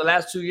 The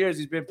last 2 years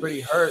he's been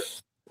pretty hurt.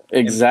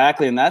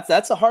 Exactly, and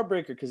that's a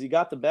heartbreaker because he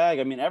got the bag.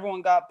 I mean,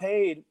 everyone got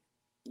paid.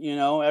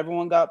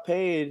 Everyone got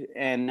paid,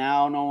 and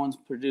now no one's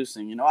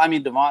producing.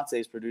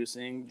 Devontae's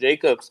producing.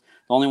 Jacobs,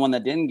 the only one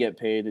that didn't get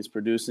paid, is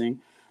producing.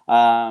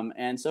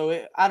 And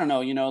so I don't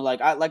know,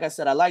 like I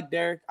said, I like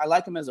Derek. I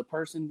like him as a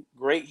person,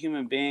 great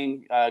human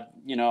being.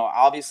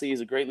 Obviously he's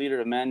a great leader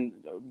of men,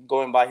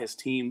 going by his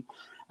team,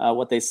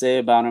 what they say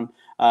about him.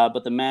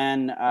 But the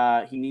man,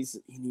 he needs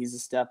to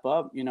step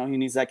up. He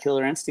needs that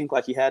killer instinct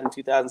like he had in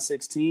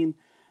 2016.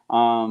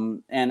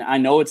 And I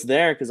know it's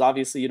there because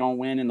obviously you don't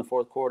win in the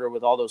fourth quarter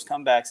with all those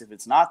comebacks if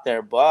it's not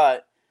there.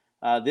 But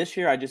this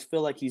year, I just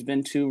feel like he's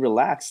been too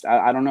relaxed.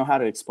 I don't know how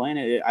to explain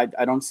it.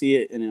 I don't see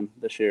it in him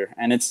this year,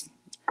 and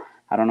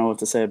I don't know what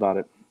to say about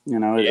it.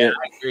 I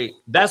agree.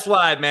 That's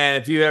why, man,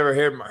 if you ever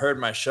heard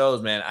my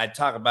shows, man, I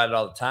talk about it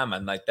all the time.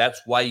 I'm like,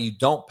 that's why you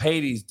don't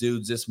pay these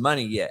dudes this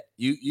money yet.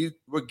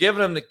 We're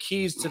giving them the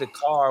keys to the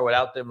car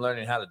without them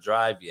learning how to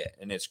drive yet.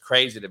 And it's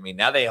crazy to me.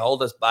 Now they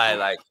hold us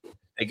by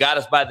they got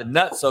us by the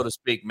nuts, so to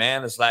speak,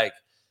 man. It's like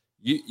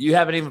you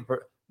haven't even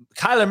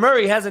Kyler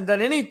Murray hasn't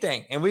done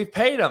anything and we've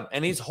paid him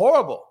and he's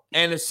horrible.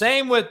 And the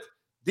same with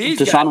these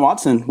Deshaun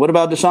Watson. What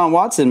about Deshaun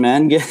Watson,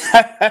 man?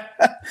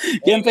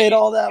 Getting paid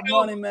all that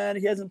money, man.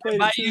 He hasn't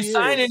played in 2 years.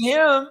 Signing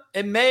him,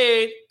 it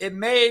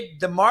made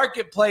the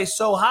marketplace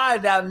so high.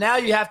 Now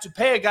you have to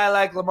pay a guy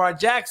like Lamar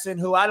Jackson,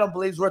 who I don't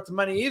believe is worth the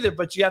money either.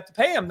 But you have to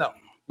pay him, though.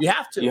 You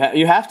have to.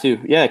 You have to,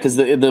 yeah, because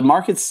the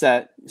market's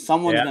set.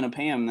 Someone's going to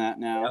pay him that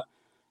now.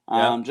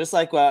 Yep. Just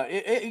like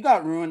it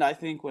got ruined, I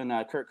think, when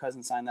Kirk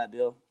Cousins signed that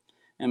deal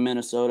in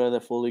Minnesota, the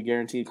fully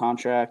guaranteed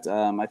contract.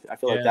 I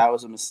feel like that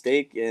was a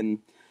mistake, and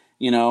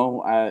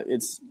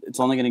it's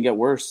only going to get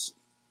worse.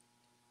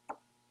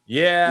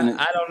 Yeah,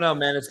 I don't know,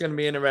 man. It's going to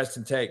be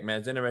interesting take, man.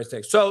 It's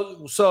interesting.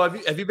 So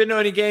have you been to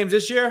any games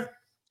this year?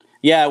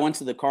 Yeah, I went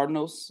to the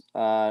Cardinals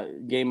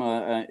game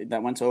that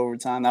went to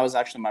overtime. That was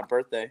actually my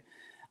birthday.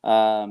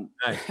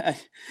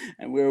 Nice.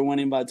 And we were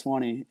winning by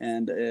 20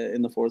 and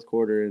in the fourth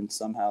quarter and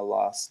somehow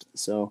lost.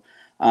 So,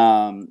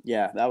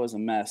 that was a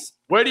mess.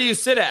 Where do you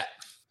sit at?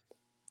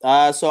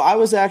 So I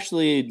was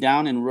actually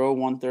down in row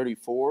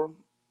 134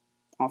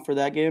 for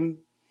that game.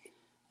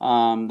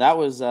 That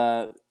was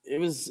it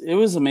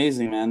was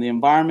amazing, man. The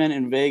environment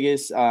in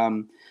Vegas.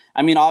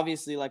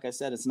 Obviously, like I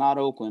said, it's not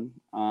Oakland.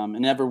 It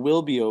never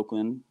will be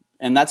Oakland.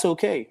 and that's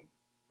okay.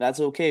 That's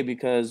okay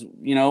because,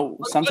 you know,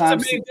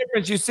 sometimes. What's the big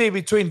difference you see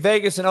between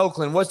Vegas and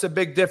Oakland? What's the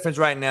big difference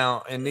right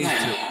now in these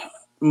two?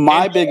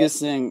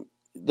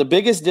 The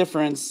biggest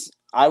difference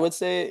I would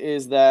say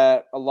is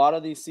that a lot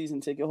of these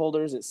season ticket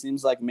holders, it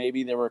seems like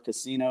maybe there were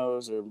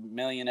casinos or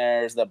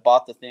millionaires that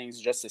bought the things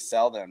just to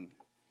sell them,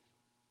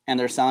 and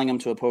they're selling them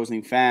to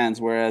opposing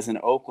fans. Whereas in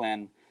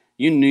Oakland,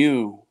 you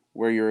knew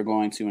where you were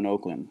going to in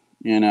Oakland,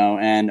 you know,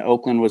 and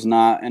Oakland was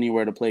not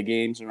anywhere to play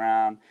games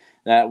around.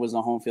 That was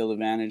a home field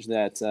advantage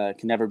that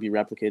can never be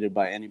replicated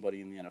by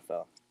anybody in the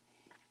NFL.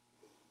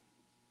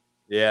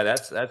 Yeah,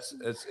 that's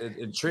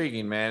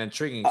intriguing, man.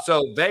 Intriguing.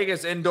 So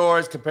Vegas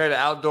indoors compared to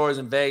outdoors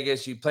in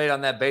Vegas. You played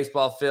on that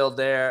baseball field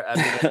there. I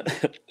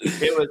mean,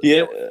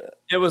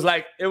 it was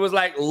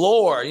like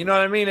lore. You know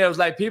what I mean? It was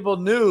like people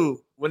knew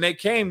when they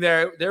came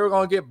there they were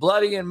going to get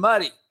bloody and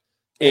muddy.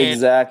 And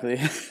exactly.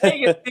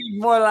 Vegas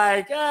seems more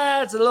like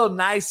it's a little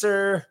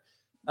nicer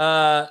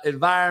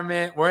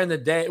environment. We're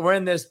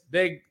in this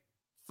big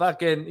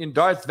fucking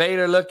Darth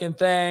Vader looking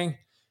thing,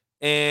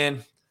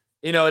 and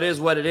you know, it is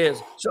what it is.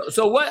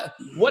 So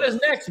what is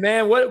next,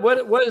 man?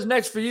 What is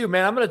next for you,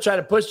 man? I'm gonna try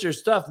to push your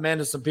stuff, man,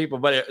 to some people.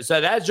 But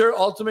so that's your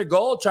ultimate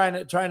goal,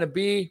 trying to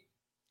be.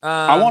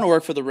 I want to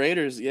work for the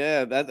Raiders.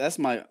 Yeah, that's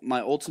my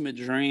ultimate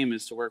dream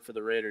is to work for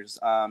the Raiders.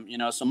 You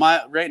know, so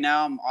right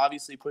now I'm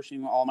obviously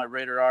pushing all my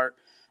Raider art,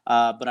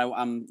 but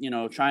I'm you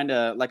know trying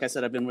to, like I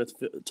said, I've been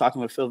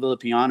talking with Phil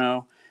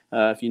Villapiano.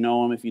 If you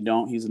know him, if you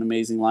don't, he's an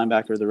amazing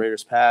linebacker of the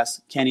Raiders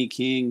pass. Kenny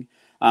King.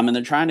 And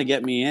they're trying to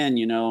get me in,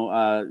 you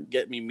know,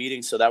 get me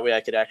meetings so that way I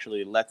could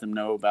actually let them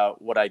know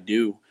about what I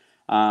do.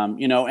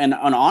 You know, and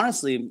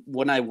honestly,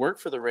 when I work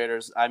for the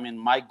Raiders, I mean,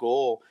 my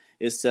goal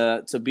is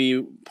to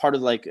be part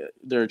of like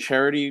their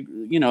charity,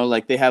 you know,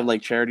 like they have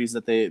like charities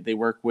that they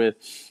work with,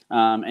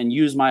 and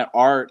use my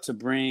art to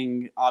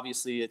bring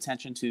obviously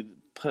attention to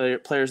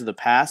players of the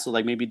past. So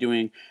like maybe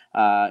doing,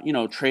 you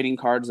know, trading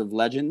cards of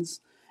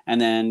legends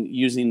and then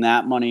using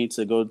that money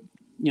to go,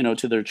 you know,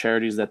 to their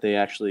charities that they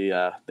actually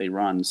they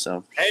run.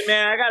 So, hey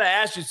man, I gotta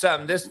ask you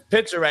something. This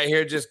picture right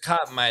here just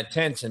caught my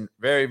attention.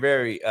 Very,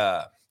 very.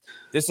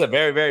 This is a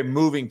very, very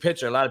moving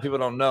picture. A lot of people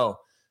don't know.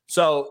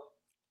 So,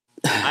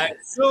 I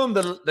assume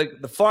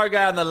the far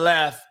guy on the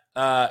left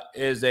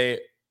is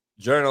a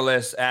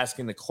journalist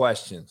asking the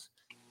questions.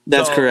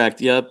 That's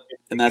correct. Yep,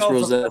 and that's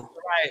Roselle.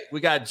 Right. We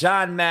got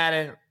John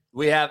Madden.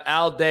 We have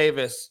Al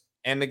Davis.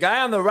 And the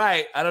guy on the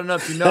right, I don't know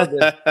if you know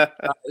this.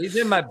 He's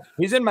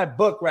in my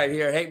book right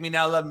here. Hate Me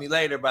Now, Love Me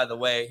Later. By the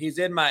way, he's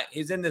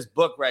in this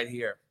book right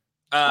here.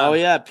 Oh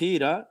yeah,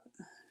 Pete. Huh?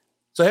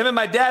 So him and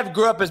my dad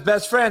grew up as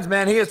best friends.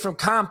 Man, he is from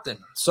Compton.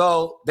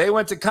 So they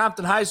went to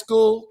Compton High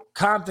School,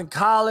 Compton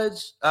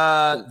College.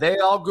 They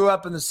all grew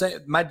up in the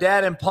same. My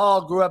dad and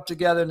Paul grew up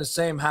together in the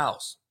same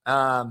house.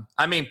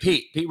 I mean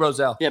Pete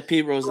Rozelle. Yeah,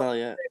 Pete Rozelle.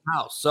 Yeah, same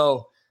house.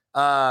 So.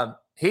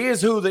 He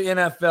is who the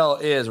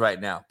NFL is right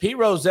now. Pete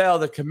Rozelle,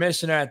 the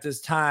commissioner at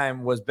this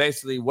time, was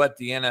basically what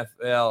the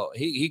NFL,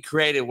 he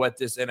created what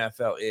this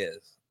NFL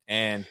is.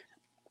 And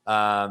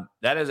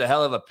that is a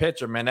hell of a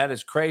picture, man. That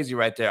is crazy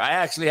right there. I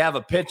actually have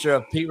a picture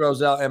of Pete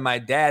Rozelle and my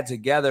dad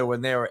together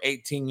when they were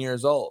 18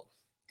 years old.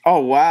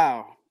 Oh,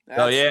 wow.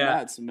 That's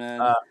nuts,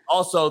 man.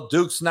 Also,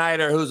 Duke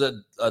Snyder, who's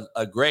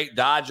a great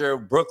Dodger,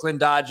 Brooklyn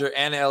Dodger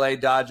and LA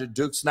Dodger.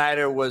 Duke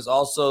Snyder was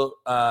also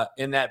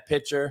in that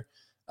picture.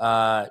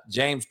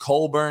 James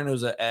Colburn,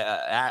 who's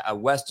a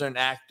Western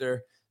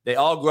actor. They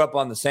all grew up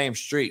on the same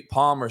street,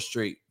 Palmer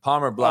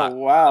Block. Oh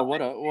wow,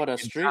 what a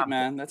street,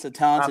 man! That's a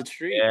talented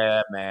street.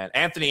 Yeah, man.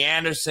 Anthony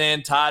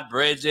Anderson, Todd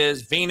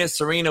Bridges, Venus,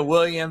 Serena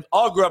Williams,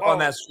 all grew up on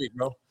that street,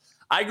 bro.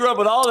 I grew up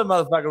with all the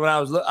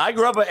motherfuckers when I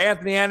grew up with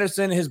Anthony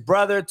Anderson, his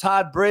brother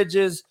Todd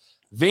Bridges,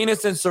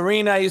 Venus and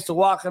Serena. I used to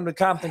walk them to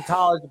Compton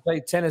College to play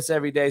tennis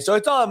every day. So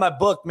it's all in my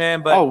book,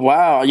 man. But oh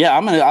wow, yeah,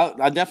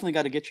 I definitely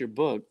got to get your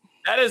book.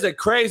 That is a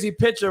crazy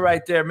picture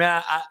right there,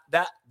 man.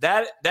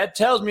 That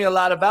tells me a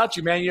lot about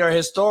you, man. You're a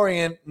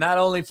historian, not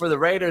only for the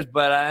Raiders,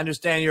 but I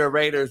understand you're a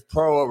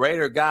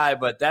Raider guy.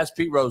 But that's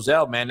Pete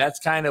Rozelle, man. That's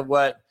kind of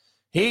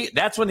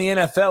that's when the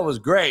NFL was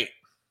great.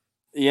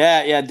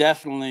 Yeah,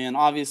 definitely. And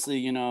obviously,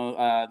 you know,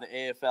 the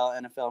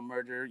AFL NFL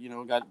merger, you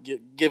know,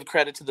 give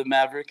credit to the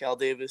Maverick, Al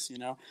Davis, you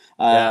know.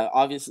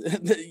 Obviously,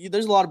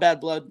 there's a lot of bad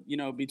blood, you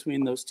know,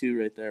 between those two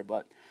right there.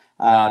 But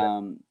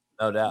no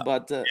doubt.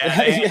 But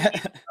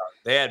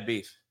they had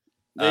beef.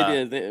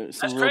 They did.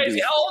 That's crazy.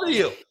 Beef. How old are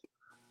you?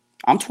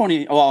 I'm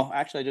 20. Well,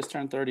 actually, I just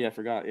turned 30. I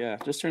forgot. Yeah,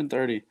 just turned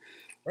 30.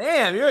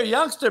 Damn, you're a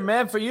youngster,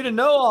 man. For you to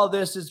know all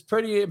this is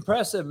pretty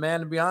impressive,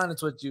 man, to be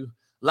honest with you.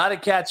 A lot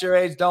of cats your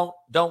age don't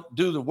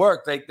do the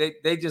work.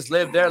 They just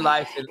live their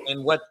life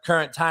in what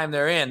current time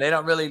they're in. They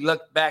don't really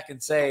look back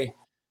and say,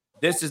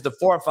 this is the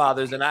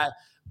forefathers. And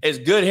it's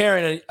good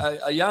hearing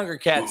a younger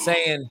cat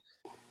saying,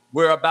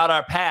 we're about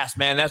our past,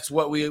 man. That's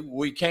what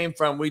we came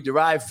from, we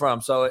derived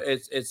from. So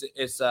it's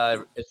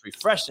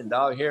refreshing,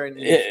 dog. Hearing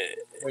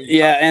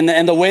yeah,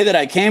 and the way that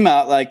I came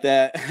out like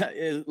that,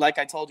 is, like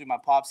I told you, my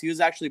pops, he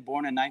was actually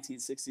born in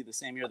 1960, the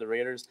same year the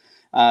Raiders,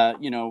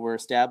 you know, were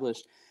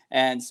established.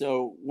 And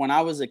so when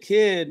I was a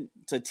kid,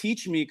 to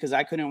teach me, because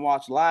I couldn't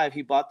watch live,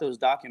 he bought those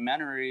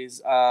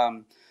documentaries,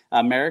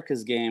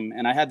 America's Game,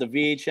 and I had the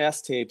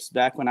VHS tapes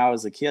back when I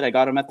was a kid. I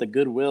got them at the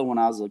Goodwill when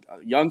I was a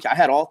young. I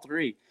had all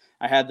three.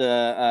 I had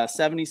the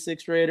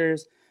 76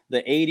 Raiders,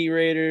 the 80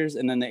 Raiders,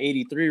 and then the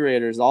 83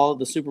 Raiders, all of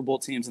the Super Bowl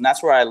teams. And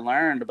that's where I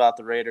learned about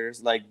the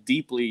Raiders, like,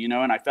 deeply, you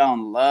know, and I fell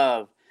in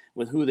love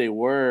with who they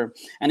were.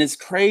 And it's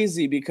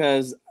crazy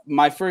because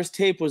my first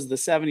tape was the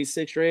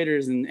 76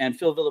 Raiders, and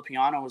Phil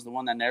Villapiano was the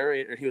one that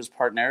narrated. He was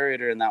part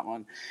narrator in that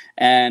one.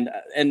 And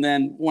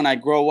then when I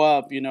grow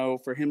up, you know,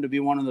 for him to be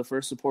one of the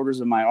first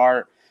supporters of my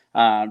art,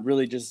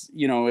 really just,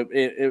 you know,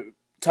 it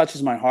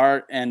touches my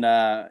heart. And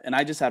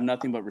I just have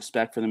nothing but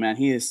respect for the man.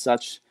 He is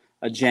such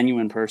a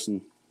genuine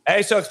person.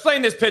 Hey, so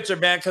explain this picture,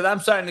 man, because I'm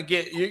starting to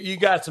get you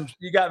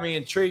got me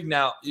intrigued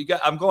now.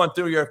 I'm going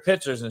through your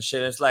pictures and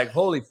shit. It's like,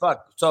 holy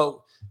fuck.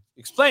 So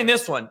explain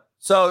this one.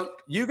 So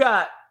you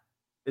got,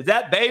 is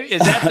that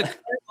the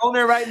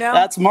owner right now?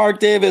 That's Mark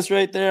Davis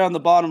right there on the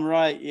bottom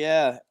right.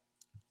 Yeah.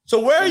 So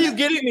where are you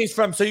getting these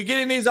from? So you're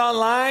getting these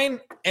online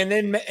and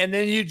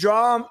then you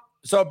draw them.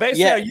 So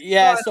basically,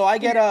 yeah. So I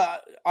get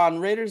on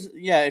Raiders.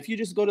 Yeah. If you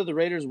just go to the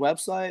Raiders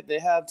website, they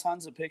have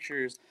tons of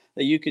pictures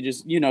that you could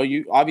just, you know,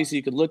 you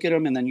could look at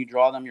them and then you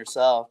draw them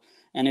yourself.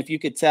 And if you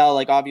could tell,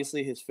 like,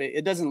 obviously his face,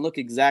 it doesn't look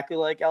exactly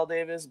like Al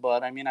Davis,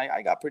 but I mean,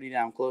 I got pretty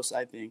damn close,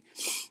 I think.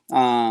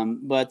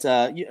 But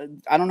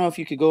I don't know if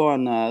you could go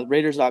on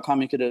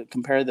Raiders.com, you could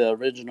compare the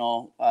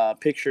original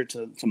picture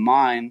to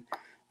mine.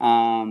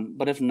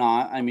 But if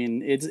not, I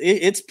mean,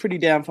 it's pretty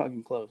damn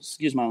fucking close.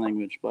 Excuse my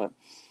language, but.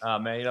 Oh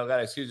man, you don't got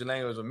to excuse your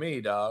language with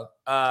me, dog.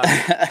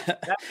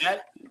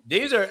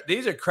 These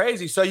are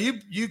crazy. So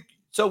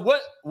so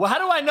what? Well, how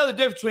do I know the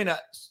difference between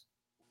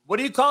what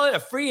do you call it? A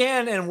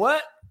freehand and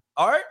what?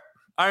 Art?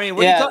 I mean,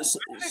 what do you call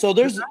it? So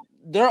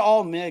they're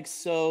all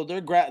mixed. So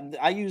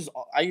I use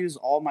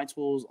all my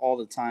tools all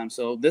the time.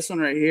 So this one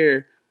right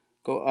here,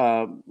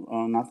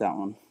 not that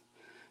one.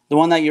 The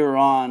one that you were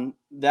on,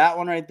 that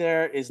one right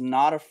there is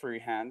not a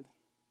freehand.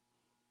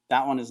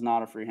 That one is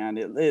not a freehand.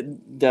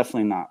 It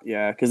definitely not.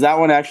 Yeah, because that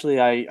one actually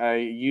I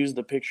used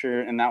the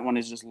picture, and that one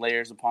is just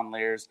layers upon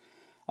layers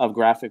of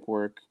graphic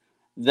work.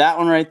 That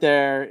one right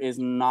there is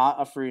not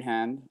a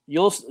freehand.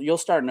 You'll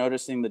start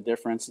noticing the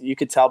difference. You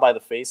could tell by the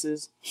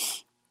faces.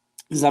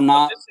 Because I'm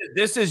not.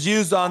 This is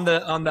used on the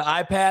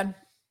iPad.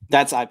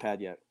 That's iPad,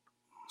 yeah.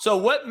 So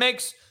what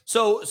makes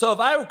so if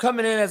I were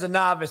coming in as a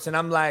novice and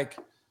I'm like,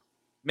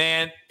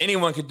 man,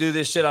 anyone could do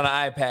this shit on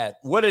an iPad.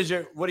 What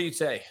do you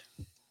say?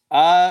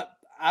 I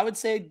would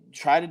say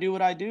try to do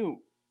what I do,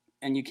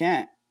 and you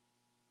can't.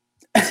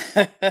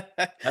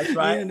 That's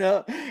right. You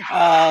know,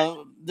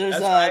 there's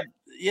That's right.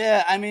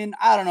 Yeah, I mean,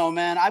 I don't know,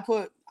 man.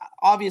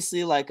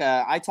 Obviously, like,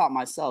 I taught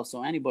myself,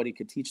 so anybody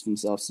could teach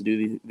themselves to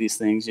do these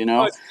things, you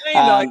know.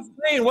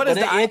 Explain what is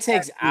it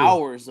takes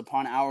hours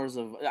upon hours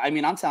of. I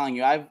mean, I'm telling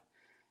you,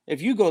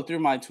 if you go through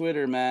my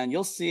Twitter, man,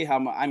 you'll see how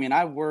much. I mean,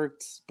 I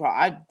worked.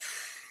 I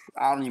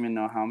don't even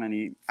know how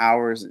many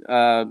hours.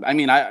 I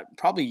mean, I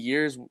probably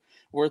years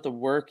worth of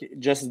work.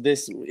 Just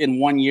this in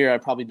 1 year,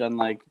 I've probably done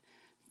like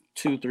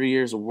 2-3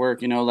 years of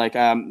work, you know. Like,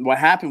 what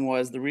happened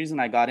was, the reason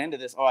I got into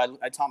this,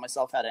 I taught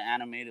myself how to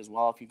animate as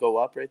well. If you go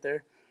up right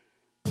there,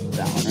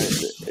 that one right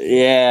there.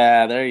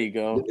 Yeah, there you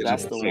go.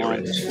 That's the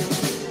one.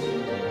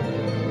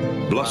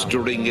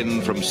 Blustering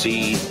in from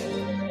sea,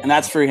 and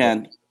that's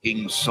freehand.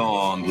 King's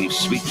song he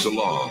sweeps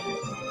along,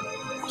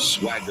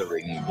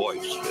 swaggering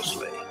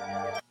boisterously.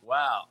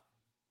 Wow.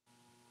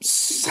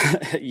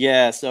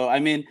 Yeah, so I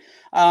mean,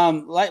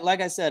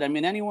 like I said, I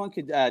mean, anyone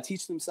could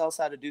teach themselves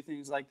how to do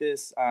things like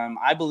this.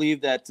 I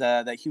believe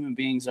that human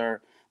beings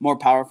are more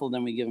powerful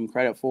than we give them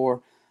credit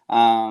for.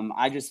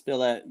 I just feel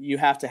that you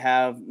have to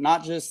have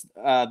not just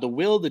the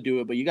will to do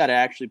it, but you got to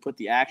actually put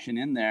the action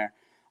in there,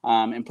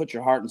 and put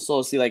your heart and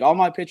soul. See, like, all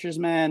my pictures,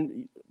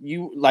 man,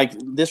 you like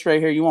this right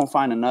here, you won't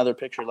find another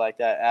picture like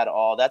that at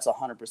all. That's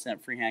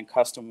 100% freehand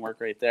custom work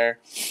right there.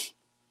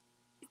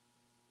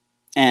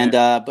 And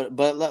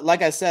but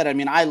like I said, I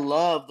mean, I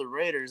love the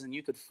Raiders, and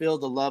you could feel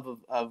the love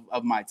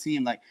of my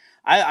team. Like,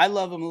 I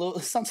love them a little.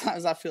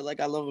 Sometimes I feel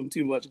like I love them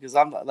too much, because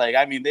I'm like,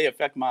 I mean, they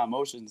affect my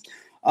emotions.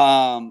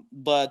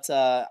 But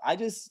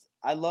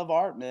I love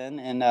art, man,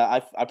 and I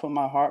put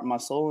my heart and my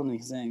soul in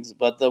these things.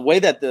 But the way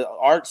that the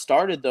art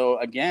started, though,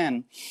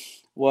 again,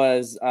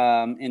 was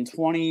in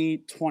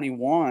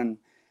 2021.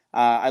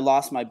 I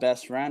lost my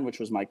best friend, which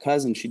was my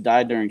cousin. She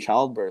died during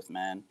childbirth,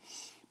 man,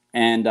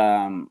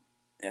 and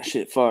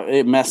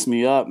it messed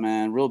me up,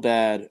 man, real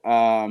bad.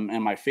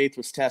 And my faith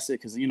was tested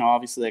because, you know,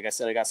 obviously, like I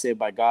said, I got saved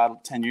by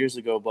God 10 years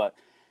ago. But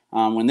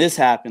when this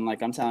happened,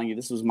 like, I'm telling you,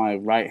 this was my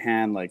right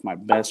hand, like my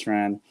best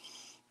friend.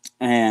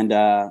 And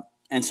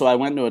so I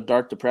went into a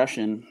dark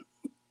depression.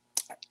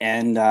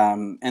 And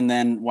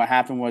then what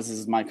happened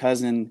was my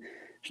cousin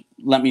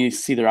let me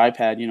see their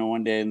iPad, you know,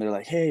 one day, and they're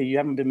like, hey, you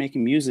haven't been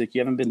making music.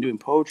 You haven't been doing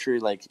poetry.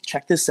 Like,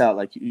 check this out.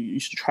 Like, you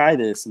should try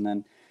this. And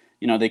then,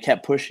 you know, they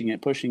kept pushing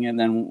it. And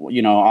then,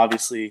 you know,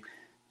 obviously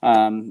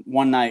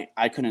One night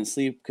I couldn't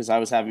sleep because I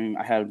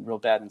had real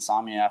bad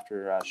insomnia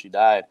after she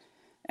died.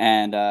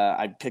 And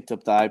I picked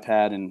up the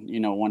iPad, and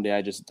one day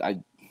I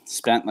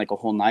spent like a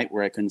whole night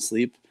where I couldn't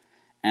sleep,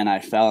 and I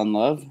fell in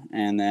love.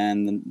 And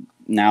then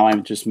now I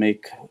just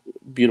make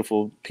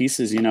beautiful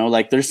pieces.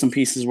 Like there's some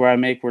pieces where I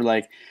make where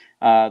like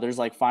there's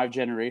like 5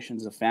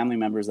 generations of family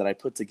members that I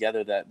put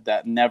together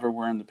that never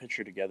were in the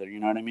picture together. You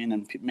know what I mean?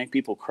 And make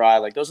people cry.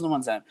 Like those are the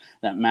ones that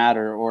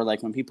matter. Or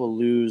like when people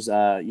lose,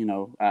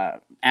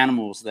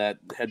 animals that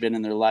had been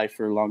in their life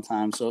for a long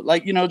time. So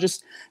like,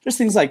 just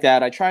things like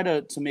that. I try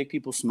to make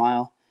people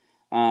smile.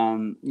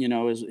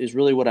 Is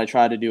really what I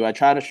try to do. I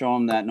try to show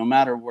them that no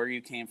matter where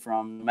you came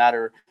from, no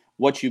matter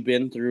what you've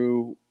been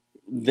through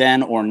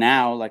then or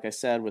now, like I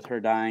said, with her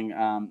dying,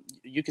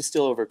 you can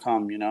still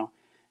overcome,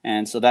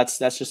 And so that's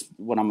just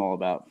what I'm all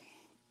about.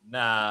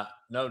 Nah,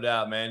 no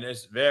doubt, man.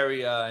 It's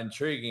very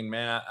intriguing,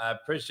 man. I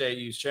appreciate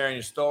you sharing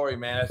your story,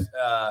 man.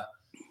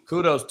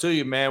 Kudos to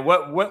you, man.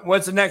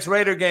 What's the next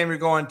Raider game you're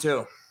going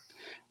to?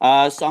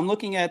 So I'm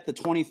looking at the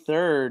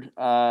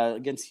 23rd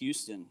against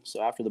Houston.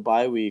 So after the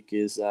bye week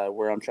is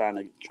where I'm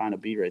trying to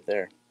be right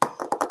there.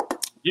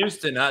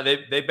 Houston,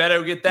 they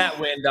better get that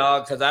win,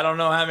 dog, because I don't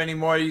know how many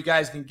more you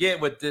guys can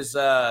get with this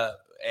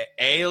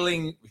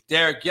ailing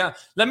Derek Young.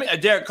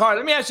 Derek Carr.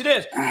 Let me ask you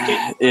this: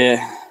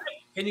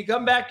 Can you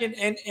come back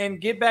and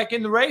get back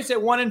in the race at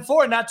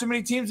 1-4? Not too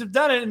many teams have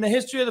done it in the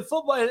history of the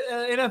football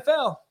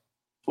NFL.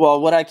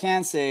 Well, what I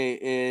can say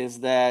is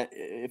that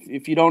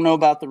if you don't know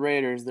about the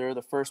Raiders, they're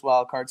the first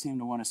wild card team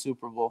to win a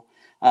Super Bowl.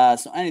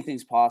 So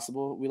anything's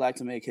possible. We like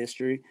to make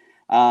history.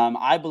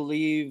 I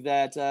believe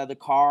that the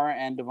Carr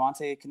and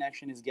Davante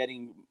connection is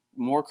getting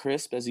more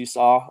crisp, as you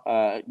saw,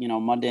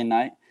 Monday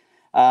night.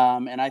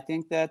 And I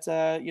think that,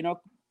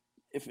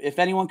 if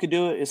anyone could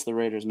do it, it's the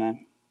Raiders,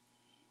 man.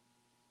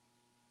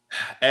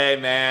 Hey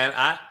man,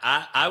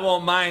 I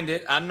won't mind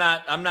it. I'm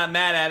not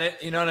mad at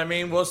it. You know what I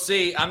mean? We'll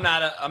see. I'm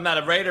not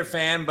a Raider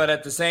fan, but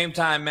at the same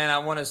time, man, I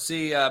want to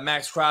see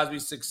Max Crosby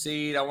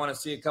succeed. I want to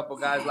see a couple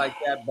guys like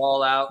that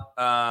ball out.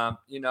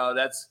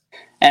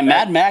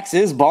 Mad Max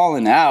is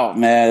balling out,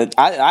 man.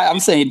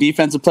 I'm saying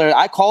defensive player.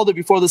 I called it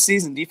before the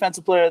season.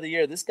 Defensive player of the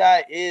year. This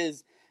guy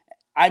is.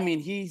 I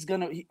mean,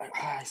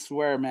 I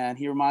swear, man.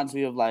 He reminds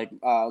me of like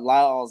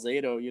Lyle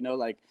Alzado.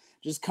 Like.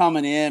 Just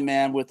coming in,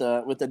 man, with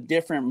a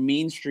different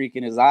mean streak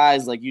in his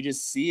eyes. Like you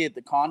just see it,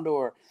 the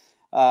Condor.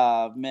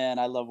 Man,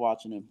 I love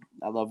watching him.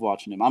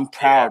 I'm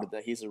proud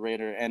that he's a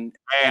Raider. And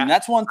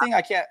that's one thing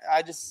I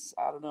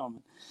don't know,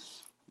 man.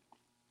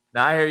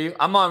 Now I hear you.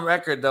 I'm on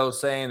record though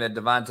saying that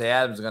Davante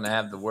Adams is going to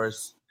have the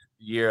worst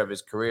year of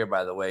his career,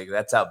 by the way.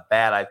 That's how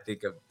bad I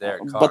think of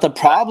Derek Carr. But the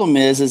problem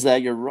is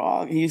that you're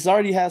wrong. He's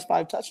already has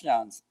 5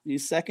 touchdowns.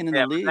 He's second in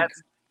the league. But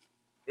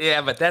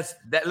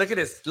look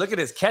at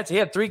his catch. He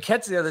had 3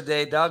 catches the other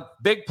day, dog.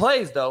 Big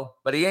plays though,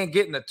 but he ain't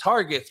getting the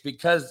targets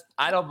because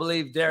I don't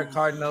believe Derek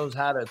Carr knows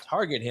how to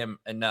target him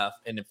enough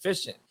and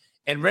efficient.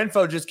 And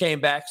Renfrow just came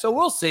back, so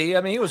we'll see.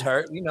 I mean, he was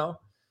hurt,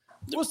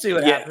 We'll see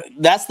what happens.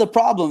 That's the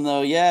problem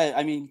though. Yeah,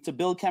 I mean, to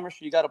build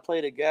chemistry, you got to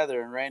play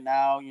together. And right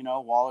now,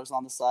 Waller's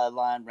on the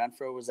sideline.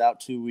 Renfrow was out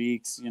 2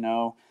 weeks.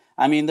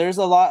 I mean, there's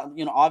a lot.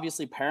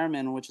 Obviously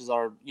Perriman, which is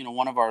our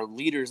one of our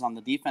leaders on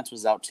the defense,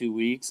 was out 2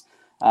 weeks.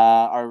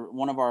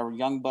 One of our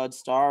young bud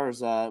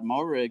stars,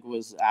 Morig,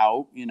 was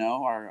out,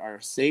 our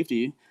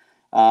safety.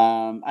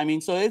 I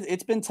mean, so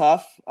it's been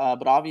tough,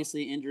 but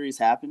obviously injuries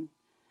happen.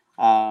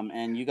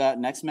 And you got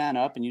next man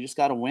up and you just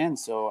got to win.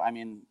 So, I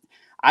mean,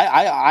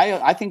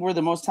 I think we're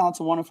the most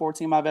talented 1-4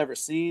 team I've ever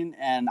seen.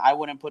 And I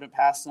wouldn't put it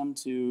past them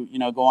to,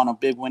 go on a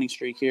big winning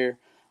streak here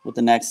with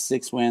the next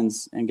 6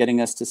 wins and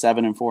getting us to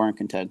 7-4 in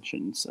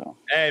contention. So,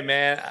 hey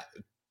man,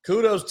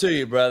 kudos to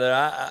you,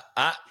 brother.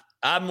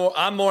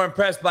 I'm more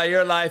impressed by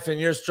your life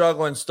and your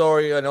struggle and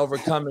story and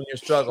overcoming your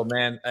struggle,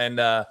 man. And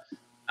I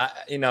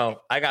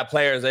got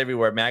players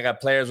everywhere, man. I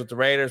got players with the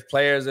Raiders,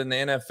 players in the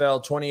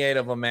NFL, 28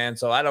 of them, man.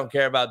 So I don't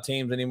care about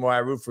teams anymore. I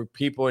root for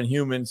people and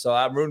humans. So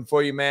I'm rooting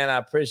for you, man. I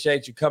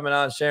appreciate you coming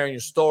on, sharing your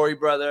story,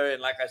 brother.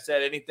 And like I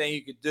said, anything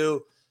you could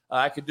do,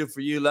 I could do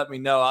for you. Let me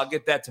know. I'll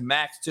get that to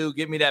Max too.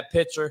 Give me that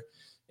picture.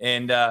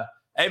 And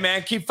hey,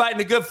 man, keep fighting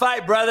a good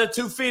fight, brother.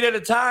 2 feet at a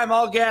time,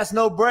 all gas,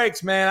 no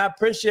brakes, man. I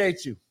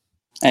appreciate you.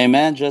 Hey,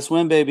 man, just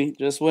win, baby.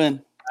 Just win.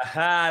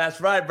 Aha,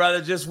 that's right,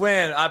 brother. Just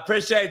win. I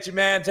appreciate you,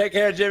 man. Take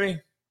care, Jimmy.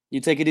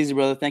 You take it easy,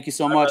 brother. Thank you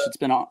so much.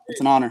 Brother.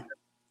 It's an honor.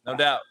 No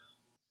doubt.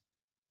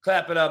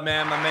 Clap it up,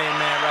 man. My main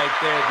man right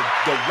there.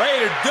 The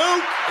Raider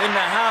Duke in the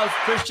house.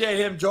 Appreciate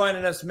him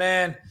joining us,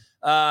 man.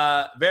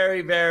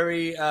 Very,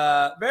 very,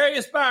 very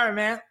inspiring,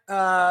 man.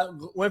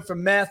 Went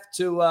from meth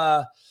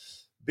to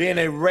being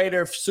a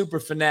Raider super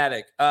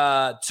fanatic.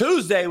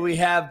 Tuesday, we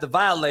have the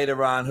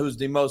Violator on, who's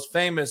the most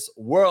famous,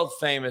 world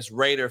famous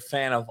Raider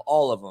fan of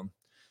all of them.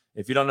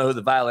 If you don't know who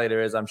the Violator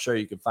is, I'm sure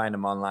you can find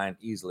him online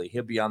easily.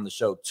 He'll be on the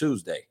show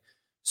Tuesday.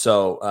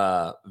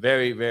 So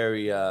very,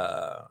 very,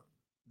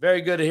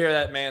 very good to hear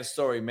that man's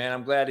story, man.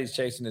 I'm glad he's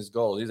chasing his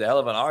goals. He's a hell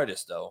of an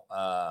artist, though.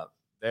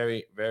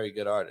 Very, very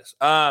good artist.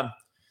 I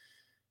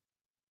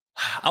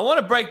want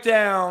to break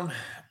down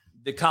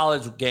the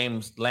college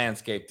games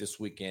landscape this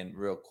weekend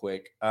real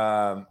quick.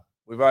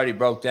 We've already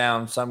broke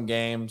down some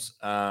games.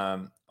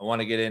 I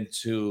want to get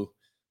into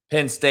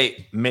Penn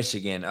State,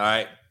 Michigan. All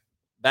right.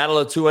 Battle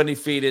of two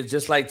undefeated,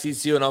 just like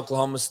TCU and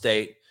Oklahoma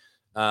State.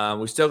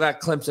 We still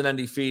got Clemson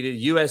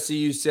undefeated.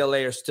 USC,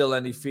 UCLA are still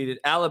undefeated.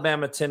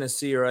 Alabama,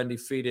 Tennessee are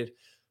undefeated.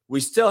 We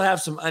still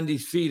have some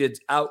undefeateds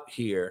out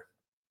here.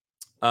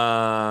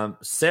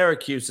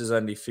 Syracuse is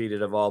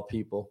undefeated of all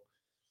people.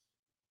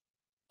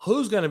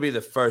 Who's going to be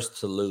the first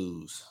to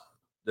lose?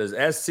 Does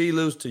SC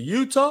lose to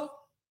Utah?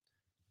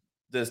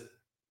 Does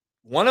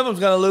one of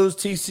them's going to lose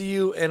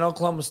TCU and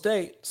Oklahoma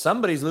State?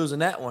 Somebody's losing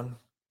that one.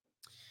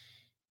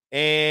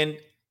 And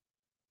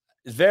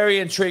it's very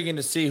intriguing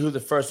to see who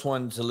the first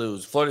one to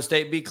lose. Florida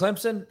State beat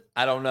Clemson?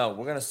 I don't know.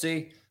 We're going to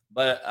see.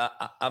 But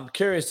I'm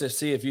curious to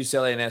see if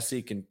UCLA and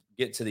SC can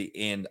get to the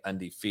end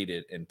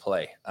undefeated and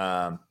play.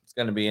 It's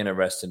going to be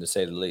interesting to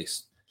say the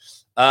least.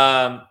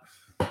 I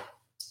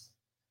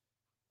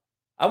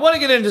want to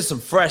get into some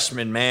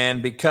freshmen,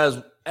 man, because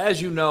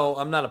as you know,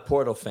 I'm not a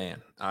Portal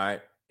fan, all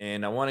right?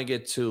 And I want to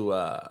get to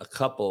a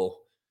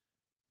couple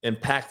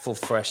impactful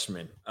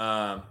freshmen.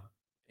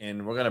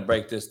 And we're going to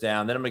break this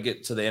down. Then I'm going to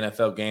get to the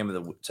NFL game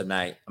of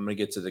tonight. I'm going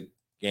to get to the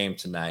game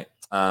tonight.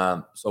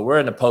 So we're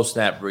in the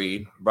post-snap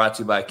read, brought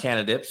to you by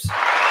Canadips,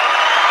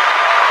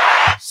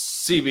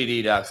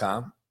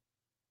 CBD.com.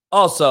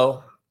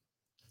 Also,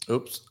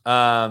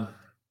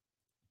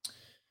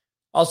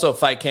 also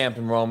Fight Camp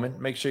enrollment.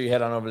 Make sure you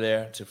head on over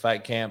there to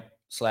Fight Camp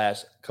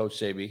 /Coach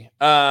JB.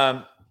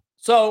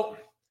 So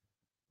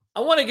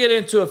I want to get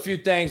into a few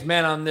things,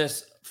 man, on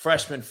this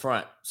freshman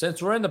front.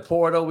 Since we're in the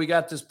portal, we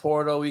got this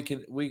portal. We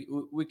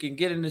can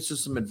get into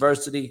some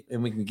adversity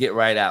and we can get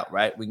right out,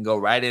 right? We can go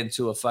right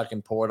into a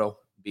fucking portal,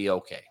 be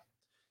okay.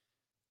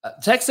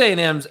 Texas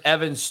A&M's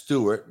Evan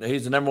Stewart,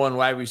 he's the number one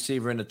wide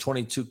receiver in the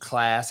 22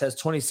 class, has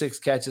 26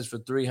 catches for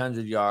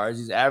 300 yards.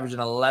 He's averaging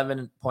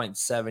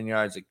 11.7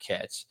 yards a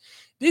catch.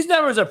 These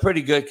numbers are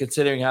pretty good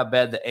considering how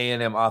bad the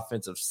A&M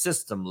offensive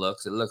system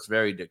looks. It looks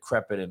very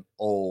decrepit and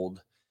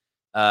old.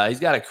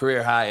 He's got a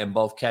career high in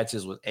both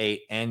catches with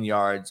 8 and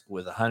yards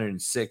with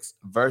 106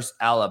 versus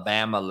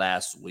Alabama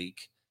last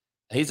week.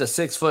 He's a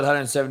 6 foot,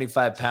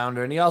 175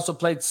 pounder, and he also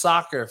played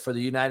soccer for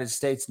the United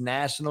States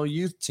national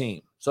youth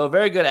team. So a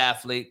very good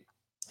athlete.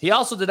 He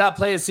also did not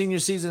play his senior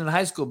season in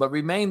high school, but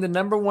remained the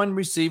number one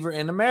receiver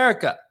in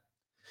America.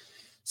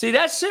 See,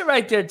 that shit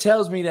right there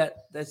tells me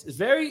that's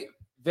very,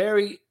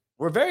 very,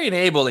 we're very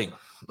enabling.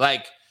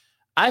 Like,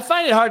 I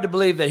find it hard to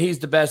believe that he's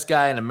the best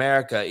guy in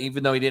America,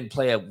 even though he didn't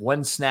play a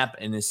one snap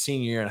in his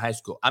senior year in high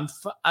school.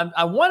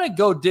 I want to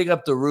go dig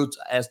up the roots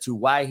as to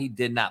why he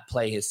did not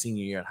play his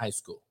senior year in high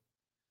school.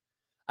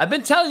 I've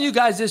been telling you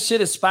guys this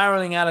shit is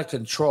spiraling out of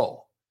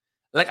control.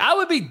 Like, I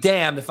would be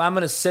damned if I'm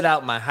going to sit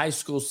out my high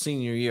school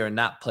senior year and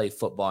not play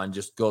football and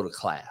just go to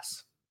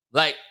class.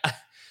 Like,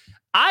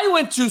 I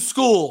went to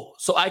school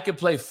so I could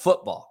play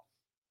football.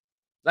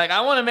 Like,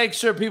 I want to make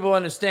sure people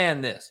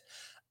understand this.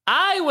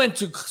 I went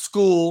to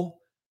school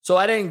so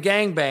I didn't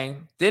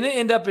gangbang, didn't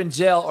end up in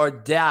jail or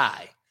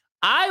die.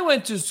 I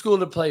went to school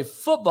to play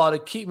football to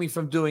keep me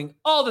from doing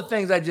all the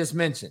things I just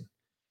mentioned.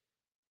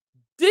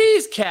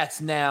 These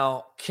cats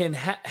now can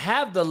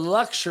have the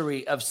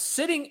luxury of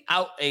sitting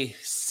out a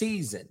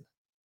season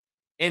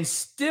and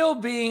still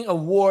being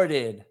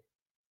awarded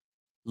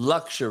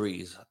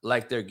luxuries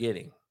like they're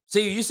getting.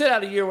 See, you sit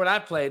out a year when I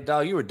played,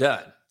 dog, you were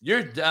done.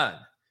 You're done.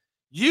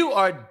 You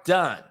are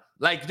done.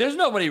 Like, there's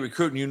nobody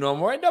recruiting you no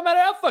more. It don't matter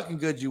how fucking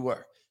good you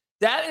were.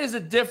 That is a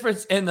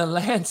difference in the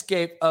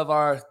landscape of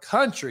our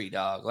country,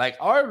 dog. Like,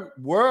 our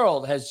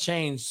world has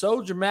changed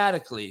so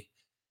dramatically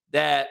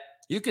that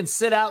you can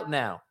sit out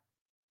now.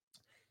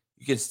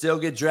 You can still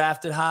get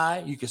drafted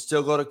high. You can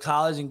still go to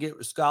college and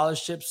get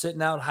scholarships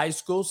sitting out high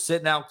school,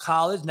 sitting out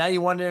college. Now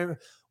you wonder,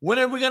 when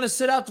are we going to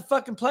sit out the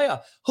fucking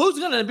playoff? Who's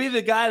going to be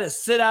the guy to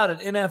sit out an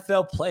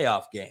NFL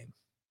playoff game?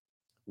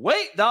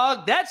 Wait,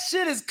 dog, that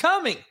shit is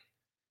coming.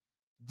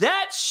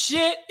 That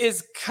shit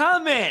is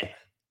coming.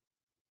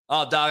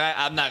 Oh, dog,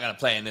 I'm not going to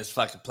play in this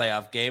fucking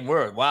playoff game.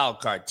 We're a wild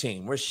card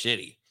team. We're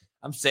shitty.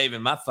 I'm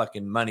saving my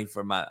fucking money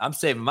I'm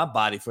saving my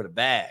body for the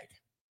bag.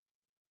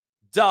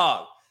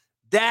 Dog,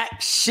 that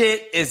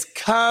shit is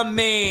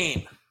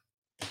coming.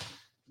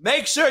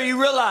 Make sure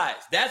you realize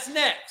that's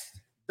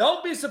next.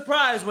 Don't be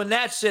surprised when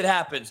that shit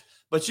happens.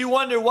 But you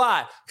wonder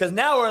why. Because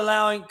now we're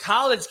allowing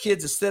college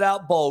kids to sit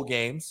out bowl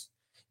games.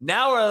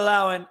 Now we're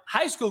allowing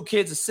high school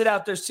kids to sit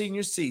out their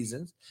senior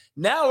seasons.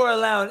 Now we're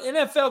allowing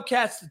NFL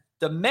cats to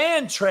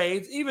demand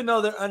trades, even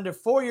though they're under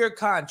 4-year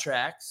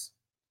contracts.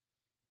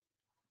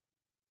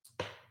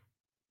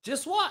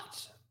 Just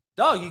watch.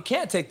 Dog, you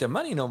can't take their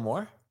money no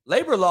more.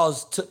 Labor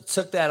laws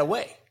took that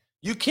away.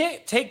 You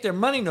can't take their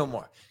money no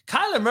more.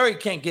 Kyler Murray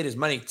can't get his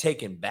money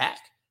taken back.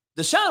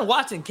 Deshaun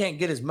Watson can't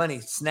get his money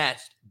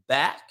snatched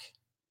back.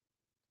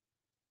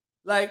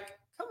 Like,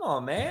 come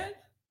on, man.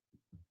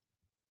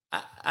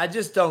 I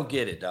just don't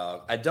get it,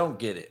 dog. I don't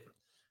get it.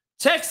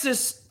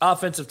 Texas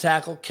offensive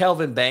tackle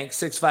Kelvin Banks,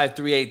 6'5",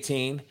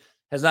 318,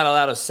 has not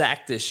allowed a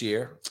sack this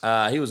year.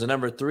 He was the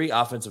number 3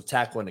 offensive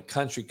tackle in the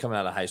country coming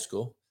out of high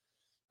school.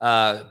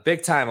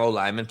 Big time O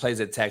lineman, plays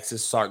at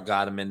Texas. Sark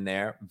got him in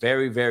there.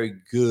 Very, very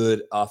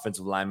good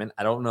offensive lineman.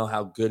 I don't know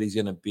how good he's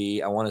going to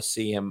be. I want to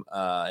see him,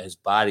 his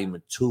body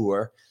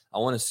mature. I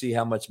want to see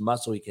how much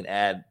muscle he can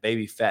add.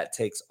 Baby fat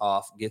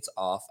gets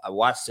off. I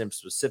watched him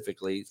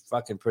specifically. He's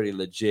fucking pretty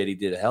legit. He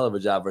did a hell of a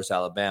job versus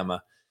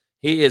Alabama.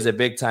 He is a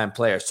big time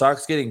player.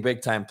 Sark's getting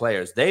big time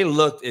players. They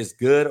looked as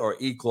good or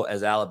equal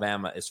as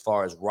Alabama as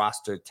far as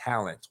roster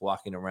talent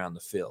walking around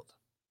the field.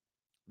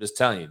 I'm just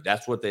telling you,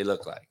 that's what they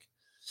look like.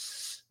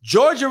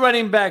 Georgia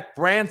running back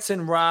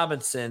Branson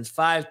Robinson,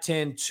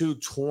 5'10",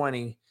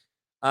 220.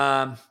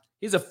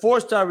 He's a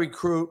 4-star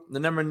recruit, the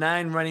number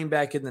 9 running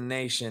back in the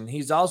nation.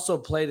 He's also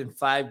played in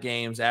 5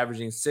 games,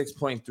 averaging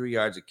 6.3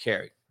 yards a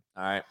carry.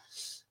 All right.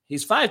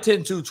 He's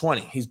 5'10",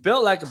 220. He's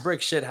built like a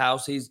brick shit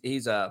house.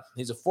 He's a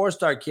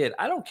 4-star kid.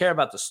 I don't care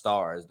about the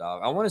stars,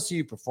 dog. I want to see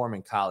you perform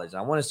in college.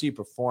 I want to see you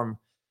perform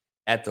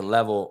at the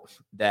level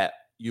that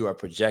you are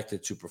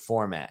projected to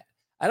perform at.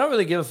 I don't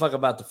really give a fuck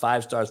about the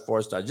 5 stars,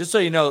 4 stars. Just so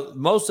you know,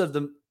 most of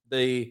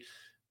the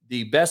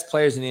best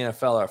players in the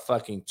NFL are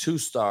fucking 2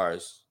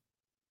 stars,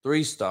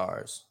 3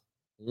 stars,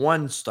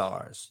 1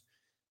 stars.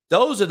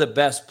 Those are the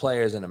best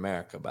players in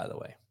America, by the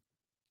way.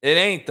 It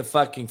ain't the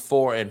fucking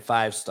 4 and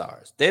 5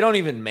 stars. They don't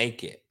even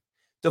make it.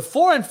 The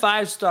 4 and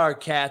 5 star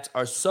cats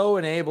are so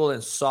enabled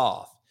and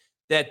soft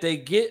that they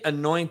get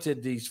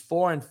anointed these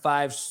 4 and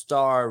 5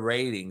 star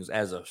ratings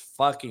as a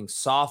fucking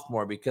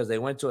sophomore because they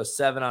went to a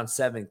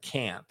 7-on-7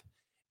 camp.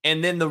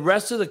 And then the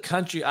rest of the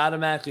country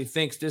automatically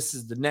thinks this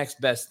is the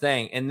next best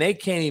thing. And they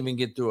can't even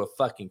get through a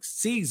fucking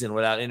season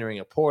without entering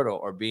a portal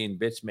or being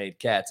bitch-made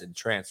cats and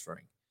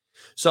transferring.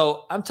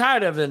 So I'm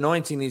tired of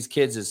anointing these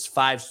kids as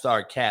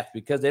 5-star cats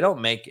because they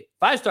don't make it.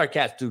 5-star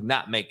cats do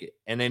not make it,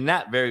 and they're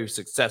not very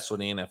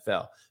successful in the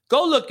NFL.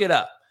 Go look it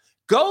up.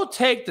 Go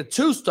take the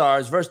 2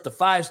 stars versus the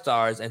 5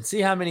 stars and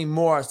see how many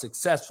more are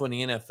successful in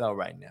the NFL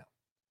right now.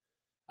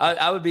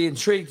 I would be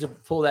intrigued to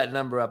pull that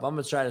number up. I'm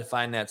going to try to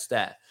find that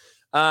stat.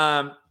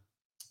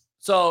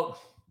 So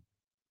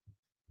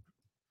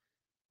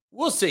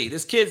we'll see.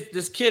 This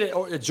kid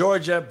at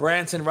Georgia,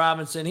 Branson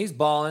Robinson, he's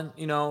balling.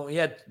 You know, he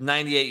had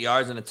 98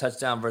 yards and a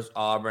touchdown versus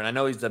Auburn. I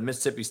know he's the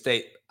Mississippi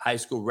State high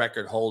school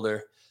record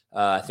holder.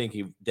 I think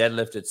he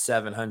deadlifted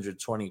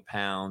 720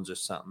 pounds or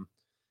something.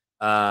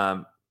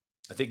 I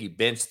think he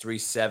benched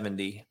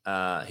 370.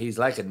 He's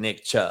like a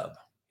Nick Chubb.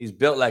 He's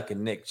built like a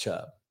Nick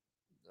Chubb.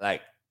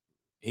 Like,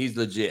 he's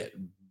legit.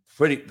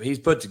 He's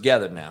put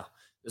together now.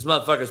 This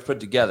motherfucker's put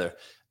together.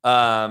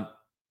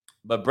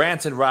 But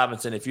Branson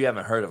Robinson, if you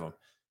haven't heard of him.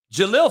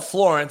 Jalil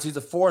Florence, he's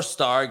a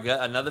 4-star,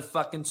 another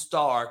fucking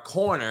star,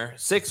 corner,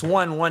 6'1",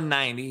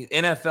 190,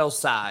 NFL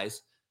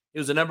size. He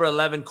was the number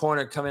 11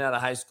 corner coming out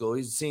of high school.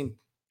 He's seen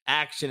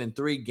action in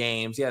 3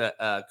 games. He had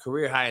a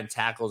career high in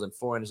tackles and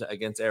 4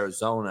 against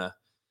Arizona.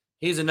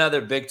 He's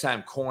another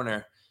big-time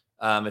corner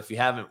if you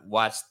haven't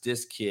watched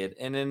this kid.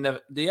 And then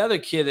the other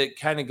kid that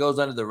kind of goes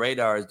under the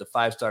radar is the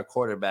 5-star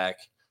quarterback,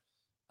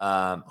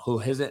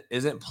 who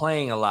isn't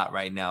playing a lot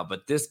right now.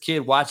 But this kid,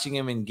 watching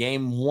him in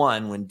game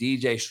 1 when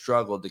DJ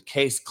struggled, the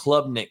Case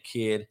Klubnik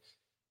kid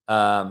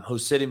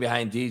who's sitting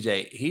behind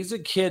DJ, he's a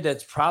kid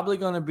that's probably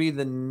going to be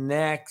the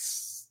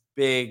next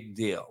big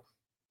deal.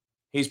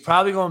 He's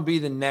probably going to be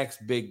the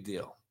next big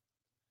deal.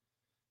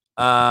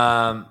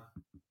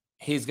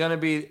 He's going to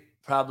be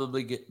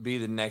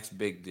the next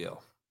big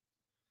deal.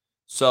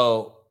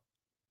 So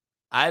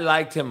I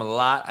liked him a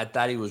lot. I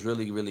thought he was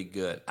really, really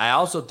good. I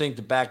also think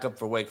the backup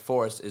for Wake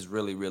Forest is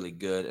really, really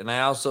good. And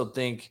I also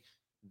think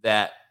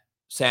that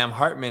Sam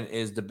Hartman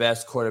is the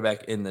best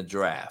quarterback in the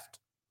draft.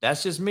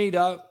 That's just me,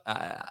 dog.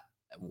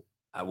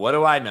 What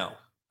do I know?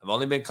 I've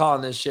only been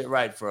calling this shit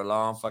right for a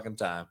long fucking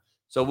time.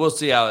 So we'll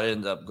see how it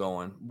ends up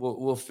going.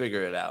 We'll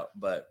figure it out.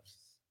 But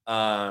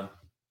Wido,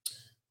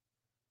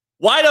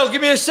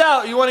 give me a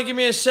shout. You want to give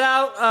me a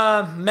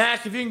shout?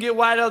 Mac, if you can get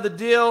Wido the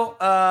deal,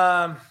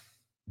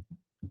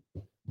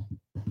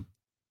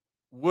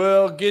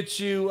 we'll get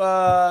you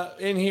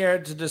in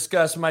here to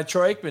discuss my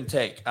Troy Aikman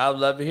take. I'd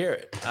love to hear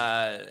it.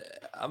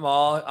 I'm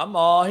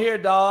all here,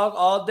 dog,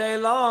 all day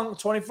long,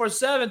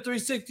 24/7,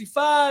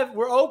 365.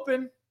 We're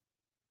open.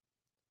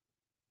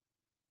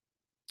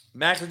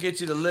 Mac will get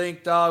you the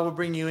link, dog. We'll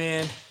bring you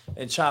in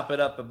and chop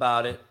it up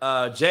about it.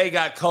 Jay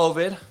got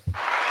COVID.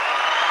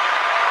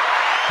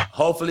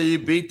 Hopefully you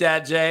beat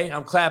that, Jay.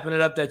 I'm clapping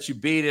it up that you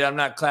beat it. I'm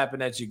not clapping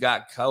that you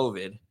got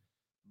COVID.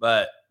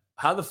 But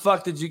how the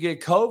fuck did you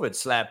get COVID,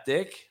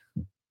 Slapdick?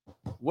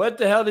 What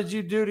the hell did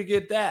you do to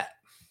get that?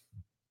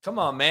 Come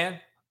on, man.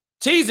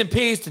 T's and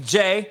P's to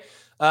Jay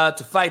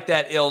to fight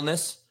that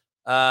illness.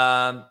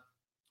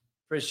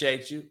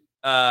 Appreciate you.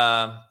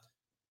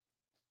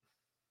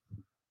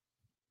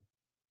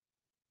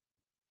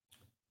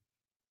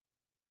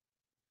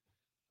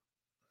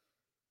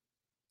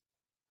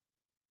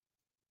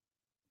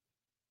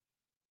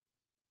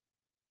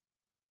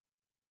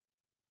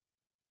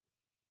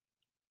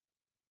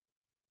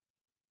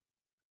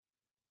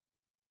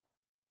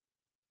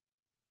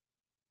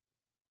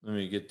 Let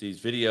me get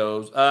these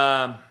videos.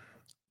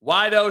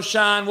 Wido,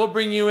 Sean, we'll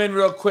bring you in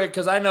real quick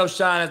because I know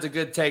Sean has a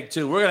good take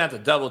too. We're gonna have to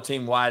double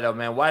team Wido,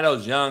 man.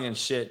 Wido's young and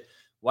shit.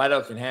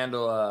 Wido can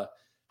handle.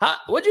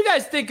 What'd you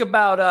guys think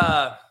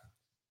about?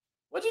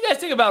 What'd you guys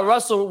think about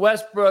Russell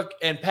Westbrook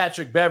and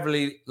Patrick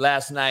Beverley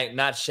last night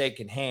not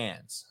shaking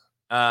hands?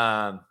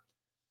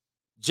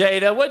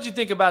 Jada, what'd you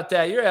think about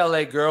that? You're an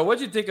LA girl.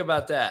 What'd you think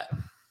about that?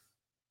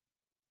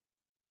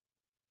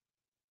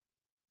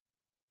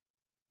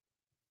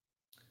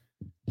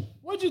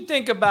 What'd you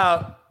think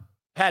about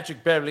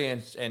Patrick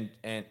Beverley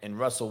and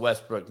Russell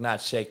Westbrook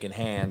not shaking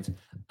hands?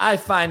 I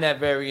find that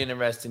very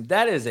interesting.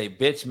 That is a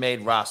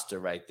bitch-made roster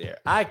right there.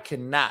 I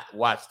cannot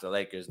watch the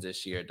Lakers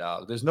this year,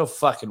 dog. There's no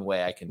fucking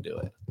way I can do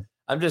it.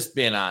 I'm just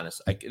being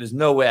honest. There's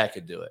no way I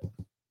could do it.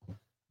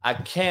 I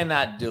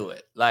cannot do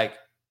it. Like,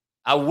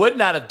 I would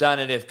not have done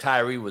it if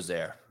Kyrie was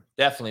there.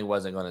 Definitely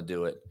wasn't going to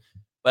do it.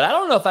 But I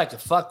don't know if I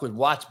could fuck with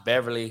watch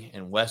Beverley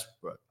and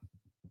Westbrook.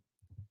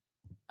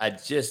 I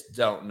just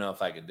don't know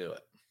if I could do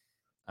it.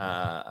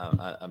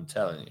 I'm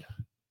telling you.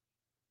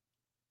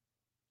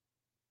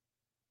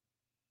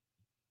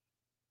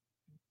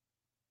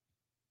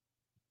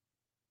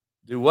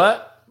 Do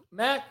what,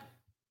 Mac?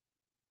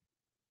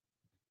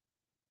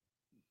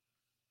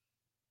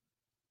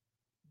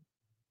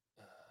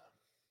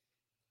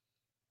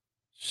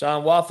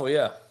 Sean Waffle,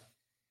 yeah.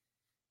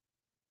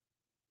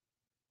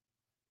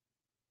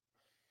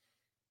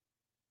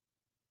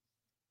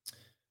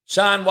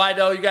 Sean,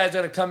 Wido, you guys are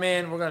going to come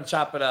in. We're going to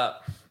chop it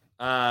up.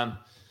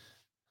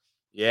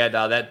 Yeah,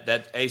 dog,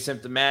 that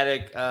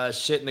asymptomatic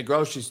shit in the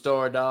grocery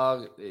store,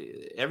 dog.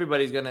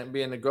 Everybody's going to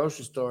be in the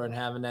grocery store and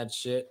having that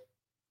shit.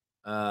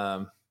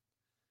 Russell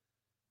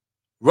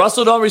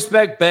don't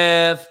respect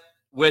Bev,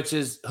 which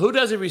is, who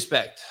does he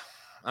respect?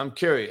 I'm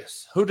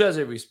curious. Who does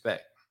he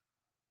respect?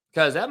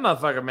 Because that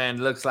motherfucker,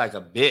 man, looks like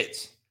a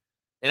bitch.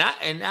 And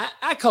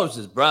I coach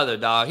his brother,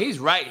 dog. He's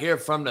right here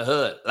from the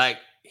hood. Like,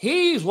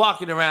 he's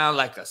walking around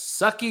like a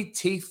sucky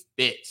teeth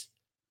bitch.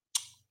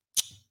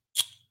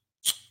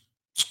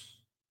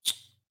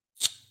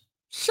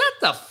 Shut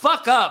the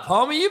fuck up,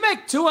 homie. You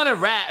make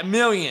 $200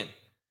 million.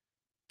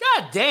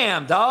 God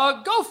damn,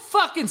 dog. Go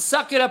fucking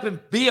suck it up and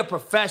be a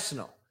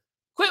professional.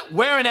 Quit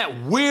wearing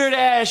that weird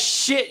ass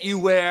shit you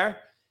wear.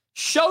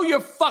 Show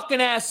your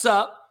fucking ass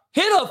up.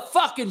 Hit a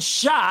fucking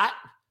shot.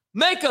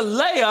 Make a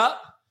layup.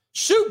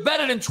 Shoot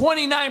better than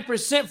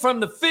 29% from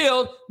the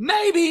field.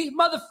 Maybe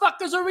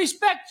motherfuckers will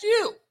respect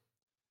you.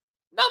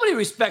 Nobody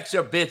respects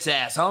your bitch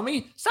ass,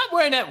 homie. Stop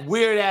wearing that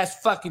weird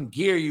ass fucking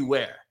gear you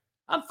wear.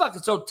 I'm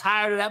fucking so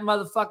tired of that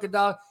motherfucker,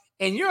 dog.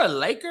 And you're a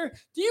Laker?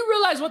 Do you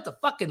realize what the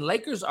fucking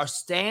Lakers are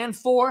stand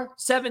for?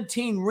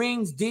 17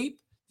 rings deep.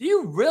 Do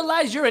you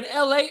realize you're in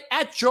LA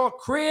at your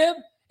crib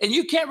and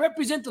you can't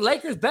represent the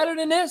Lakers better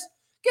than this?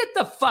 Get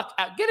the fuck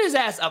out. Get his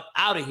ass up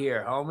out of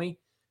here, homie.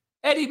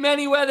 Eddie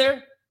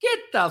Manyweather, get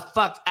the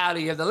fuck out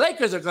of here. The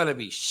Lakers are going to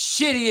be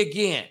shitty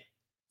again.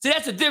 See,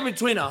 that's the difference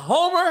between a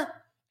homer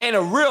and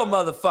a real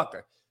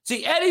motherfucker.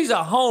 See, Eddie's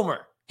a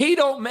homer. He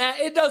don't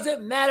matter. It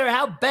doesn't matter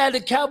how bad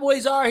the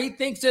Cowboys are. He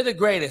thinks they're the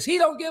greatest. He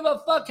don't give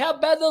a fuck how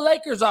bad the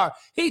Lakers are.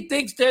 He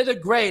thinks they're the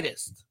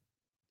greatest.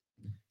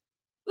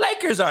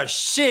 Lakers are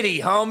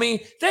shitty,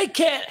 homie. They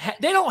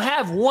don't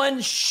have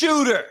one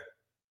shooter.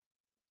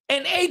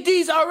 And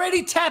AD's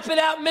already tapping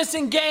out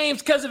missing games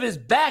because of his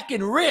back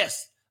and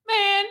wrist.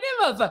 Man,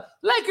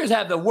 Lakers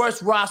have the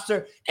worst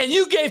roster. And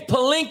you gave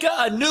Pelinka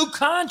a new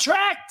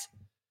contract?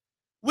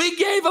 We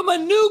gave him a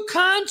new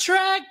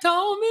contract,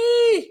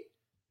 homie.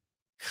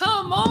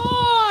 Come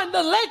on.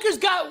 The Lakers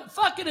got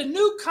fucking a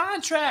new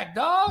contract,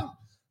 dog.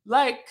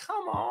 Like,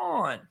 come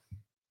on.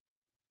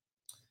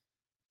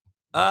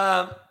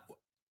 I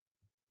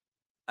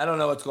don't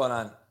know what's going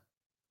on.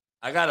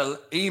 I got an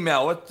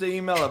email. What's the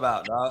email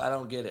about, dog? I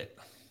don't get it.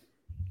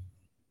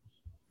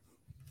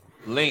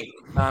 Link,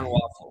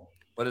 non-waffle.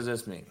 What does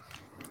this mean?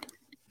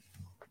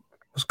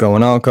 What's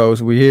going on,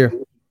 Coach? We here.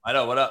 I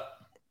know. What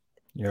up?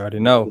 You already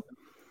know.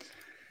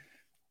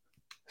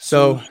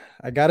 So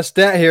I got a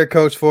stat here,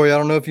 Coach, for you. I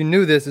don't know if you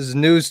knew this. This is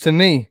news to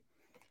me.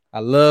 I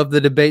love the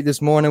debate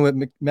this morning with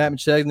Matt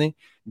McChegney.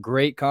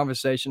 Great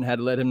conversation. Had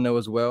to let him know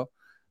as well.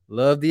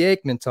 Love the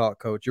Aikman talk,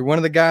 Coach. You're one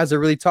of the guys that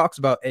really talks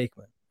about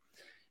Aikman.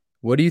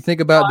 What do you think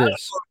about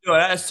this?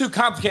 That's too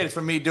complicated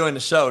for me doing the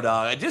show,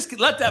 dog. Just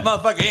let that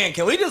motherfucker in.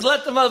 Can we just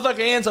let the motherfucker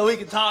in so we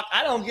can talk?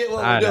 I don't get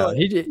what we're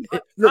doing.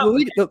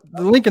 The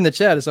link in the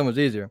chat is so much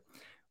easier.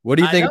 What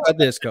do you think about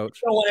this, Coach?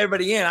 We don't want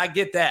everybody in. I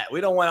get that.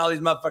 We don't want all these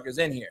motherfuckers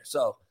in here.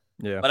 So,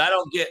 yeah. But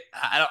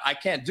I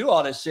can't do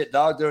all this shit,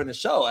 dog, during the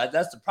show.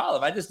 That's the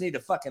problem. I just need a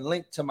fucking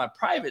link to my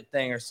private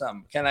thing or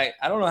something. I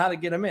don't know how to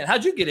get them in.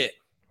 How'd you get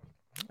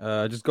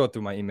in? Just go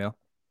through my email.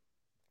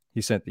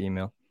 He sent the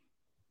email.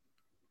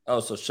 Oh,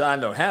 so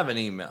Sean don't have an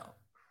email.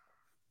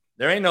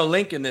 There ain't no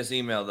link in this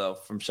email, though,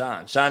 from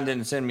Sean. Sean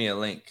didn't send me a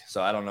link,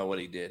 so I don't know what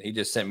he did. He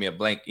just sent me a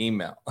blank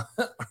email.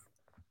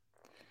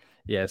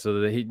 Yeah,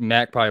 so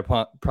Mac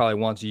probably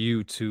wants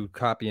you to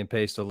copy and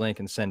paste the link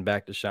and send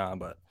back to Sean,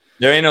 but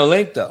there ain't no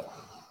link, though.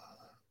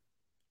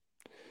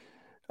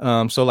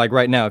 So like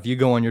right now, if you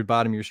go on your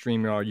bottom of your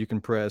StreamYard, you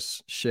can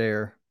press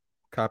share,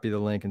 copy the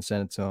link, and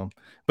send it to them.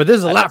 But this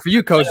is a lot for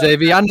you, Coach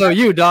JB. I know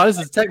you, dog. This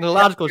is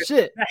technological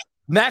shit.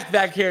 Mac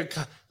back here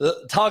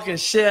talking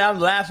shit. I'm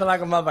laughing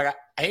like a motherfucker.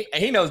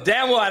 He knows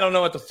damn well I don't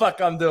know what the fuck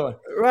I'm doing.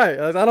 Right.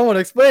 I don't want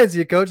to explain it to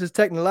you, Coach. It's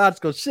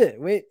technological shit.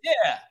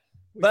 Yeah.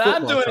 But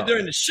I'm doing it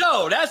during the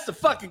show. That's the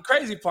fucking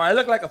crazy part. I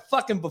look like a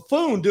fucking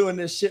buffoon doing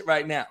this shit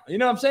right now. You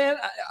know what I'm saying?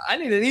 I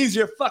need an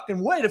easier fucking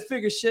way to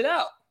figure shit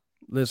out.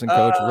 Listen,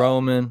 Coach,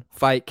 Roman,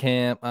 Fight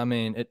Camp. I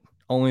mean,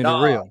 only the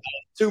real.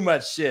 Too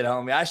much shit,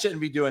 homie. I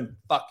shouldn't be doing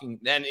fucking,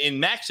 and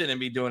Mac shouldn't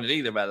be doing it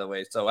either, by the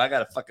way. So I got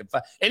to fucking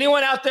fight.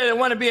 Anyone out there that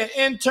want to be an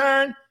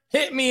intern,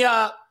 hit me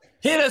up.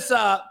 Hit us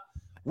up.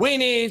 We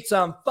need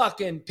some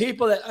fucking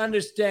people that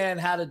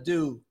understand how to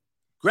do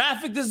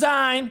graphic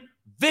design,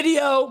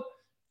 video,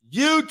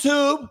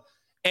 YouTube,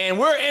 and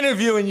we're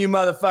interviewing you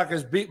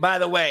motherfuckers, by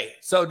the way.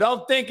 So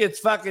don't think it's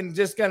fucking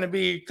just going to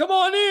be, come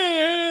on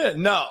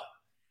in. No.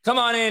 Come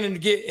on in and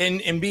get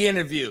in and be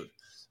interviewed.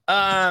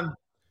 All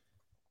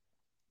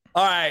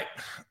right.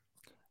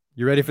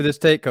 You ready for this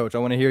take, Coach? I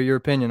want to hear your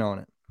opinion on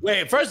it.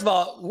 Wait, first of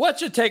all,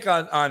 what's your take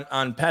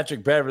on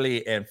Patrick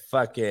Beverley and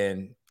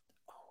fucking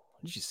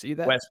did you see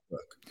that?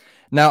 Westbrook?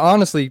 Now,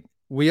 honestly,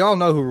 we all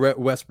know who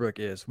Westbrook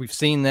is. We've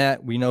seen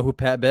that. We know who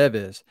Pat Bev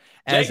is.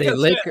 As Jacob a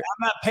Laker, said,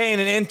 I'm not paying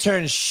an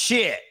intern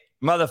shit,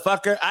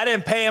 motherfucker. I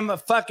didn't pay him a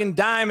fucking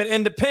dime at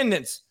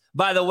Independence,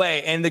 by the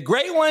way. And the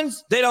great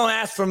ones, they don't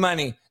ask for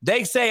money.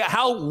 They say,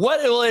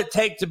 what will it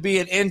take to be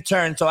an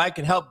intern so I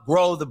can help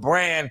grow the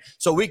brand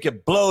so we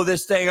could blow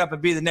this thing up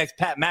and be the next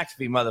Pat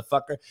McAfee,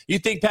 motherfucker? You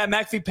think Pat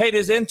McAfee paid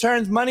his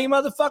interns money,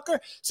 motherfucker?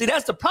 See,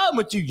 that's the problem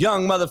with you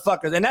young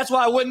motherfuckers. And that's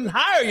why I wouldn't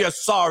hire your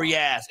sorry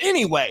ass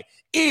anyway,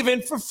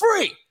 even for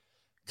free.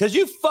 Because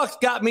you fucks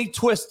got me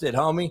twisted,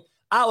 homie.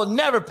 I will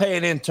never pay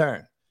an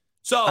intern.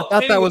 So I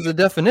thought that was the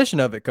definition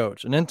of it,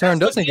 Coach. An intern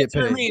doesn't get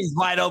paid. Means,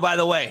 Vido, by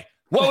the way.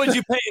 What would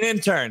you pay an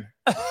intern?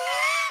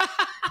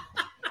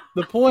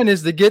 The point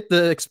is to get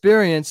the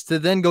experience to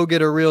then go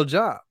get a real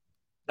job.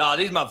 Oh,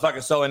 these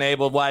motherfuckers so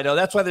enabled, Vido.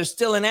 That's why they're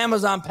still in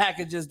Amazon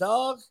packages,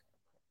 dog.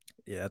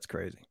 Yeah, that's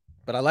crazy.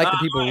 But I like the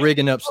people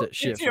rigging up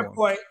shit for your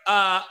point.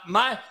 I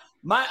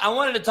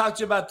wanted to talk to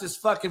you about this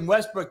fucking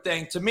Westbrook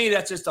thing. To me,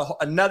 that's just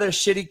another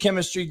shitty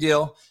chemistry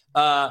deal.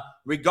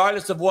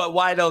 Regardless of what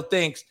Vido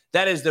thinks,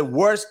 that is the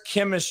worst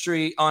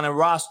chemistry on a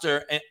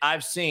roster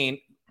I've seen.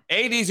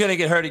 AD's going to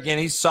get hurt again.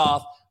 He's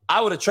soft. I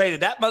would have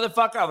traded that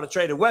motherfucker. I would have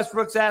traded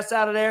Westbrook's ass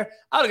out of there.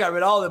 I would have got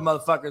rid of all them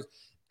motherfuckers.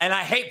 And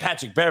I hate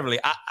Patrick Beverley.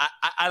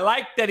 I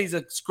like that he's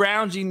a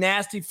scroungy,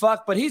 nasty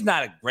fuck, but he's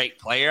not a great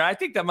player. I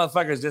think that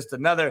motherfucker is just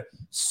another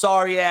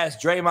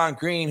sorry-ass Draymond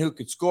Green who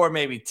could score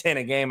maybe 10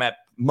 a game at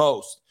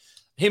most.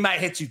 He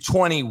might hit you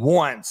 20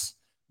 once.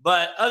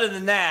 But other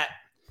than that,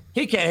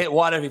 he can't hit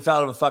water if he fell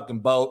out of a fucking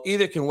boat.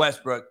 Either can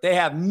Westbrook. They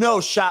have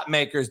no shot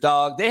makers,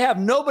 dog. They have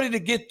nobody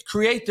to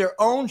create their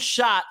own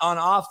shot on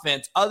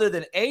offense other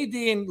than AD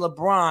and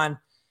LeBron.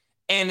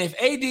 And if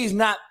AD is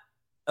not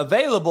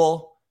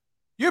available,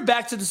 you're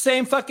back to the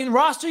same fucking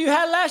roster you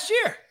had last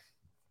year.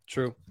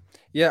 True.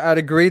 Yeah, I'd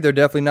agree. They're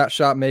definitely not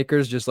shot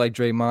makers, just like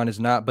Draymond is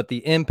not. But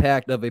the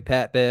impact of a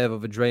Pat Bev,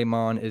 of a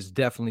Draymond is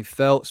definitely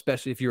felt,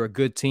 especially if you're a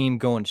good team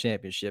going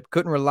championship.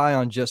 Couldn't rely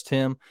on just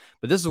him.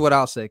 But this is what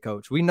I'll say,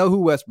 Coach. We know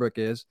who Westbrook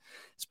is,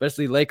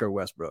 especially Laker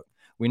Westbrook.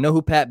 We know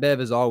who Pat Bev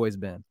has always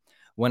been.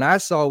 When I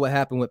saw what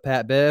happened with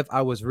Pat Bev,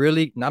 I was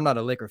really, and I'm not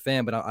a Laker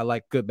fan, but I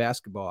like good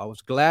basketball. I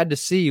was glad to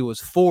see it was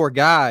 4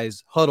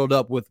 guys huddled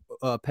up with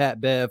Pat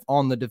Bev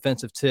on the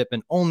defensive tip,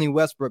 and only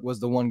Westbrook was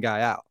the one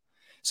guy out.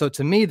 So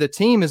to me, the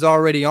team is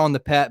already on the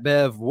Pat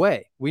Bev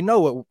way. We know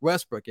what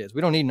Westbrook is.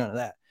 We don't need none of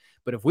that.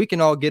 But if we can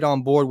all get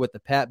on board with the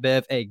Pat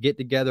Bev, hey, get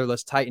together,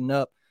 let's tighten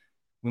up,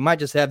 we might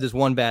just have this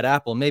one bad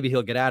apple. Maybe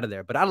he'll get out of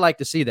there. But I'd like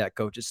to see that,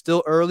 Coach. It's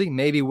still early.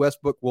 Maybe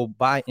Westbrook will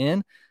buy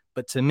in.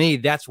 But to me,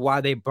 that's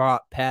why they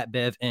brought Pat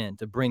Bev in,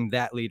 to bring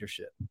that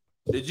leadership.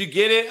 Did you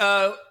get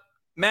it,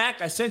 Mac?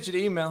 I sent you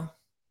the email.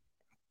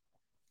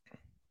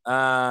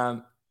 I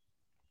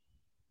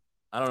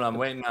don't know. I'm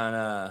waiting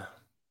on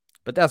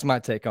But that's my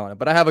take on it.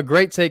 But I have a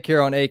great take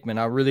here on Aikman.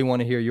 I really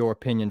want to hear your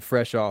opinion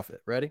fresh off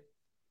it. Ready?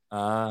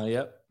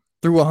 Yep.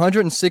 Through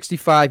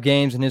 165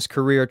 games in his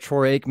career,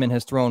 Troy Aikman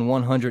has thrown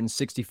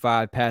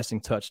 165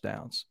 passing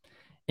touchdowns.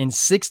 In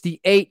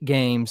 68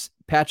 games,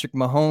 Patrick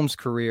Mahomes'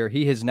 career,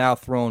 he has now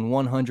thrown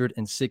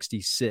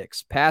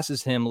 166.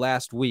 Passes him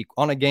last week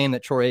on a game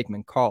that Troy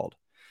Aikman called.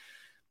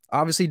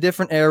 Obviously,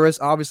 different eras.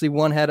 Obviously,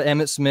 one had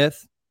Emmitt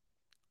Smith.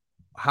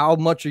 How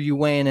much are you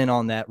weighing in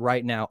on that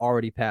right now,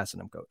 already passing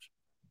him, Coach?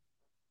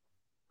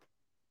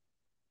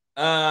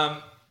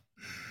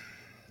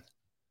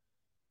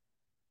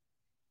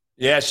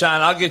 Yeah, Sean,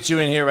 I'll get you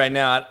in here right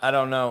now. I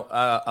don't know.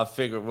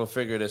 We'll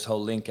figure this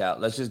whole link out.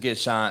 Let's just get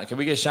Sean. Can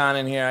we get Sean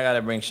in here? I got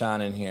to bring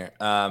Sean in here.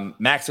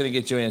 Max gonna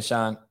get you in,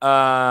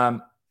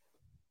 Sean.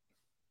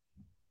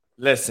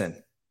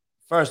 Listen,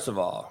 first of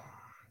all,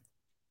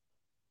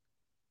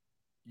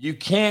 you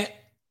can't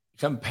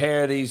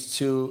compare these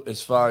two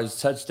as far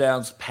as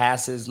touchdowns,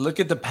 passes. Look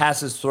at the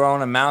passes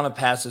thrown, amount of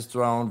passes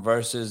thrown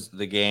versus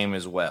the game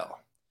as well.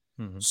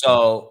 Mm-hmm.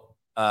 So,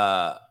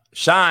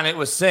 Sean, it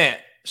was sent.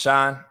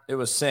 Sean, it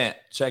was sent.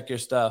 Check your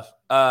stuff.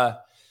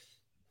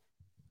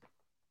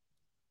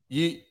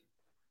 You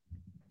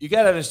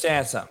got to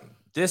understand something.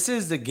 This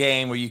is the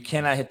game where you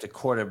cannot hit the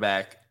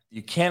quarterback.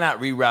 You cannot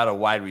reroute a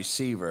wide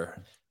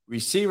receiver.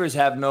 Receivers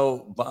have no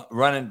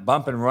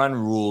bump and run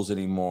rules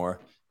anymore.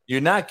 You're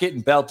not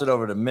getting belted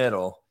over the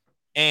middle,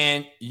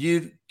 and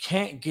you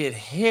can't get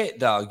hit,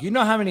 dog. You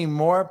know how many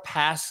more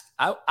pass?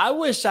 I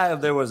wish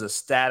there was a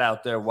stat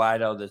out there,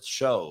 Wido, that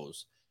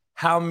shows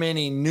how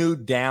many new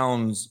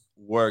downs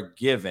were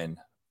given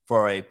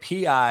for a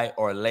PI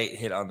or late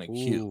hit on the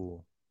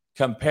cue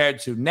compared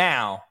to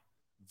now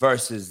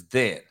versus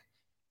then.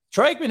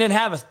 Troy Aikman didn't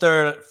have a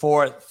third,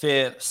 fourth,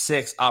 fifth,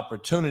 sixth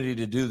opportunity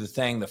to do the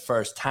thing the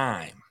first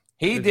time.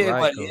 He did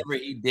whatever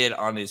he did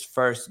on his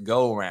first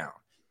go-round.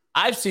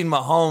 I've seen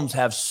Mahomes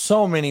have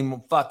so many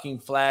fucking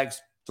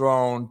flags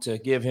thrown to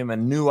give him a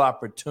new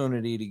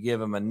opportunity, to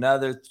give him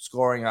another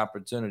scoring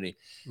opportunity.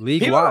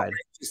 League-wide.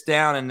 It's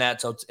down in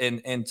that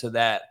into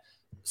that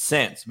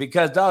sense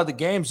because, dog, the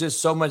game's just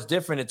so much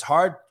different. It's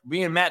hard.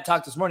 Me and Matt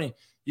talked this morning.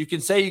 You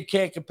can say you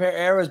can't compare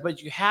eras,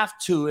 but you have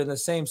to in the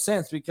same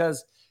sense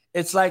because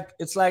it's like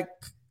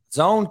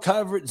zone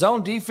coverage,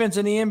 zone defense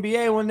in the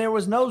NBA when there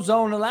was no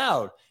zone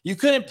allowed. You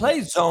couldn't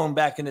play zone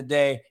back in the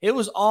day. It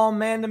was all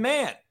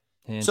man-to-man.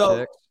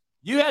 So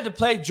you had to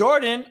play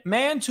Jordan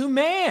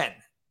man-to-man.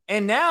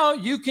 And now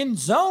you can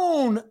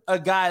zone a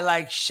guy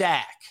like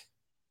Shaq.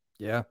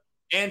 Yeah.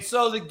 And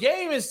so the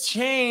game has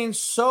changed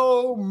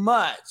so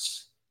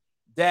much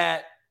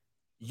that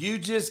you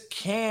just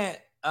can't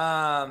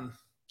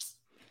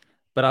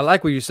But I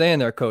like what you're saying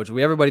there, Coach.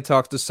 Everybody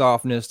talks to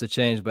softness, to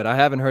change, but I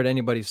haven't heard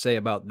anybody say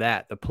about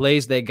that. The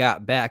plays they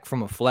got back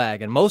from a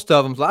flag, and most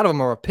of them, a lot of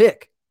them are a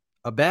pick,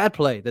 a bad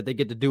play that they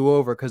get to do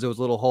over because it was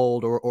a little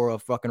hold or a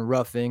fucking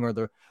roughing or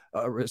the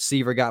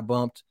receiver got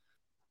bumped.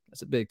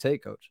 That's a big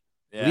take, Coach.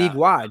 Yeah.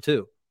 League-wide,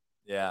 too.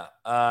 Yeah.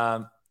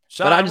 But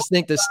I just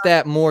think the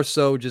stat more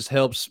so just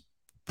helps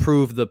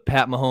prove the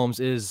Pat Mahomes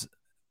is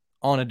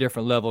on a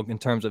different level in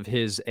terms of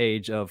his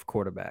age of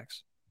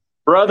quarterbacks.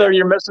 Brother,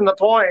 you're missing the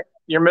point.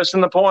 You're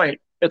missing the point.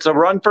 It's a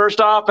run-first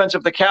offense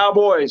of the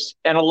Cowboys,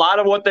 and a lot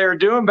of what they were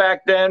doing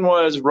back then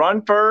was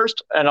run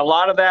first, and a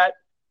lot of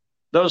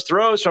those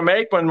throws from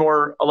Aikman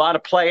were a lot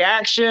of play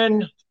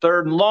action,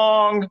 third and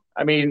long.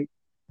 I mean,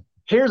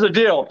 here's the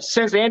deal.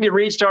 Since Andy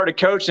Reid started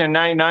coaching in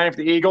 99 for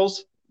the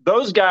Eagles,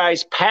 those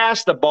guys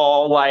pass the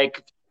ball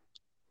like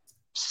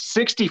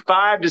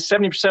 65 to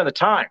 70% of the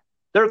time.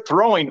 They're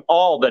throwing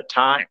all the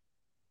time.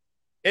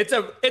 It's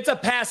a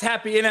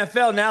pass-happy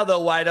NFL now,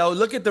 though, Wido.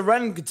 Look at the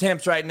run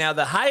attempts right now.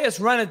 The highest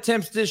run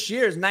attempts this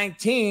year is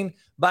 19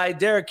 by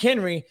Derrick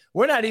Henry.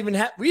 We're not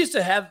even we used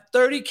to have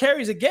 30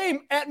 carries a game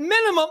at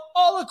minimum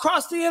all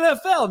across the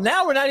NFL.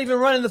 Now we're not even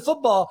running the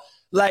football.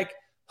 Like,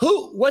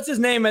 what's his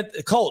name at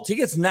the Colts? He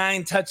gets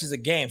 9 touches a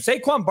game.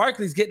 Saquon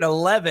Barkley's getting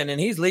 11,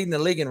 and he's leading the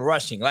league in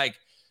rushing. Like,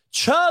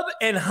 Chubb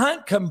and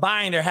Hunt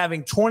combined are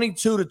having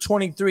 22 to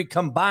 23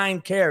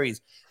 combined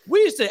carries. We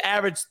used to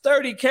average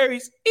 30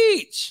 carries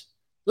each.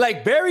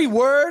 Like Barry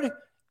Word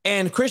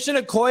and Christian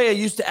Okoye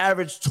used to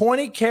average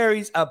 20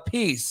 carries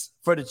apiece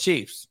for the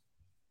Chiefs.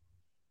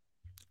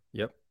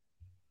 Yep.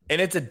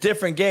 And it's a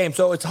different game.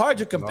 So it's hard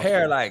to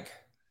compare like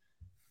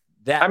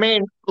that. I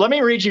mean, let me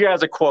read you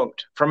guys a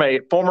quote from a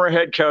former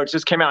head coach.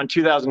 This came out in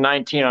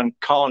 2019 on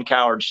Colin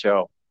Cowherd's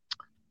show.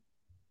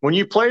 When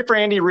you play for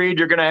Andy Reid,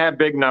 you're going to have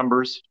big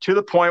numbers to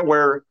the point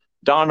where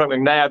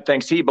Donovan McNabb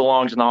thinks he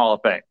belongs in the Hall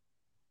of Fame.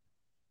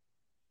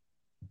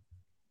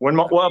 What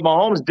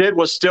Mahomes did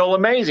was still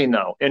amazing,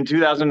 though, in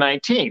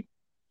 2019.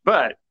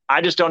 But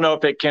I just don't know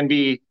if it can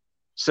be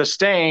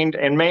sustained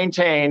and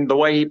maintained the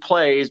way he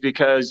plays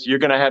because you're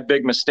going to have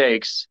big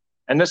mistakes.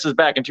 And this is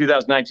back in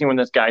 2019 when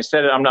this guy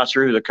said it. I'm not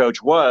sure who the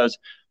coach was,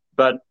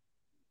 but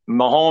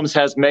Mahomes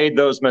has made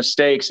those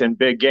mistakes in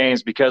big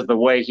games because of the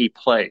way he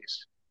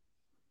plays.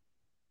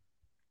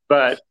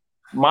 But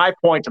my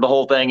point to the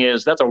whole thing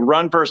is that's a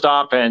run-first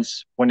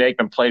offense when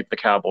Aikman played for the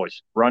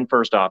Cowboys.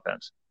 Run-first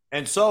offense.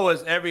 And so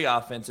was every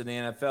offense in the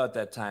NFL at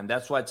that time.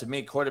 That's why, to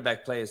me,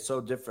 quarterback play is so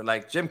different.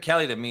 Like, Jim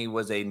Kelly, to me,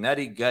 was a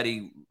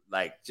nutty-gutty,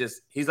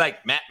 he's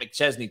like Matt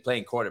McChesney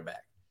playing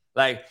quarterback.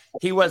 Like,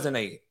 he wasn't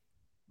a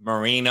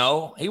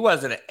Marino. He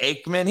wasn't an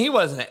Aikman. He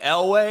wasn't an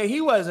Elway.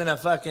 He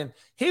wasn't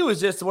he was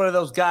just one of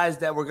those guys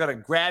that were going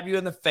to grab you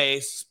in the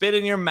face, spit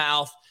in your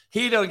mouth.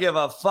 He don't give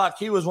a fuck.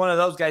 He was one of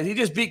those guys. He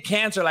just beat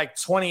cancer like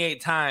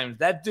 28 times.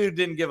 That dude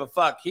didn't give a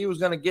fuck. He was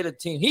going to get a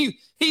team.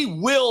 He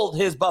willed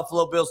his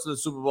Buffalo Bills to the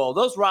Super Bowl.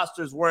 Those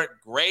rosters weren't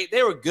great.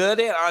 They were good.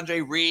 They had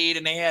Andre Reed,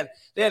 and they had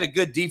a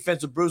good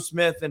defense with Bruce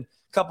Smith and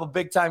a couple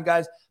big-time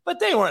guys. But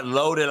they weren't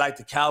loaded like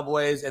the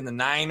Cowboys and the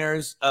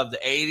Niners of the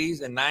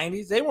 80s and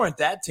 90s. They weren't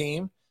that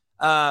team.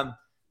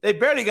 They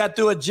barely got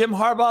through a Jim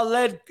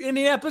Harbaugh-led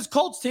Indianapolis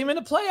Colts team in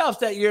the playoffs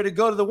that year to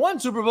go to the one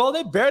Super Bowl.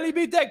 They barely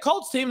beat that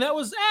Colts team that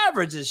was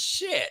average as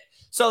shit.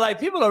 So, like,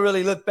 people don't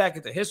really look back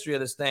at the history of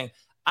this thing.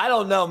 I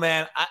don't know,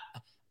 man.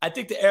 I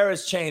think the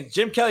era's changed.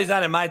 Jim Kelly's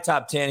not in my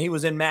top 10. He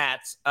was in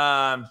Matt's.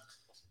 I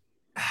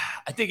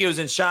think he was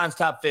in Sean's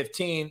top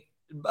 15.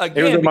 Again,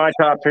 he was in my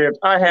top 5.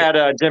 I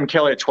had Jim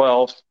Kelly at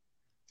 12.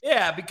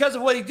 Yeah, because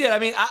of what he did. I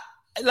mean,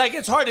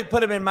 it's hard to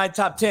put him in my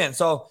top 10.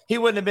 So he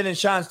wouldn't have been in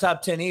Sean's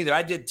top 10 either.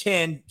 I did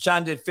 10.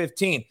 Sean did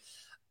 15.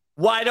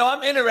 Why? No,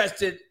 I'm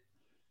interested.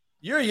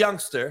 You're a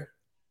youngster.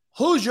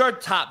 Who's your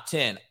top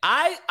 10?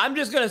 I'm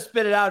just going to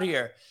spit it out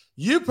here.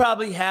 You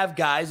probably have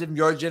guys of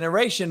your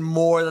generation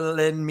more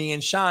than me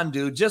and Sean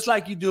do, just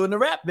like you do in the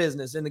rap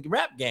business, in the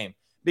rap game,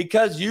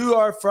 because you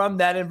are from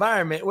that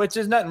environment, which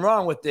is nothing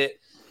wrong with it.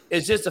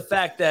 It's just the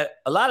fact that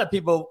a lot of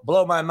people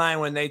blow my mind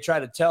when they try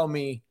to tell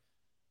me,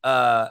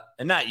 and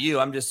not you,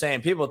 I'm just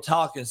saying people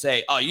talk and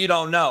say, oh, you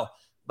don't know.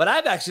 But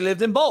I've actually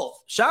lived in both.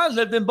 Sean's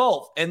lived in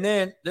both. And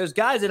then there's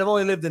guys that have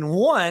only lived in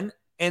one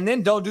and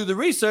then don't do the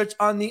research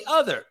on the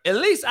other. At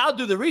least I'll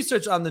do the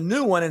research on the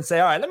new one and say,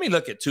 all right, let me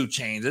look at 2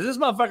 Chainz. Is this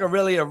motherfucker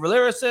really a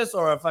lyricist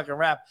or a fucking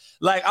rap?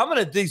 Like, I'm going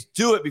to at least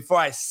do it before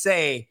I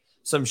say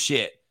some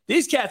shit.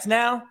 These cats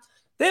now,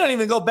 they don't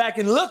even go back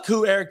and look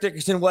who Eric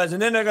Dickerson was.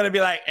 And then they're going to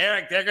be like,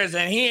 Eric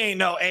Dickerson, he ain't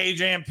no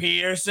Adrian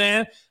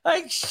Peterson.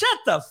 Like, shut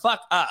the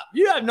fuck up.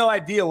 You have no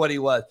idea what he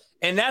was.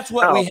 And that's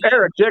what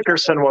Eric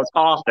Dickerson was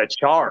off the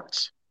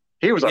charts.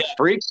 He was a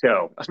freak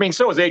show. I mean,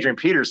 so was Adrian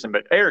Peterson,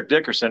 but Eric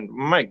Dickerson,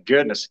 my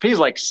goodness. He's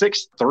like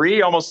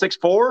 6'3", almost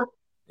 6'4".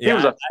 He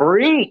was a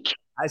freak.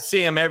 I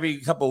see him every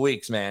couple of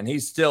weeks, man.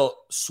 He's still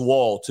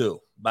swole,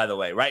 too, by the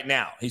way. Right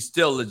now, he's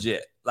still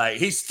legit. Like,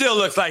 he still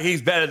looks like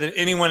he's better than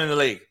anyone in the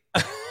league.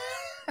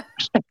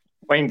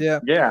 Yeah.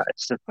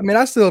 I mean,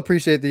 I still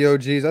appreciate the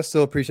OGs. I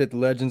still appreciate the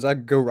legends. I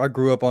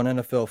grew up on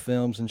NFL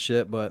films and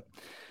shit, but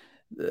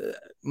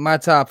my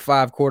top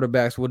 5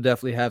 quarterbacks will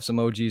definitely have some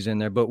OGs in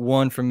there. But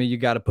 1 for me, you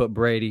got to put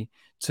Brady.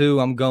 2,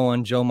 I'm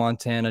going Joe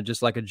Montana,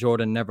 just like a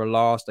Jordan never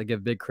lost. I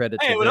give big credit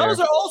to those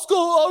are old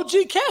school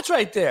OG cats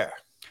right there.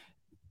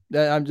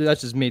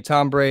 That's just me.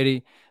 Tom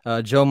Brady,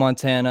 Joe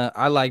Montana.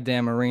 I like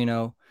Dan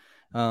Marino.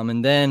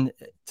 And then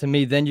to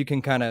me, then you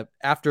can kind of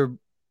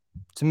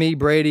to me,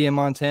 Brady and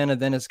Montana,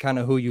 then it's kind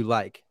of who you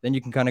like. Then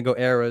you can kind of go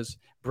eras.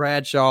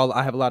 Bradshaw,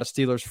 I have a lot of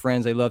Steelers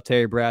friends. They love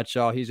Terry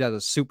Bradshaw. He has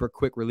a super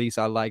quick release.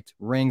 I liked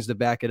rings to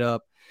back it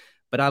up.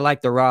 But I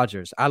like the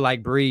Rodgers. I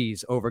like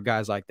Breeze over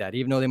guys like that.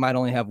 Even though they might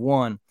only have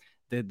one,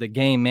 the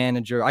game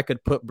manager, I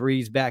could put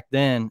Breeze back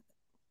then.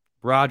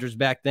 Rodgers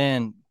back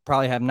then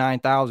probably have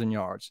 9,000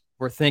 yards.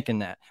 We're thinking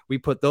that. We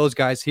put those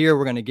guys here.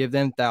 We're going to give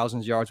them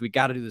thousands of yards. We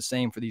got to do the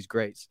same for these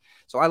greats.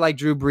 So I like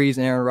Drew Brees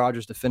and Aaron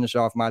Rodgers to finish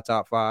off my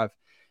top 5.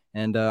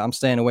 And I'm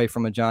staying away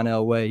from a John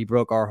Elway. He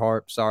broke our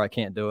heart. Sorry, I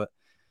can't do it.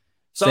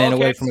 Staying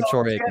away from a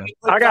Troy Aikman.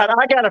 I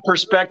got a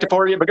perspective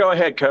for you, but go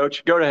ahead,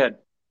 Coach. Go ahead.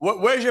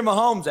 Where's your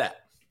Mahomes at?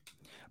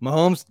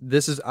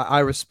 Mahomes, I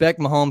respect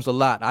Mahomes a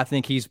lot. I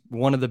think he's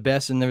one of the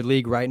best in the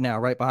league right now,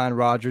 right behind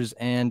Rodgers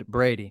and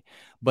Brady.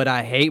 But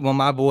I hate when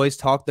my boys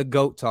talk the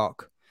GOAT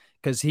talk,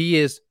 because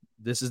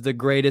this is the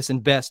greatest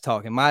and best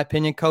talk. In my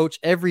opinion, Coach,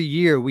 every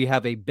year we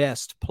have a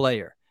best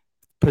player.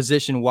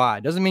 Position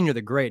wide doesn't mean you're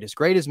the greatest.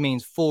 Greatest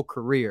means full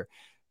career.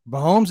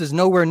 Mahomes is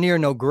nowhere near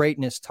no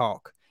greatness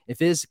talk. If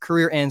his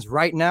career ends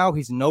right now,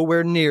 he's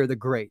nowhere near the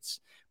greats,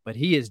 but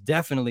he is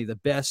definitely the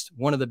best,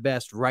 one of the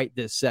best right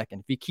this second.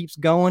 If he keeps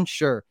going,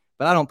 sure,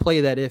 but I don't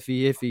play that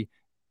iffy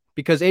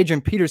because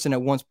Adrian Peterson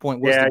at one point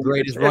was the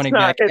greatest running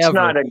back ever.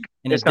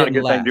 It's not a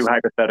good thing to do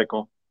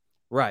hypothetical.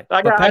 Right.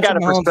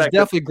 Patrick Mahomes is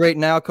definitely great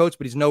now, Coach,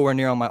 but he's nowhere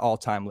near on my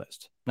all-time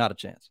list. Not a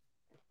chance.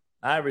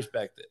 I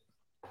respect it.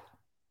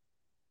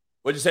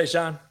 What'd you say,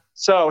 Sean?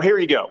 So here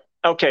you go.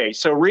 Okay,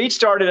 so Reed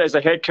started as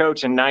a head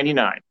coach in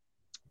 '99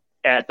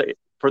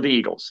 for the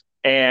Eagles,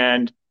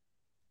 and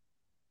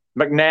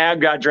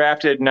McNabb got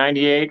drafted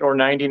 '98 or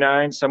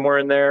 '99, somewhere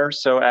in there.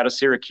 So out of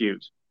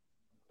Syracuse.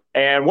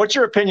 And what's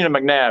your opinion of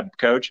McNabb,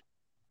 Coach?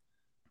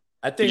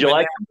 I think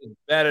McNabb is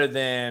better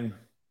than.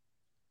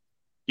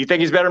 You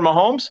think he's better than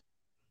Mahomes?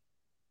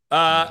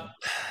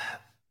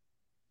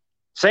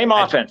 Same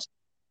offense.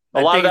 A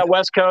lot of that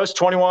West Coast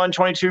 21,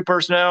 22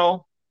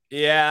 personnel.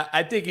 Yeah,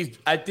 I think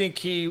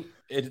he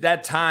at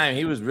that time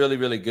he was really,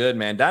 really good,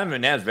 man. Donovan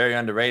McNabb's very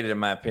underrated in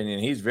my opinion.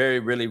 He's very,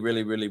 really,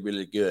 really, really,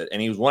 really good.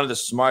 And he was one of the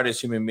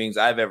smartest human beings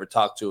I've ever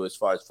talked to as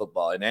far as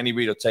football. And Andy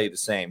Reid will tell you the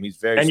same. He's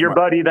very smart. Your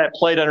buddy that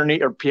played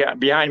underneath or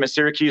behind him at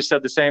Syracuse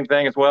said the same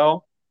thing as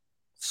well.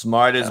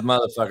 Smart as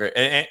motherfucker.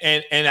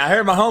 And I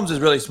heard Mahomes is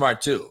really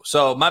smart too.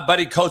 So my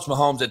buddy coached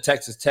Mahomes at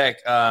Texas Tech.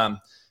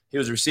 He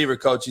was a receiver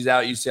coach. He's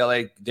out at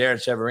UCLA, Darren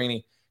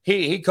Cheverini.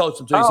 He coached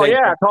him too.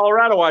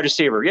 Colorado wide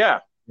receiver. Yeah.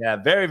 Yeah,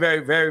 very, very,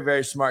 very,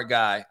 very smart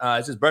guy.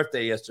 It's his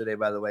birthday yesterday,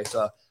 by the way.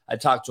 So I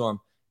talked to him,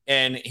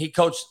 and he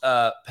coached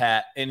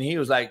Pat, and he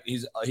was like,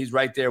 he's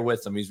right there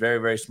with him. He's very,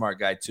 very smart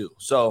guy too.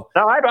 So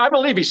no, I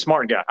believe he's a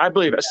smart guy. I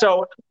believe it.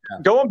 So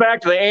going back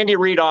to the Andy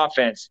Reid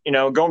offense,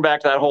 going back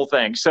to that whole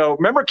thing. So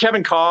remember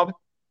Kevin Kolb?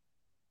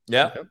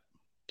 Yeah.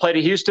 Played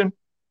at Houston.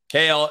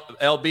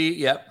 KLB,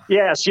 yep.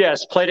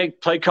 Yes. Played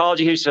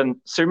college at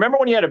Houston. So remember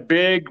when he had a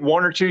big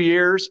 1 or 2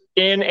 years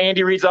in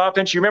Andy Reid's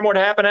offense? You remember what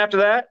happened after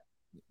that?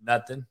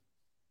 Nothing.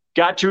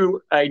 Got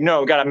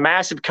a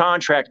massive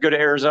contract to go to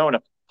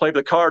Arizona, play for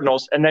the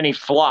Cardinals, and then he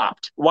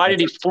flopped. Why did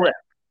he flip?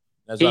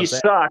 He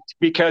sucked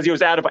because he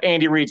was out of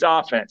Andy Reid's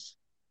offense.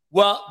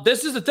 Well,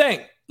 this is the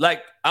thing.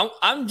 Like,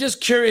 I'm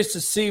just curious to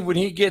see when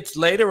he gets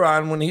later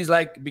on, when he's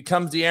like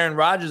becomes the Aaron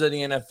Rodgers of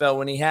the NFL,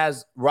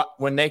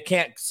 when they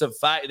can't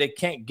survive, they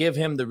can't give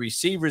him the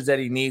receivers that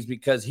he needs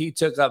because he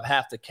took up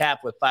half the cap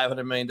with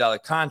 $500 million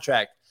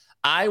contract.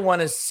 I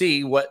want to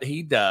see what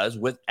he does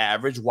with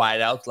average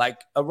wideouts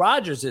like a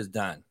Rodgers has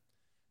done,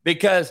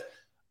 because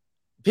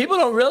people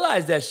don't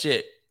realize that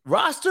shit.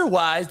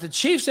 Roster-wise, the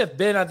Chiefs have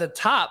been at the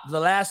top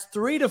the last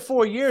 3 to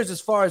 4 years as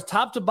far as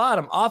top to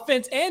bottom,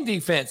 offense and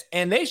defense,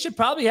 and they should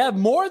probably have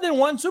more than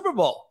one Super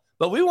Bowl.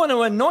 But we want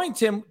to anoint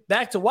him,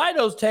 back to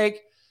Wido's take.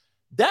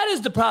 That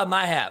is the problem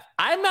I have.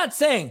 I'm not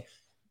saying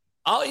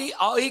I'll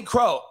eat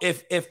crow.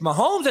 If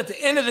Mahomes at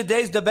the end of the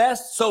day is the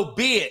best, so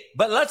be it.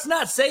 But let's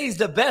not say he's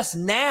the best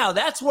now.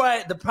 That's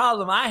why the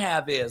problem I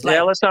have is. Like,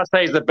 let's not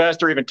say he's the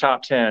best or even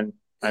top 10.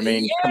 I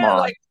mean, come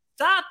on.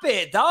 Stop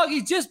it, dog.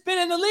 He's just been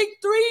in the league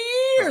 3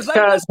 years.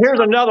 Because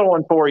here's another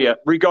one for you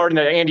regarding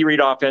the Andy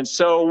Reid offense.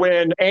 So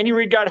when Andy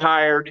Reid got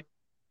hired,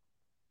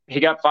 he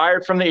got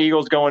fired from the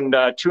Eagles going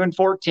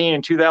 2-14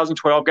 in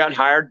 2012, got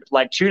hired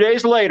like 2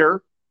 days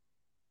later.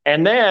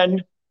 And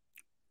then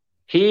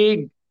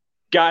he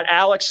got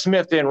Alex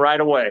Smith in right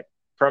away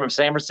from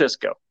San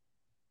Francisco.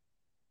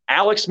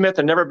 Alex Smith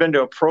had never been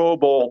to a Pro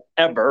Bowl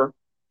ever.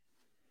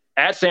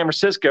 At San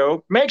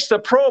Francisco, makes the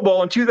Pro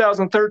Bowl in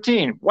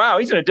 2013. Wow,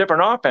 he's in a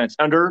different offense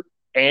under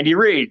Andy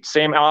Reid.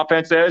 Same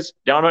offense as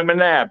Donovan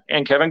McNabb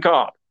and Kevin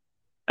Kolb.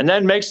 And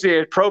then makes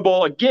the Pro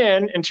Bowl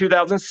again in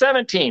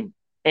 2017,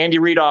 Andy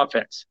Reid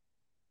offense.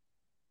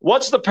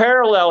 What's the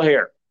parallel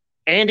here?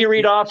 Andy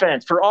Reid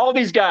offense for all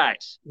these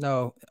guys.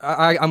 No,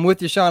 I'm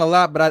with you, Sean, a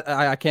lot, but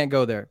I can't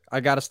go there. I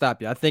got to stop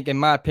you. I think, in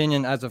my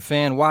opinion, as a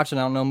fan watching,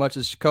 I don't know much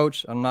as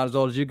coach. I'm not as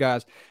old as you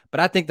guys,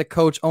 but I think the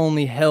coach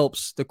only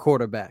helps the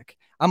quarterback.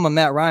 I'm a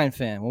Matt Ryan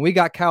fan. When we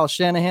got Kyle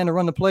Shanahan to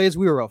run the plays,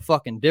 we were a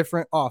fucking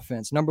different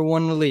offense, number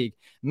one in the league.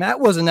 Matt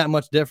wasn't that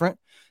much different.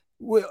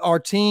 Our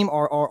team,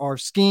 our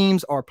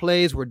schemes, our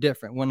plays were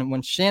different.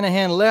 When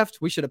Shanahan left,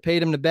 we should have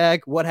paid him the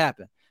bag. What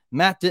happened?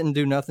 Matt didn't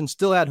do nothing.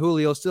 Still had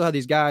Julio, still had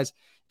these guys.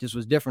 Just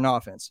was different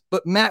offense.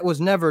 But Matt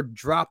was never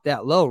dropped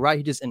that low, right?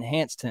 He just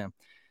enhanced him.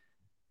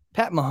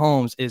 Pat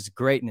Mahomes is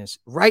greatness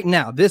right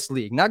now, this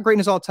league. Not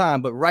greatness all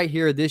time, but right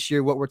here this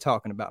year, what we're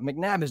talking about.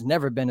 McNabb has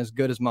never been as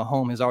good as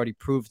Mahomes has already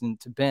proven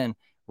to been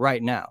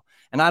right now.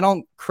 And I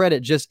don't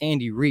credit just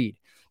Andy Reid,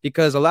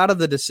 because a lot of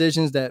the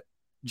decisions that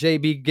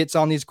JB gets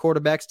on these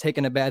quarterbacks,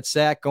 taking a bad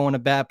sack, going a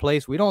bad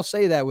place, we don't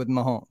say that with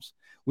Mahomes.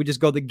 We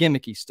just go the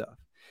gimmicky stuff.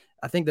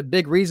 I think the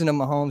big reason of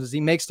Mahomes is he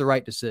makes the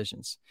right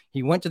decisions.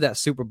 He went to that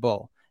Super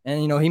Bowl. And,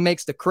 he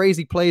makes the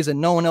crazy plays that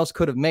no one else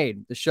could have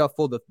made. The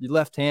shuffle, the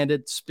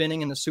left-handed,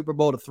 spinning in the Super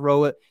Bowl to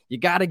throw it. You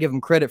got to give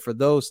him credit for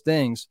those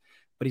things,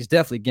 but he's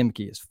definitely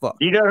gimmicky as fuck.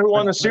 Do you know who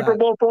won the Super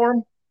Bowl for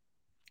him?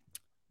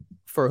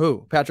 For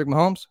who? Patrick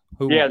Mahomes?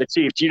 Yeah, the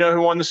Chiefs. Do you know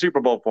who won the Super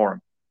Bowl for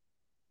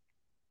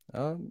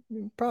him?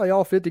 Probably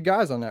all 50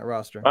 guys on that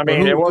roster. I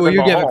mean, who are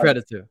you giving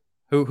credit to?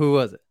 Who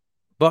was it?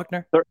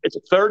 Buckner? It's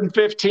a 3rd and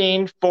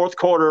 15, fourth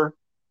quarter.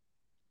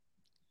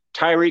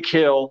 Tyreek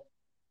Hill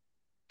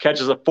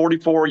catches a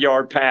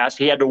 44-yard pass.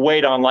 He had to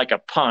wait on like a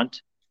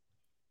punt.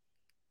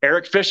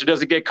 Eric Fisher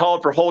doesn't get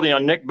called for holding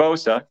on Nick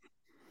Bosa.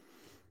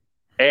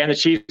 And the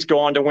Chiefs go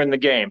on to win the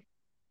game.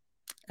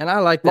 And I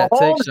like that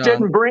Mahomes take,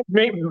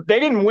 Sean. They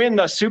didn't win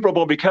the Super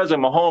Bowl because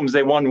of Mahomes.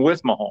 They won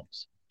with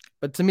Mahomes.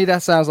 But to me,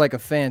 that sounds like a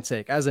fan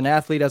take. As an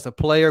athlete, as a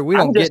player, we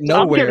don't get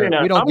nowhere.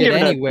 We don't get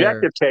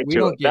anywhere.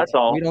 That's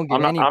all. We don't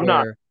get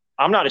anywhere.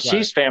 I'm not a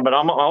Chiefs fan, but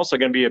I'm also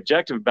going to be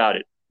objective about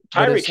it.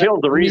 Tyreek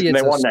Hill's the reason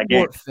they won that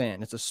game.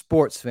 It's a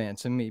sports fan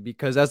to me,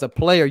 because as a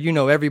player,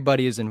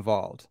 everybody is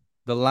involved.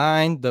 The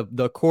line,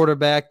 the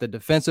quarterback, the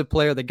defensive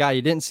player, the guy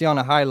you didn't see on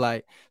a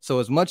highlight. So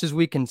as much as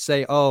we can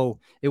say, oh,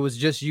 it was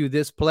just you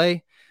this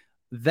play,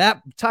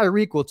 that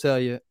Tyreek will tell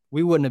you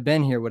we wouldn't have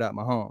been here without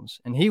Mahomes.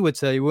 And he would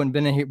tell you we wouldn't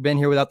have been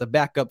here without the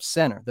backup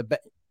center.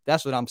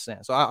 That's what I'm saying.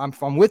 So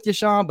I'm with you,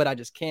 Sean, but I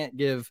just can't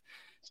give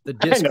the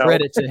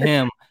discredit to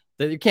him.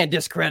 You can't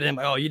discredit him.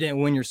 Oh, you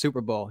didn't win your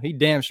Super Bowl. He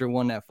damn sure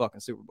won that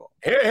fucking Super Bowl.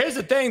 Here's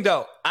the thing,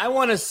 though. I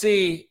want to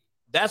see.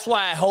 That's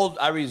why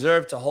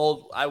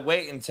I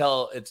wait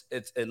until it's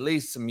at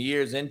least some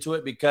years into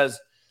it, because,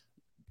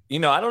 I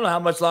don't know how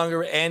much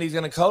longer Andy's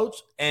going to coach.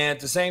 And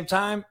at the same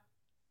time,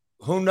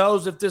 who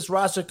knows if this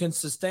roster can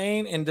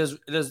sustain, and does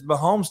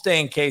Mahomes stay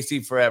in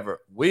KC forever?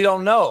 We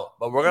don't know,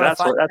 but we're going to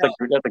find out.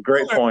 That's a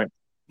great point.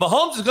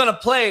 Mahomes is going to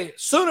play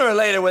sooner or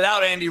later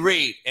without Andy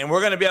Reid, and we're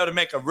going to be able to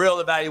make a real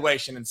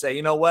evaluation and say,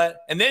 you know what?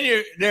 And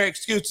then their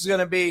excuse is going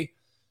to be,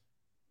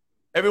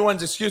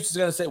 everyone's excuse is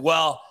going to say,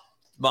 well,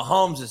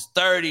 Mahomes is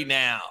 30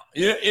 now.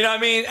 You know what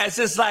I mean? It's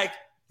just like,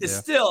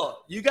 still,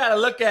 you got to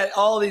look at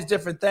all these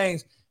different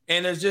things,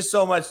 and there's just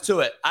so much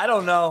to it. I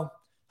don't know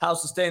how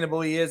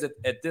sustainable he is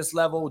at this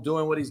level,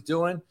 doing what he's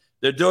doing.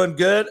 They're doing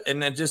good,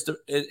 and then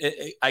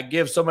I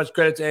give so much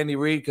credit to Andy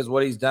Reid because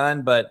what he's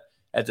done, but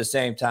at the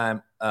same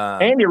time,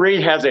 Andy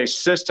Reid has a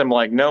system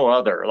like no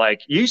other.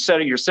 Like you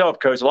said it yourself,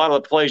 Coach. A lot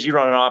of the plays you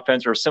run on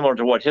offense are similar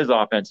to what his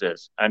offense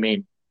is. I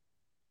mean,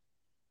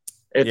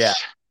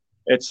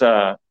 it's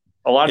a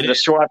lot of the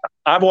short.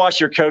 I've watched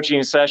your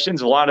coaching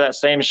sessions. A lot of that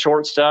same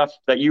short stuff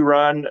that you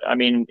run. I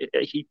mean,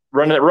 he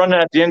running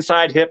at the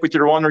inside hip with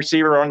your one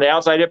receiver, running the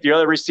outside hip, the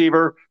other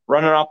receiver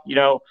running off.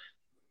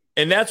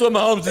 And that's what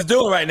Mahomes is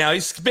doing right now.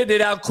 He's spitting it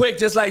out quick,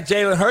 just like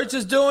Jalen Hurts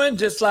is doing,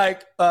 just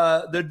like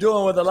they're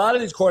doing with a lot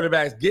of these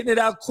quarterbacks, getting it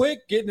out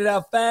quick, getting it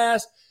out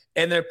fast,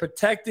 and they're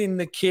protecting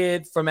the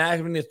kid from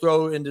having to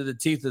throw into the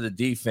teeth of the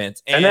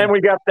defense. And then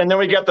we got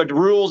the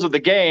rules of the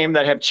game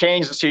that have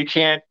changed, so you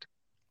can't,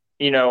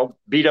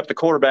 beat up the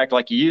quarterback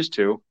like you used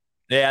to.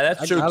 Yeah,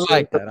 that's true. I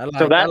like that.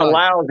 That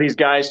allows these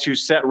guys to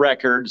set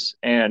records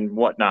and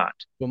whatnot.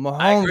 But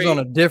Mahomes on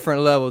a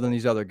different level than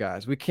these other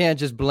guys. We can't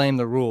just blame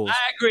the rules.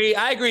 I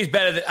agree. He's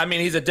better than.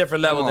 He's a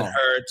different level than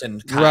Hurts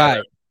and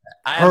Kyler.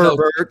 Right.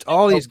 Herbert,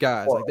 all these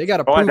guys. Like, they got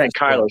to. I think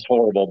Kyler's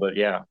horrible, but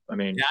yeah, I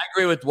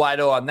agree with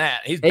Wido on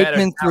that. He's better.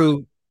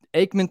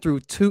 Aikman threw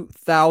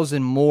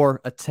 2,000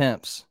 more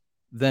attempts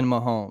than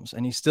Mahomes,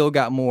 and he still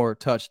got more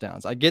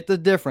touchdowns. I get the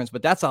difference,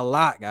 but that's a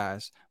lot,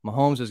 guys.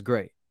 Mahomes is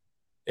great.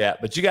 Yeah,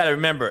 but you got to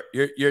remember,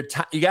 you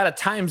got to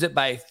times it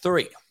by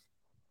 3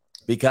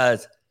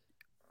 because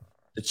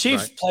the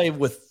Chiefs played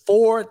with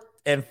 4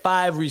 and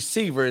 5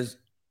 receivers.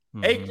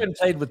 Aikman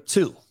played with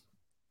 2.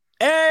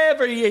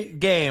 Every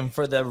game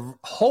for the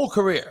whole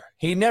career,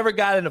 he never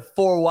got into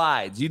 4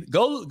 wides. You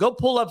go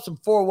pull up some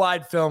 4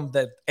 wide film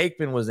that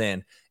Aikman was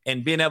in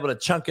and being able to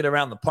chunk it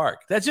around the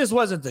park. That just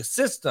wasn't the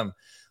system.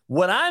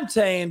 What I'm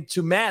saying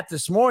to Matt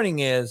this morning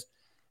is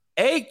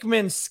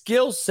Aikman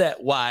skill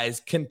set wise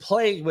can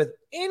play with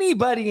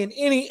anybody in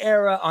any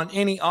era on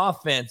any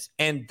offense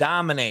and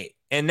dominate.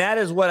 And that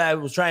is what I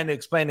was trying to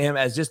explain to him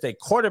as just a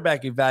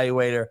quarterback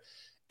evaluator.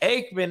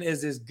 Aikman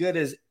is as good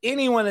as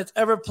anyone that's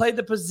ever played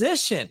the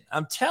position.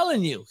 I'm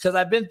telling you, because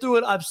I've been through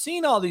it. I've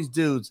seen all these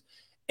dudes,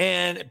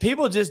 and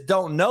people just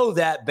don't know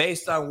that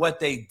based on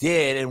what they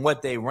did and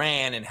what they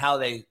ran and how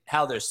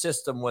their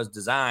system was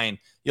designed.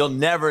 You'll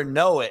never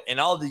know it. And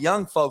all the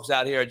young folks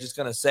out here are just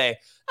going to say,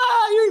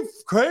 you're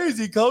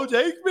crazy, Coach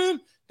Aikman.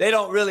 They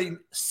don't really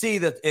see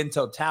that in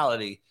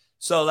totality.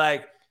 So,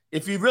 like,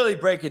 if you really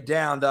break it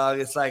down, dog,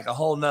 it's like a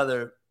whole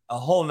nother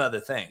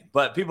thing.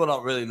 But people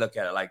don't really look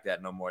at it like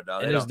that no more,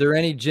 dog. And is there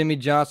any Jimmy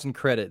Johnson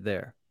credit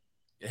there?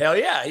 Hell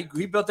yeah.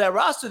 He built that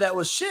roster that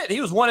was shit. He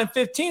was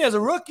 1-15 as a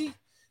rookie.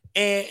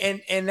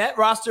 And that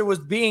roster was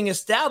being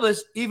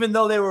established, even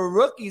though they were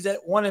rookies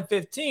at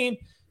 1-15.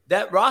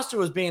 That roster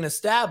was being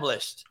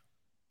established.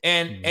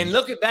 And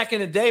look at back in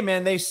the day,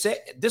 man, they said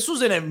this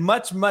was in a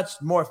much,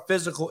 much more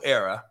physical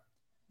era.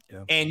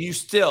 Yeah. And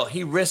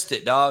he risked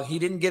it, dog. He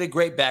didn't get a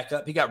great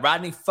backup. He got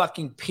Rodney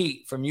fucking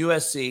Peete from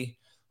USC,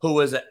 who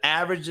was an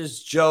average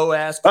as Joe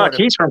ass.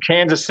 He's from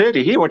Kansas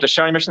City. He went to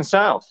Shawnee Mission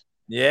South.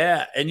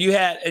 Yeah. And you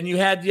had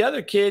the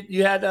other kid.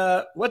 You had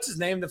what's his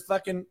name that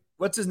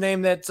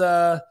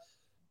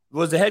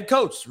was the head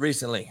coach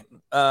recently,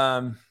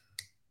 who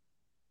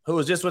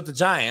was just with the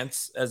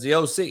Giants as the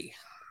OC.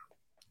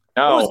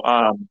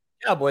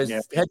 Cowboys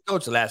head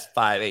coach the last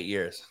 5-8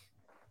 years.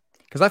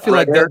 Because I feel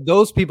like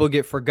those people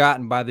get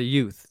forgotten by the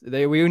youth.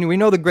 We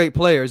know the great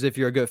players if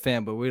you're a good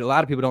fan, but a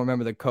lot of people don't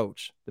remember the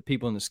coach, the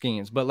people in the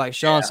schemes. But like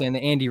Sean saying, the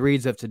Andy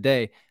Reids of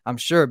today, I'm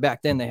sure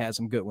back then they had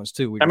some good ones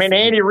too.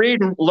 Andy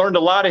Reid learned a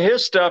lot of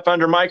his stuff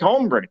under Mike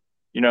Holmgren.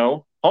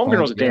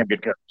 Holmgren was a damn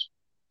good coach.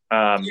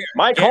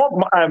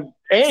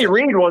 Andy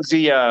Reid was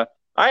the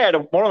I had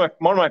one of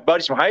my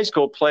buddies from high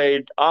school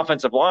played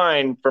offensive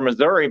line for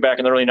Missouri back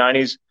in the early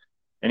 90s,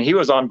 and he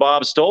was on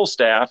Bob Stoll's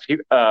staff.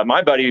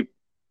 My buddy,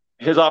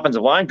 his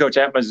offensive line coach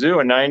at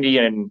Mizzou in 90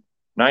 and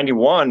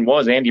 91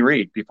 was Andy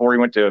Reid before he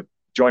went to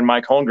join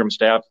Mike Holmgren's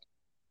staff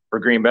for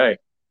Green Bay.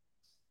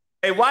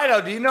 Hey,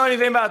 Wido, do you know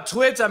anything about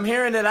Twitch? I'm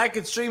hearing that I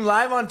could stream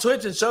live on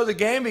Twitch and show the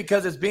game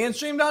because it's being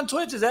streamed on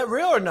Twitch. Is that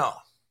real or no?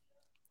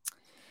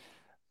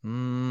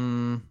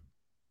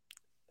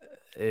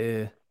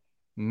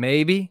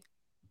 Maybe.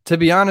 To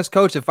be honest,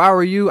 Coach, if I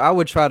were you, I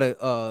would try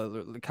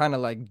to kind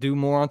of like do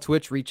more on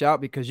Twitch, reach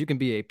out, because you can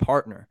be a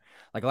partner.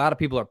 Like a lot of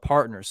people are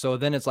partners. So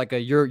then it's like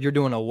you're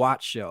doing a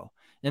watch show,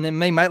 and then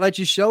they might let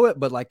you show it,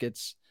 but like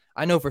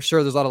I know for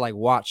sure there's a lot of like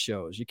watch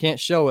shows. You can't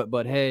show it,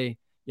 but hey,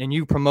 and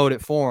you promote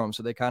it for them.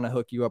 So they kind of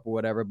hook you up or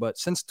whatever. But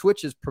since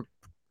Twitch is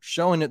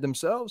showing it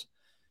themselves,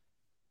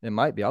 it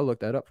might be. I'll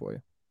look that up for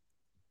you.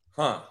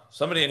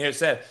 Somebody in here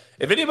said,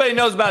 if anybody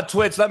knows about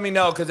Twitch, let me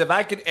know. Because if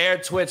I could air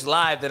Twitch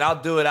live, then I'll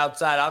do it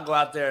outside. I'll go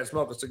out there and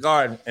smoke a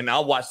cigar and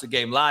I'll watch the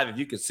game live if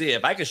you can see it.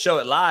 If I could show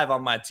it live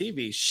on my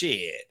TV,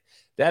 shit,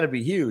 that'd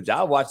be huge.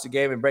 I'll watch the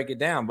game and break it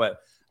down. But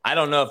I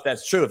don't know if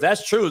that's true. If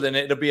that's true, then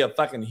it'll be a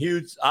fucking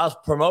huge. I'll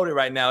promote it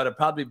right now. It'll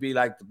probably be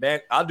like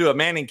I'll do a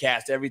Manning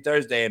cast every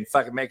Thursday and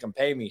fucking make them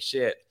pay me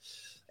shit.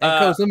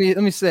 And Coach, let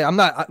me say,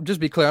 just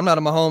be clear. I'm not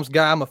a Mahomes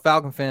guy. I'm a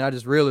Falcon fan.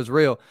 Real is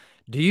real.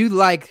 Do you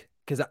like,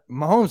 because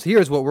Mahomes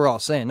hears what we're all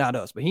saying, not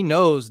us, but he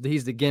knows that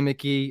he's the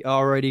gimmicky,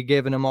 already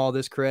giving him all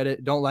this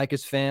credit, don't like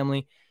his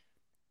family.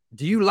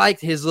 Do you like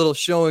his little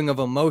showing of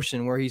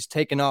emotion where he's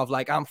taking off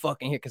like, I'm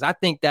fucking here? Because I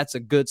think that's a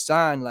good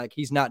sign. Like,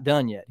 he's not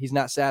done yet. He's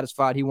not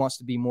satisfied. He wants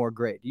to be more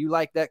great. Do you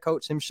like that,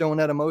 Coach, him showing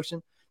that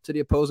emotion to the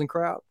opposing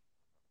crowd?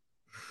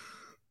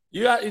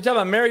 You talking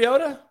about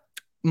Mariota?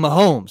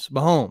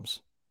 Mahomes.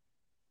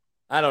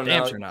 I don't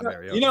know. Sure not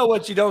Mariota. You know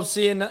what you don't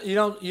see, and you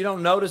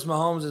don't notice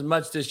Mahomes as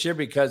much this year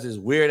because his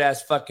weird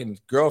ass fucking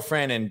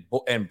girlfriend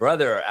and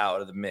brother are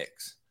out of the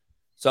mix.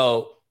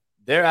 So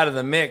they're out of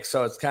the mix.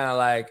 So it's kind of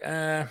like,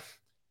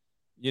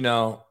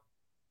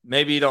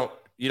 maybe you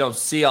don't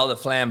see all the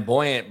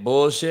flamboyant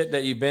bullshit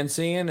that you've been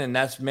seeing, and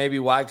that's maybe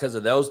why, because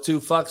of those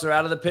two fucks are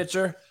out of the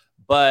picture.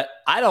 But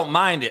I don't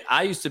mind it.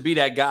 I used to be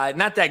that guy,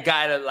 not that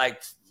guy that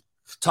like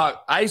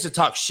talk. I used to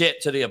talk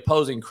shit to the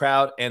opposing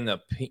crowd and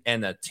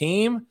the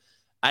team.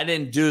 I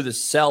didn't do the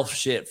self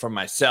shit for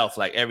myself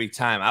like every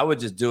time. I would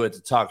just do it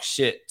to talk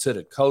shit to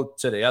the coach,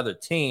 to the other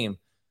team,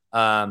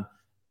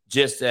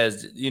 just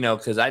as,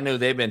 because I knew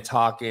they've been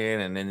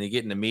talking, and then you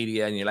get in the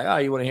media and you're like, oh,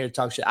 you want to hear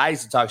talk shit? I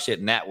used to talk shit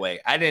in that way.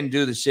 I didn't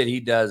do the shit he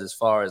does as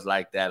far as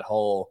like that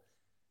whole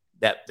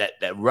that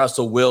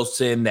Russell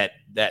Wilson, that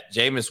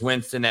Jameis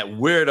Winston, that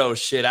weirdo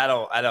shit.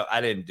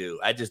 I didn't do.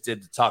 I just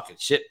did the talking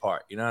shit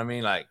part. You know what I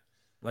mean? Like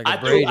I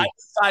threw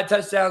 5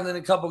 touchdowns in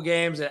a couple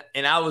games,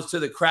 and I was to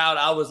the crowd.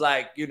 I was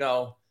like,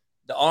 the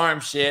arm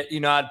shit.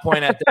 I'd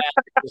point at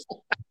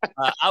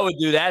that. I would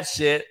do that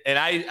shit, and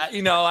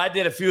I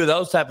did a few of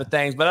those type of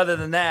things. But other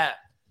than that,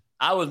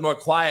 I was more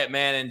quiet,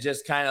 man, and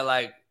just kind of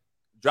like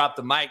drop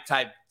the mic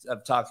type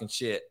of talking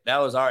shit. That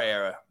was our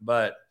era.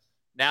 But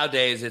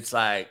nowadays, it's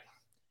like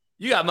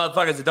you got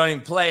motherfuckers that don't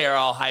even play are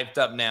all hyped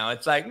up now.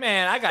 It's like,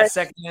 man, I got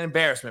second-hand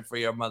embarrassment for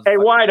your motherfucker. Hey,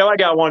 Wido, I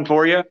got one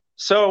for you.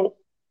 So.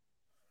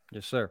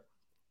 Yes, sir.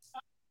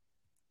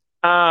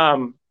 How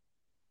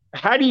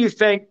do you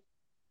think,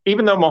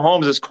 even though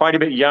Mahomes is quite a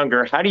bit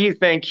younger, how do you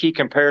think he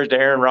compares to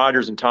Aaron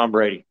Rodgers and Tom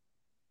Brady?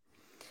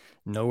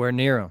 Nowhere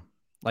near him.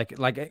 Like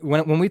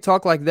when we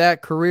talk like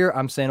that career,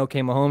 I'm saying,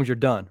 okay, Mahomes, you're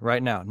done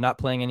right now, not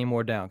playing any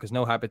more down, because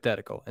no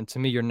hypothetical. And to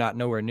me, you're not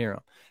nowhere near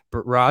him.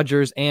 But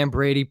Rodgers and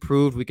Brady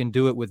proved we can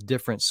do it with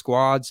different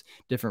squads,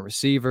 different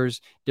receivers,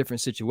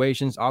 different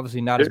situations.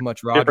 Obviously, not as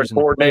much Rodgers in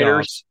the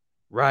playoffs.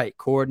 Right.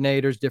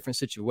 Coordinators, different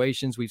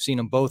situations. We've seen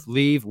them both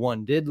leave.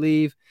 One did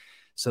leave.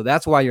 So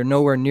that's why you're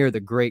nowhere near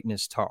the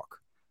greatness talk.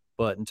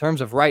 But in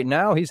terms of right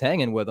now, he's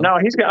hanging with them. No,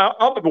 he's got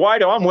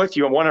Wido, I'm with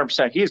you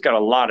 100%. He's got a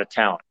lot of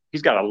talent.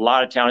 He's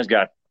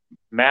got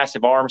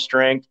massive arm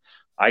strength.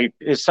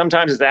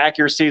 Sometimes his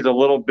accuracy is a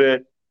little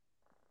bit,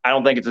 I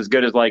don't think it's as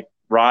good as like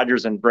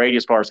Rodgers and Brady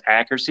as far as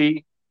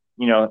accuracy,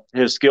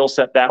 his skill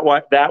set that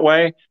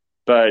way.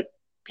 But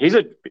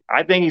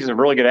I think he's a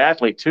really good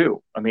athlete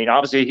too. I mean,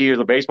 obviously he was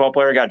a baseball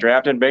player, got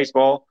drafted in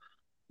baseball,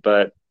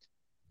 but.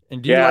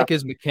 And do you like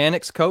his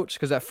mechanics, Coach?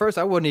 Because at first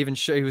I wasn't even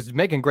sure. He was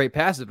making great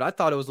passes, but I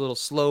thought it was a little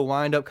slow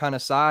wind up kind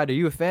of side. Are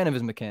you a fan of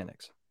his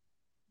mechanics?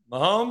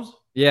 Mahomes?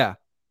 Yeah.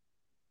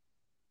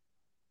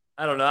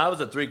 I don't know. I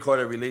was a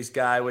 3/4 release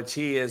guy, which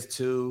he is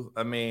too.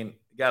 I mean,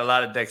 got a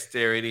lot of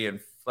dexterity and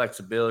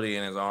flexibility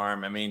in his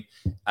arm. I mean,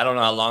 I don't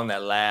know how long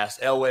that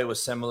lasts. Elway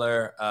was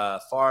similar.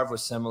 Favre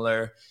was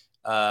similar.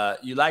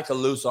 You like a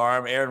loose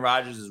arm. Aaron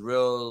Rodgers is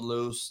real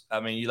loose. I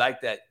mean, you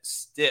like that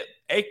stiff.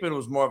 Aikman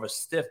was more of a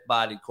stiff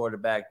body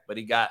quarterback, but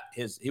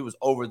he was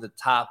over the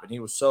top, and he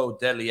was so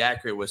deadly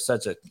accurate with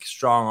such a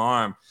strong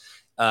arm.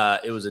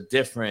 It was a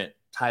different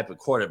type of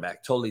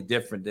quarterback, totally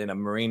different than a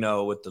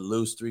Marino with the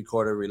loose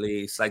 3/4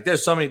 release. Like,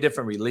 there's so many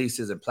different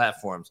releases and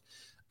platforms.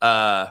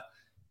 I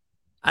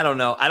don't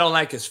know. I don't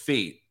like his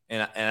feet.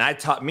 And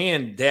me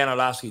and Dan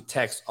Orlovsky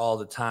text all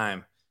the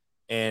time.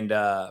 And,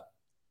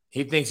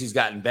 he thinks he's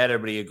gotten better,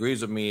 but he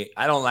agrees with me.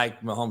 I don't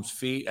like Mahomes'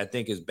 feet. I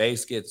think his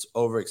base gets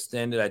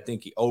overextended. I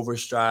think he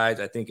overstrides.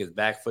 I think his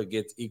back foot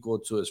gets equal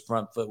to his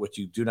front foot, which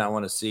you do not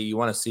want to see. You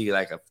want to see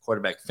like a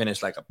quarterback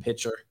finish like a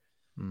pitcher,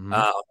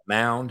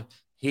 mound.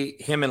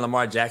 Him and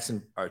Lamar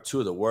Jackson are two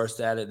of the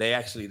worst at it.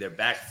 Their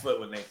back foot,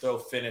 when they throw,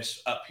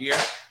 finish up here.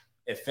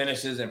 It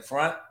finishes in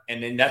front,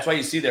 and then that's why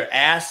you see their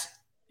ass.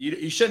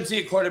 You shouldn't see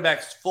a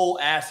quarterback's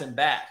full ass and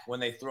back when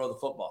they throw the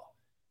football.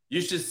 You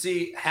should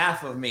see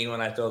half of me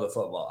when I throw the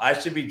football. I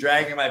should be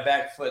dragging my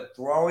back foot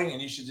throwing, and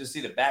you should just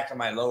see the back of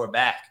my lower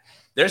back.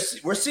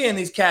 We're seeing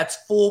these cats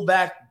full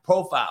back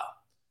profile,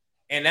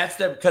 and that's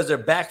because their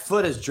back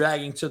foot is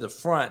dragging to the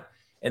front,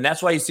 and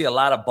that's why you see a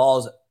lot of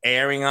balls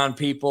airing on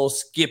people,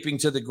 skipping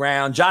to the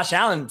ground. Josh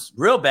Allen's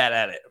real bad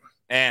at it,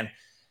 and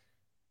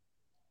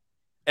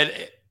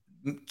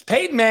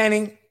Peyton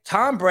Manning,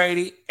 Tom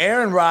Brady,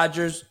 Aaron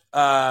Rodgers,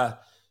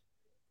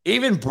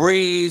 even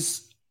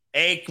Breeze,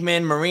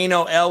 Aikman,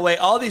 Marino, Elway,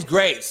 all these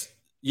greats,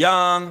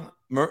 Young,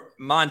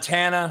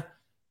 Montana,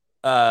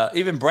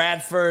 even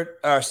Bradford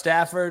or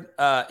Stafford,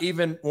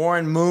 even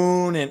Warren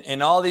Moon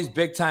and all these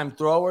big-time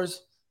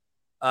throwers,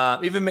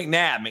 even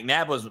McNabb.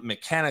 McNabb was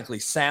mechanically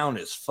sound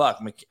as fuck.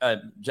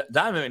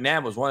 Donovan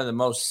McNabb was one of the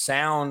most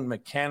sound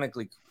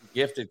mechanically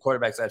gifted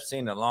quarterbacks I've seen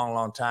in a long,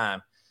 long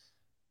time.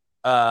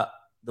 The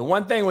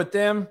one thing with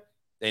them,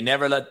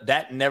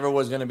 never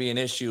was going to be an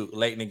issue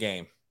late in the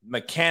game.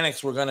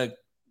 Mechanics were going to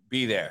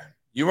be there.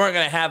 You weren't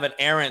going to have an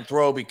errant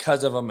throw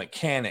because of a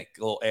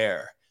mechanical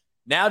error.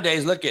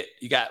 Nowadays, look at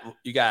you got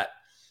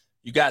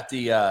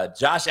the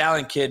Josh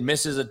Allen kid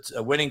misses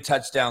a winning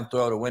touchdown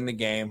throw to win the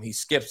game. He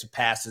skips and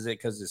passes it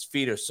because his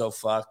feet are so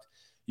fucked.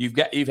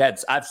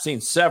 I've seen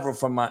several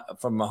from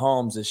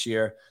Mahomes this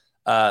year.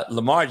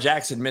 Lamar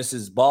Jackson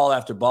misses ball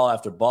after ball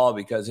after ball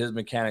because his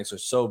mechanics are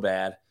so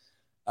bad.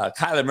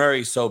 Kyler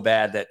Murray's so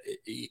bad that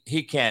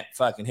he can't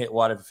fucking hit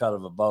water if he fell out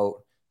of a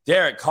boat.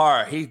 Derek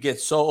Carr, he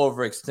gets so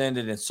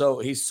overextended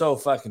and he's so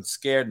fucking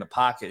scared in the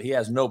pocket. He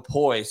has no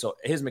poise, so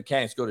his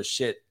mechanics go to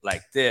shit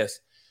like this.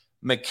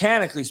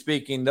 Mechanically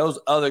speaking, those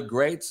other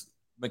greats,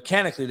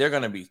 mechanically, they're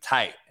going to be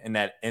tight.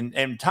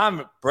 And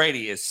Tom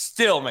Brady is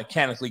still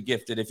mechanically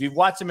gifted. If you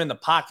watch him in the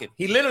pocket,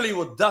 he literally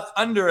will duck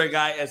under a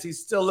guy as he's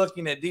still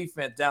looking at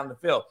defense down the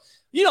field.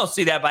 You don't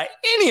see that by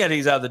any of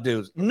these other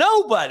dudes.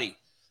 Nobody.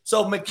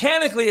 So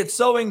mechanically, it's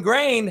so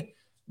ingrained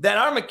that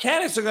our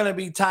mechanics are going to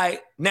be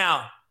tight.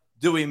 Now,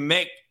 do we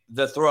make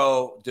the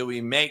throw? Do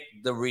we make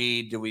the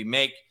read?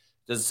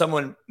 Does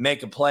someone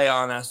make a play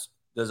on us?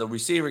 Does a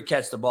receiver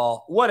catch the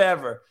ball?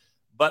 Whatever.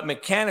 But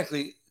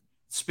mechanically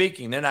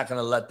speaking, they're not going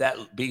to let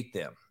that beat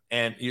them.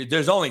 And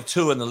there's only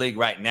two in the league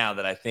right now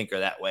that I think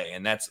are that way,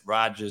 and that's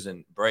Rodgers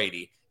and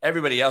Brady.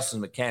 Everybody else's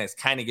mechanics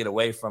kind of get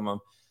away from them.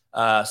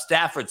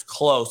 Stafford's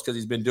close because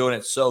he's been doing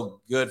it so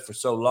good for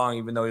so long,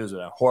 even though he was in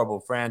a horrible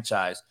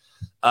franchise.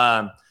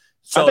 I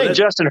think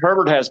Justin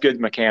Herbert has good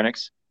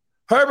mechanics.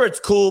 Herbert's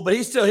cool, but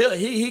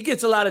he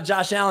gets a lot of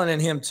Josh Allen in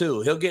him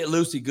too. He'll get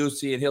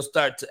loosey-goosey, and he'll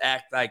start to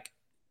act like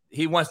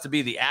he wants to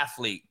be the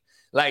athlete.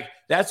 Like,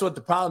 that's what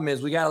the problem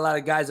is. We got a lot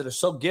of guys that are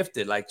so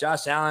gifted, like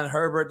Josh Allen,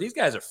 Herbert. These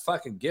guys are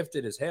fucking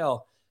gifted as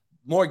hell,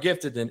 more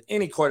gifted than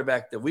any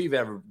quarterback that we've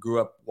ever grew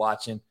up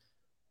watching,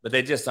 but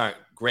they just aren't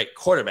great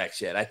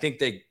quarterbacks yet. I think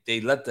they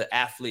let the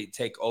athlete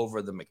take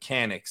over the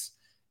mechanics,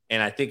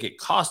 and I think it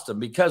costs them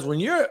because when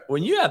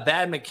you have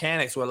bad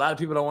mechanics, what a lot of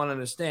people don't want to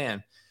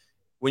understand,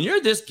 when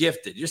you're this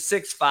gifted, you're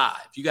 6'5",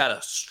 you got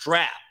a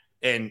strap,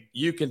 and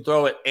you can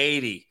throw it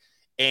 80,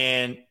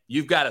 and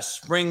you've got a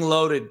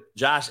spring-loaded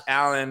Josh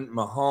Allen,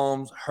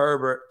 Mahomes,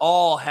 Herbert,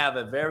 all have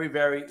a very,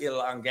 very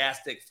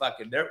elongastic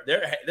fucking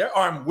their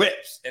arm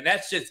whips, and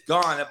that's just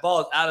gone. That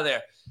ball is out of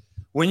there.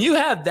 When you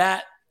have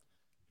that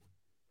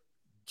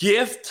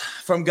gift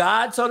from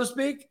God, so to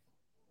speak,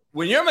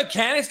 when your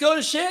mechanics go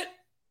to shit,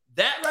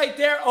 that right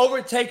there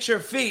overtakes your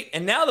feet,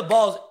 and now the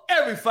ball's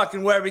every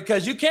fucking where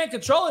because you can't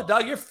control it,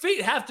 dog. Your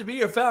feet have to be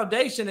your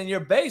foundation, and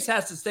your base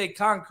has to stay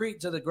concrete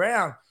to the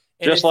ground.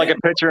 And just like a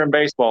pitcher in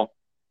baseball.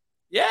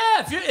 Yeah,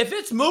 if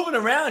it's moving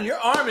around, your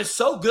arm is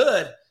so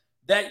good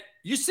that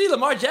you see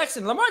Lamar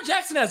Jackson. Lamar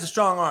Jackson has a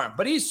strong arm,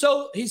 but he's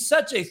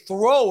such a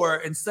thrower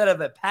instead of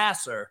a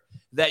passer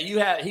that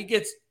he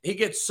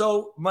gets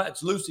so much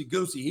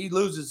loosey-goosey. He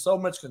loses so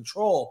much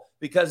control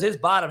because his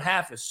bottom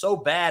half is so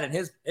bad and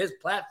his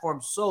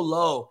platform's so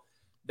low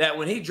that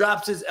when he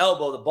drops his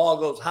elbow, the ball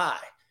goes high,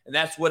 and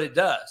that's what it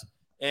does.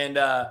 And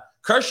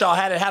Kershaw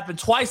had it happen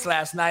twice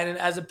last night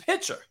as a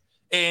pitcher,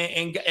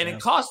 and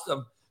it cost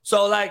him.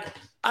 So, like,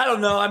 I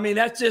don't know. I mean,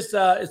 that's just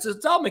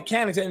it's all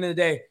mechanics at the end of the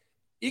day.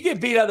 You get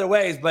beat other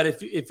ways, but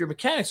if your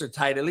mechanics are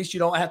tight, at least you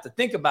don't have to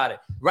think about it.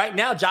 Right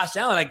now, Josh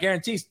Allen, I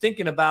guarantee, is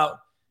thinking about,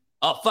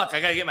 oh, fuck, I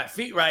got to get my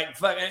feet right.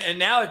 And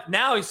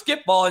now he's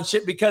skip ball and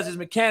shit because his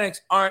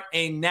mechanics aren't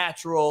a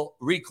natural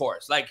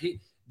recourse. Like,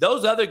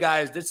 those other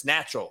guys, that's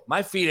natural.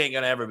 My feet ain't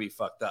going to ever be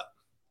fucked up.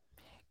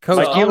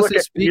 Coach, like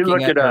you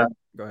look at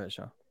go ahead,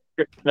 Sean.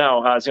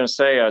 No, I was going to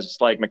say,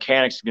 it's like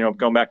mechanics,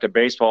 going back to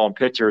baseball and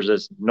pitchers,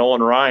 is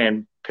Nolan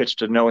Ryan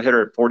pitched a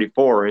no-hitter at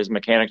 44. His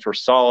mechanics were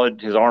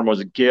solid. His arm was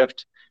a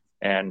gift.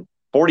 And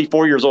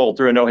 44 years old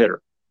threw a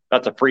no-hitter.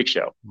 That's a freak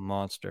show.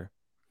 Monster.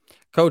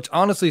 Coach,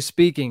 honestly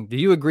speaking, do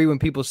you agree when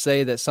people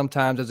say that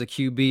sometimes as a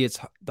QB, it's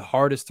the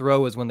hardest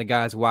throw is when the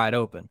guy's wide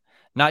open?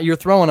 Not you're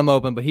throwing him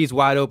open, but he's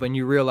wide open.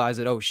 You realize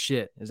that, oh,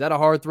 shit. Is that a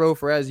hard throw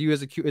for as a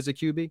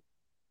QB?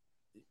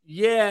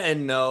 Yeah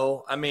and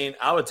no. I mean,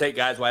 I would take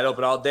guys wide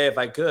open all day if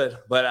I could,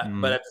 but at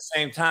the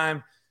same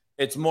time,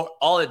 it's more.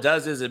 All it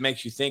does is it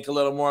makes you think a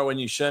little more when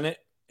you shouldn't,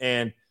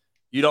 and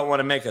you don't want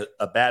to make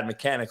a bad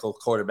mechanical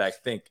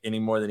quarterback think any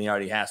more than he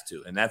already has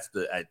to, and that's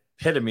the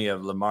epitome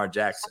of Lamar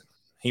Jackson.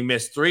 He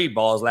missed 3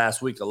 balls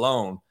last week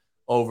alone,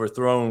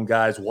 overthrown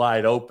guys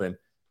wide open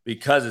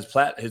because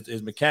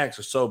his mechanics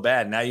are so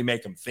bad. Now you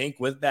make him think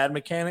with bad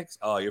mechanics.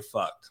 Oh, you're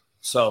fucked.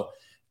 So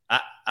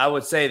I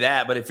would say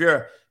that, but if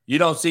you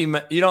don't see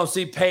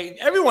Peyton.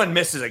 Everyone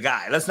misses a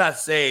guy. Let's not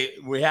say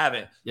we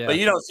haven't, but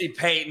you don't see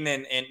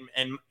Peyton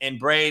and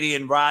Brady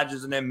and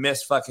Rodgers and then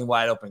miss fucking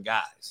wide open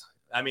guys.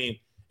 I mean,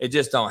 it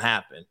just don't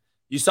happen.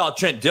 You saw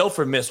Trent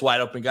Dilfer miss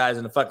wide open guys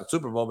in the fucking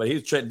Super Bowl, but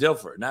he's Trent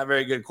Dilfer, not a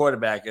very good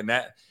quarterback, and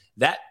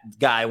that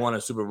guy won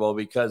a Super Bowl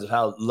because of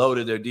how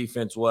loaded their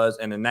defense was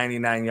and a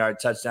 99-yard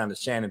touchdown to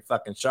Shannon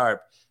fucking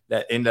Sharp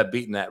that ended up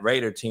beating that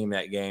Raider team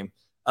that game.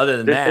 other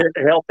than that,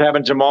 it helped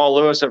having Jamal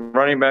Lewis at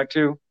running back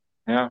too.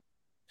 Yeah.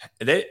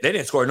 They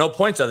didn't score no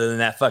points other than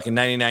that fucking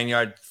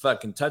 99-yard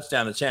fucking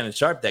touchdown to Shannon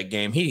Sharp that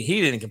game.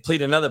 He didn't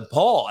complete another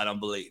ball, I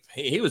don't believe.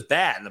 He was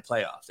bad in the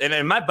playoffs.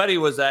 And my buddy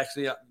was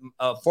actually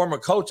a former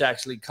coach,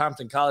 actually,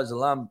 Compton College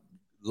alum,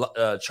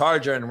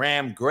 Charger and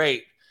Ram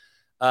great.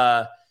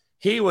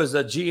 He was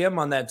a GM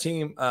on that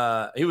team.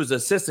 He was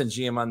assistant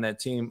GM on that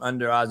team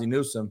under Ozzie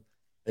Newsome.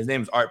 His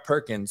name is Art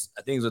Perkins.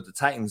 I think he's with the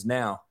Titans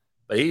now.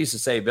 But he used to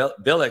say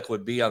Billick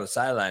would be on the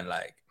sideline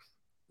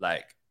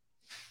like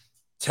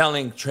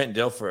telling Trent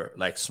Dilfer,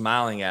 like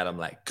smiling at him,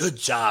 like, good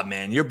job,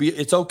 man.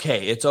 It's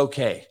okay. It's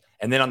okay.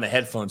 And then on the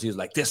headphones, he was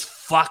like, this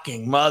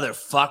fucking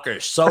motherfucker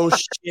is so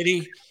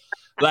shitty.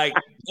 Like,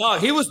 no,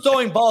 he was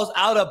throwing balls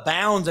out of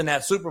bounds in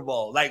that Super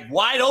Bowl, like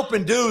wide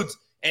open dudes.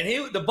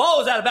 And the ball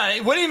was out of bounds.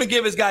 He wouldn't even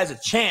give his guys a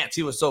chance.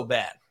 He was so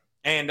bad.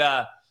 And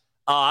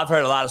I've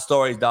heard a lot of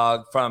stories,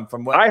 dog, from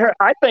what I heard.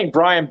 I think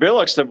Brian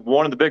Billick's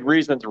one of the big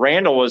reasons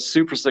Randall was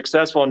super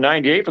successful in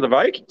 '98 for the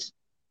Vikings.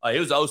 He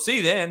was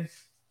OC then.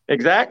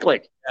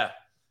 Exactly. Yeah.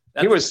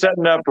 He was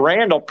setting up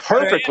Randall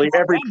perfectly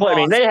every play. I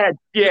mean, they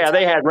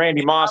had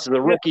Randy Moss as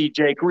a rookie,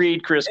 Jake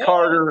Reed, Chris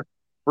Carter,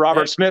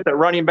 Robert Smith at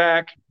running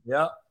back.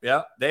 Yeah.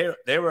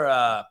 They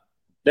were.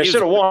 They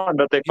should have won,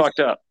 but they fucked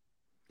up.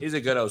 He's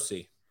a good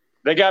OC.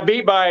 They got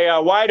beat by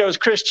Wido's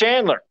Chris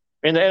Chandler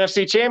in the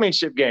NFC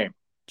Championship game.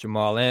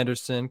 Jamal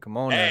Anderson, come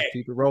on, now,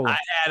 keep it rolling. I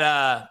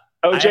had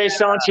O.J.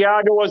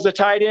 Santiago was the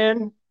tight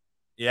end.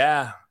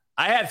 Yeah,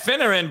 I had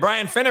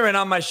Brian Finneran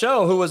on my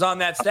show, who was on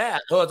that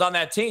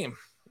team.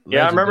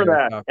 Yeah, I remember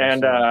that.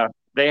 And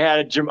they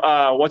had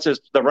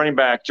the running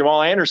back,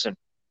 Jamal Anderson.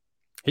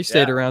 He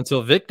stayed around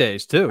till Vic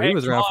days too. He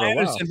was around for a while.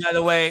 Anderson, by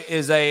the way,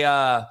 is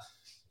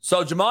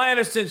so Jamal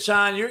Anderson.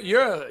 Sean,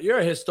 you're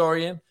a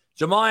historian.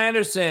 Jamal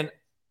Anderson,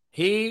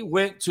 he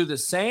went to the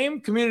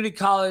same community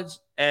college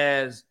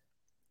as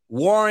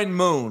Warren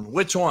Moon.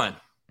 Which one?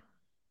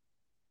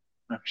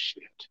 Oh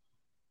shit!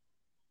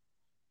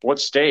 What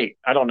state?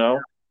 I don't know.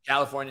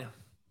 California.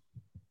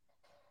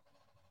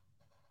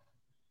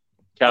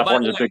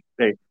 California's a big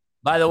state.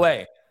 By the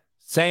way,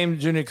 same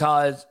junior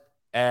college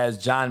as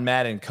John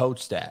Madden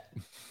coached at.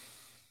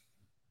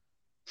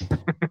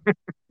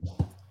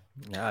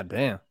 God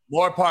damn.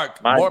 Moore Park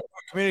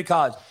Community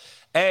College.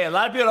 Hey, a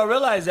lot of people don't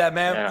realize that,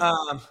 man.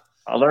 Yeah.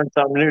 I learned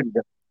something new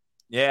today.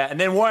 Yeah, and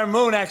then Warren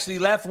Moon actually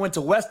left and went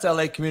to West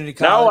LA Community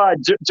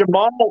College. No,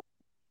 Jamal.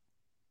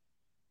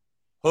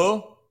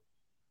 Who?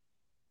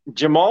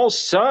 Jamal's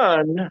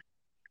son,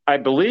 I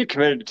believe,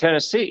 committed to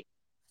Tennessee.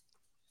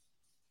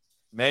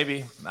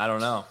 Maybe. I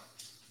don't know.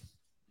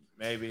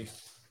 Maybe.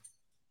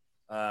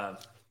 I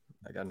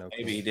got no.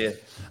 Maybe he did.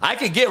 I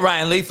could get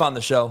Ryan Leaf on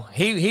the show.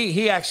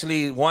 He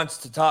actually wants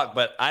to talk,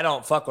 but I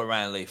don't fuck with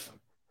Ryan Leaf.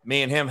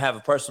 Me and him have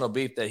a personal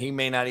beef that he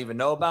may not even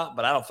know about,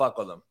 but I don't fuck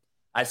with him.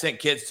 I sent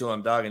kids to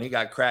him, dog, and he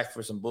got cracked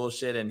for some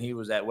bullshit, and he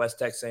was at West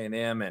Texas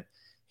A&M, and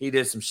he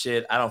did some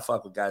shit. I don't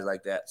fuck with guys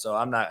like that. So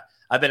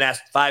I've been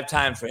asked 5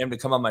 times for him to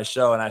come on my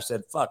show, and I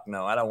said, fuck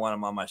no, I don't want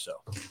him on my show.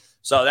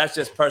 So that's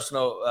just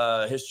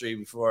personal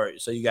history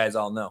so you guys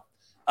all know.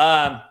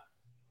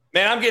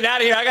 Man, I'm getting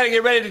out of here. I got to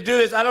get ready to do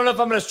this. I don't know if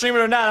I'm going to stream it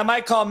or not. I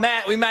might call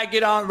Matt. We might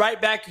get on right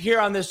back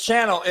here on this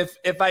channel.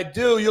 If I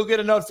do, you'll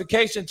get a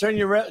notification. Turn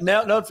your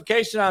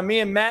notification on. Me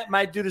and Matt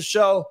might do the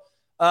show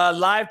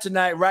live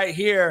tonight right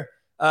here.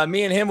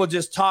 Me and him will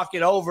just talk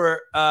it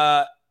over.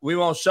 We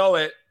won't show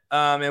it,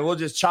 and we'll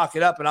just chalk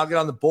it up, and I'll get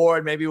on the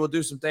board. Maybe we'll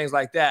do some things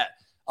like that.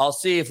 I'll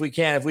see if we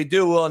can. If we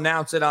do, we'll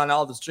announce it on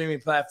all the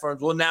streaming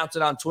platforms. We'll announce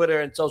it on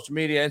Twitter and social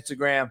media,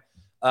 Instagram,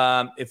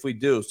 if we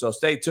do. So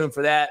stay tuned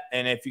for that.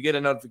 And if you get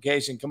a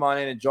notification, come on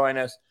in and join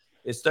us.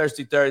 It's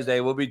Thirsty Thursday.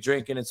 We'll be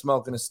drinking and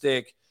smoking a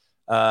stick.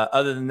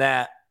 Other than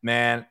that,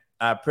 man,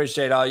 I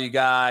appreciate all you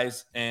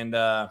guys. And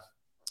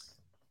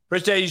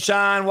appreciate you,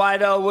 Sean,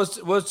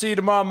 Wido. We'll see you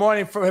tomorrow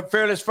morning for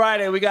Fearless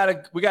Friday. We got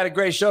a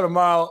great show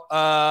tomorrow.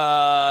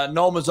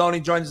 Noel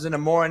Mazzoni joins us in the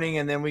morning,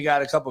 and then we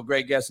got a couple of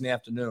great guests in the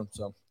afternoon.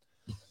 So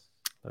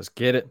let's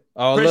get it.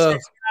 All appreciate love. You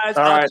guys.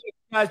 All I'll right. see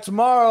you guys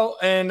tomorrow.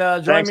 And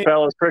join Thanks, me.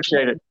 fellas.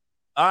 Appreciate it.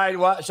 All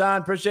right,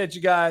 Sean, appreciate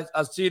you guys.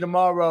 I'll see you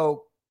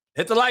tomorrow.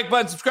 Hit the like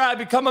button, subscribe,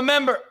 become a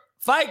member.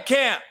 Fight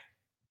Camp.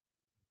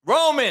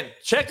 Roman,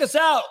 check us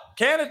out.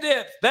 Canada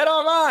Dip, Bet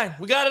Online.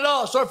 We got it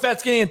all. Short, fat,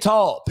 skinny, and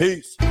tall.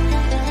 Peace.